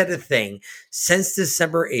haven't said a thing since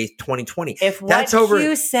December 8th, 2020? If what That's over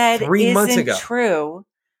you said 3 months isn't ago. true,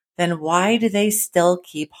 then why do they still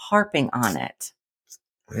keep harping on it?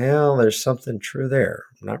 Well, there's something true there.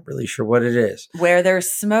 I'm not really sure what it is. Where there's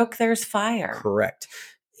smoke, there's fire. Correct.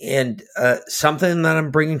 And something that I'm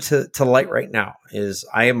bringing to light right now is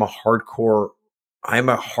I'm a hardcore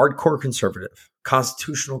conservative,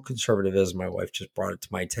 constitutional conservative, as my wife just brought it to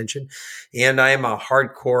my attention. And I am a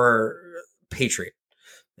hardcore patriot,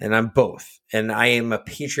 and I'm both. And I am a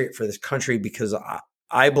patriot for this country because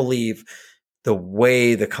I believe the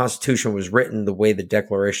way the Constitution was written, the way the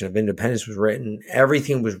Declaration of Independence was written,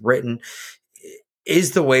 everything was written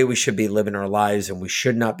is the way we should be living our lives, and we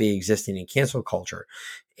should not be existing in cancel culture.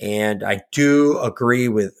 And I do agree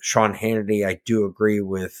with Sean Hannity. I do agree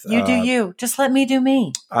with You do you. Just let me do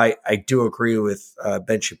me. I do agree with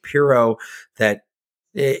Ben Shapiro that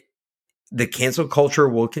the cancel culture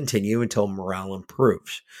will continue until morale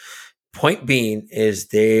improves. Point being is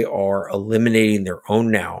they are eliminating their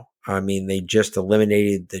own now. I mean, they just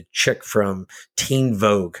eliminated the chick from Teen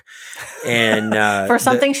Vogue, and For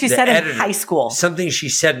something she the said editor. in high school. Something she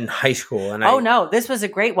said in high school, and Oh no, this was a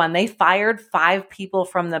great one. They fired 5 people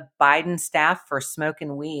from the Biden staff for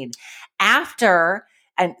smoking weed after,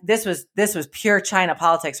 and this was pure China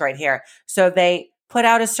politics right here. So they put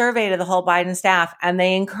out a survey to the whole Biden staff, and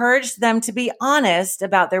they encouraged them to be honest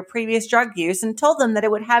about their previous drug use and told them that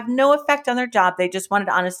it would have no effect on their job. They just wanted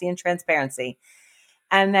honesty and transparency.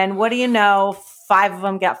 And then what do you know? 5 of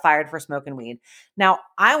them got fired for smoking weed. Now,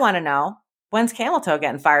 I want to know, when's Camel Toe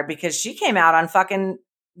getting fired? Because she came out on fucking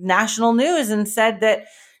national news and said that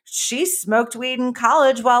she smoked weed in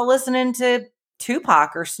college while listening to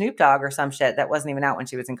Tupac or Snoop Dogg or some shit that wasn't even out when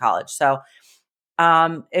she was in college. So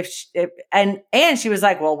and she was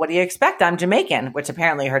like, well, what do you expect? I'm Jamaican, which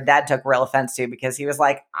apparently her dad took real offense to, because he was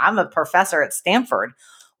like, I'm a professor at Stanford.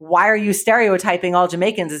 Why are you stereotyping all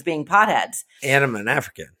Jamaicans as being potheads? and I'm an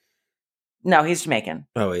African. No, he's Jamaican.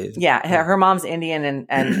 Oh, he is? Yeah, her mom's Indian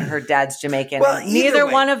and her dad's Jamaican. Well, either Neither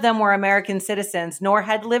way. one of them were American citizens, nor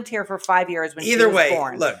had lived here for 5 years when she Either was way,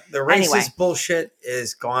 born. look, the racist Anyway. bullshit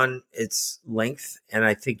is gone its length, and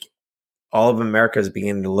I think all of America is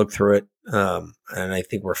beginning to look through it. And I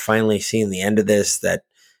think we're finally seeing the end of this. That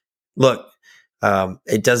look,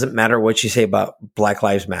 it doesn't matter what you say about Black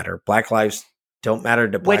Lives Matter. Black lives don't matter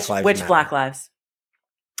to Black Lives Which Matter. Black lives?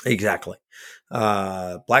 Exactly.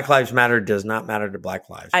 Black Lives Matter does not matter to Black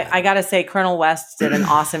Lives. Matter. I got to say, Colonel West did an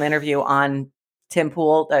awesome interview on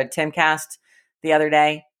Timcast the other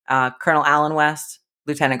day. Colonel Alan West,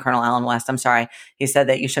 Lieutenant Colonel Alan West. I'm sorry. He said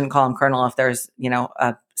that you shouldn't call him Colonel if there's,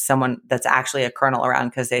 someone that's actually a colonel around,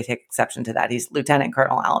 because they take exception to that. He's Lieutenant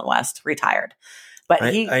Colonel Alan West, retired. But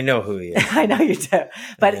I know who he is. I know you do.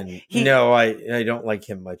 But And he, no, I don't like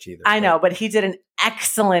him much either. I know, but he did an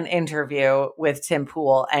excellent interview with Tim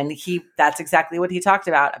Pool, and that's exactly what he talked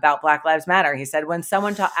about Black Lives Matter. He said, when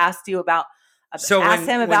someone asked you about, So asked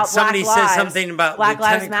him about somebody Black says lives, something about Black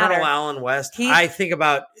Lives Lieutenant Colonel Matter. Alan West, I think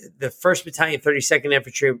about the 1st Battalion, 32nd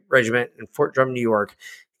Infantry Regiment in Fort Drum, New York,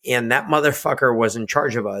 and that motherfucker was in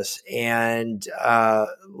charge of us. And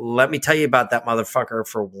let me tell you about that motherfucker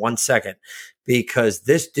for 1 second, because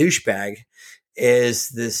this douchebag is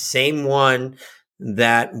the same one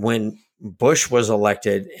that when Bush was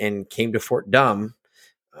elected and came to Fort Drum,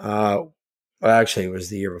 well, actually, it was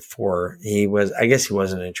the year before. I guess he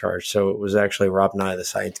wasn't in charge. So it was actually Rob Nye, the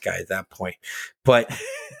science guy at that point. But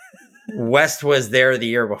West was there the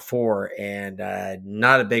year before, and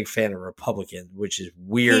not a big fan of Republicans, which is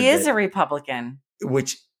weird. he is a Republican.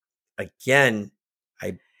 Which, again,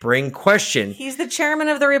 I bring question. He's the chairman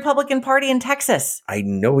of the Republican Party in Texas. I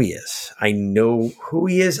know he is. I know who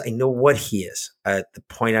he is. I know what he is. The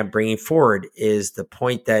point I'm bringing forward is the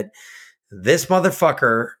point that this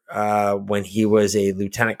motherfucker, when he was a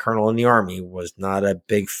lieutenant colonel in the Army, was not a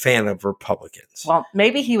big fan of Republicans. Well,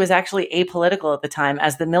 maybe he was actually apolitical at the time,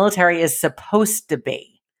 as the military is supposed to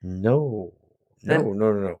be. No.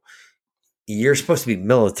 you're supposed to be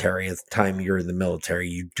military at the time you're in the military.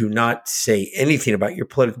 You do not say anything about your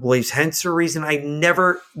political beliefs. Hence the reason I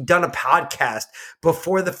never done a podcast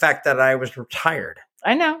before the fact that I was retired.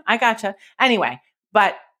 I know. I gotcha. Anyway,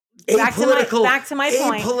 but back to my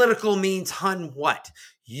point. Apolitical means, hun, what?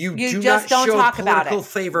 You do just not don't show talk about political it.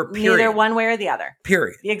 favor, period. Neither one way or the other.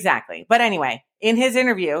 Period. Exactly. But anyway, in his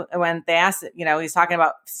interview, when they asked, he's talking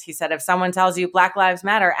about, he said, if someone tells you Black Lives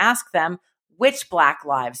Matter, ask them which Black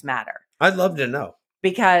Lives Matter. I'd love to know.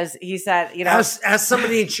 Because he said, ask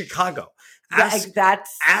somebody in Chicago. Ask that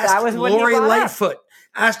was what Lori he brought up. Lightfoot.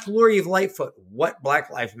 Ask Lori Lightfoot what Black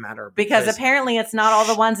Lives Matter. Because apparently it's not all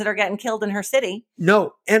the ones that are getting killed in her city.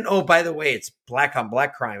 No. And by the way, it's black on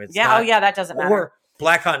black crime. It's not, that doesn't matter. Or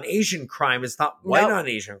black on Asian crime. It's not white on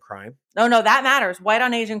Asian crime. No, that matters. White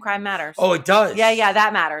on Asian crime matters. Oh, it does? Yeah,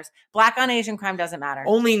 that matters. Black on Asian crime doesn't matter.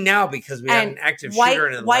 Only now because we have an active shooter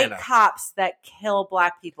in Atlanta. White cops that kill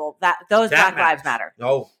black people, those Black Lives Matter.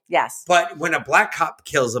 Oh. Yes. But when a black cop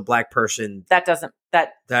kills a black person, that doesn't not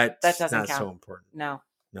count. so important. No.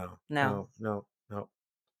 So.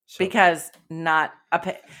 Because now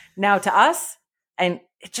to us, and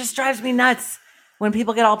it just drives me nuts when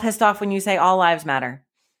people get all pissed off when you say all lives matter,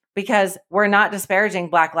 because we're not disparaging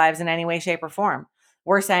Black lives in any way, shape, or form.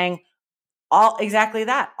 We're saying exactly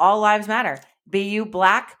that. All lives matter. Be you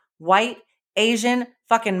black, white, Asian,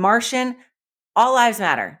 fucking Martian, all lives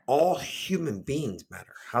matter. All human beings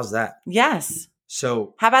matter. How's that? Yes.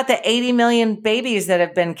 So how about the 80 million babies that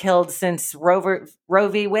have been killed since Roe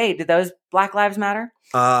v. Wade? Do those Black lives matter?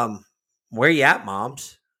 Where you at,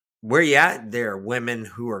 moms? Where you at there, women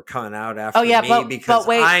who are coming out after me because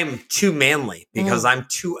I'm too manly, because I'm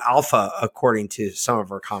too alpha, according to some of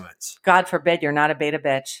her comments. God forbid you're not a beta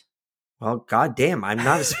bitch. Well, goddamn, I'm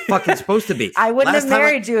not as fucking supposed to be. I wouldn't have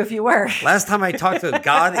married you if you were. Last time I talked to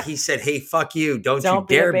God, he said, "Hey, fuck you! Don't you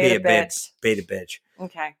dare be a beta bitch."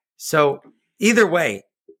 Okay. So either way,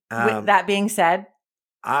 with that being said,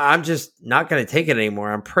 I'm just not going to take it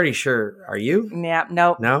anymore. I'm pretty sure. Are you? Yeah.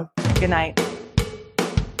 Nope. No. Good night.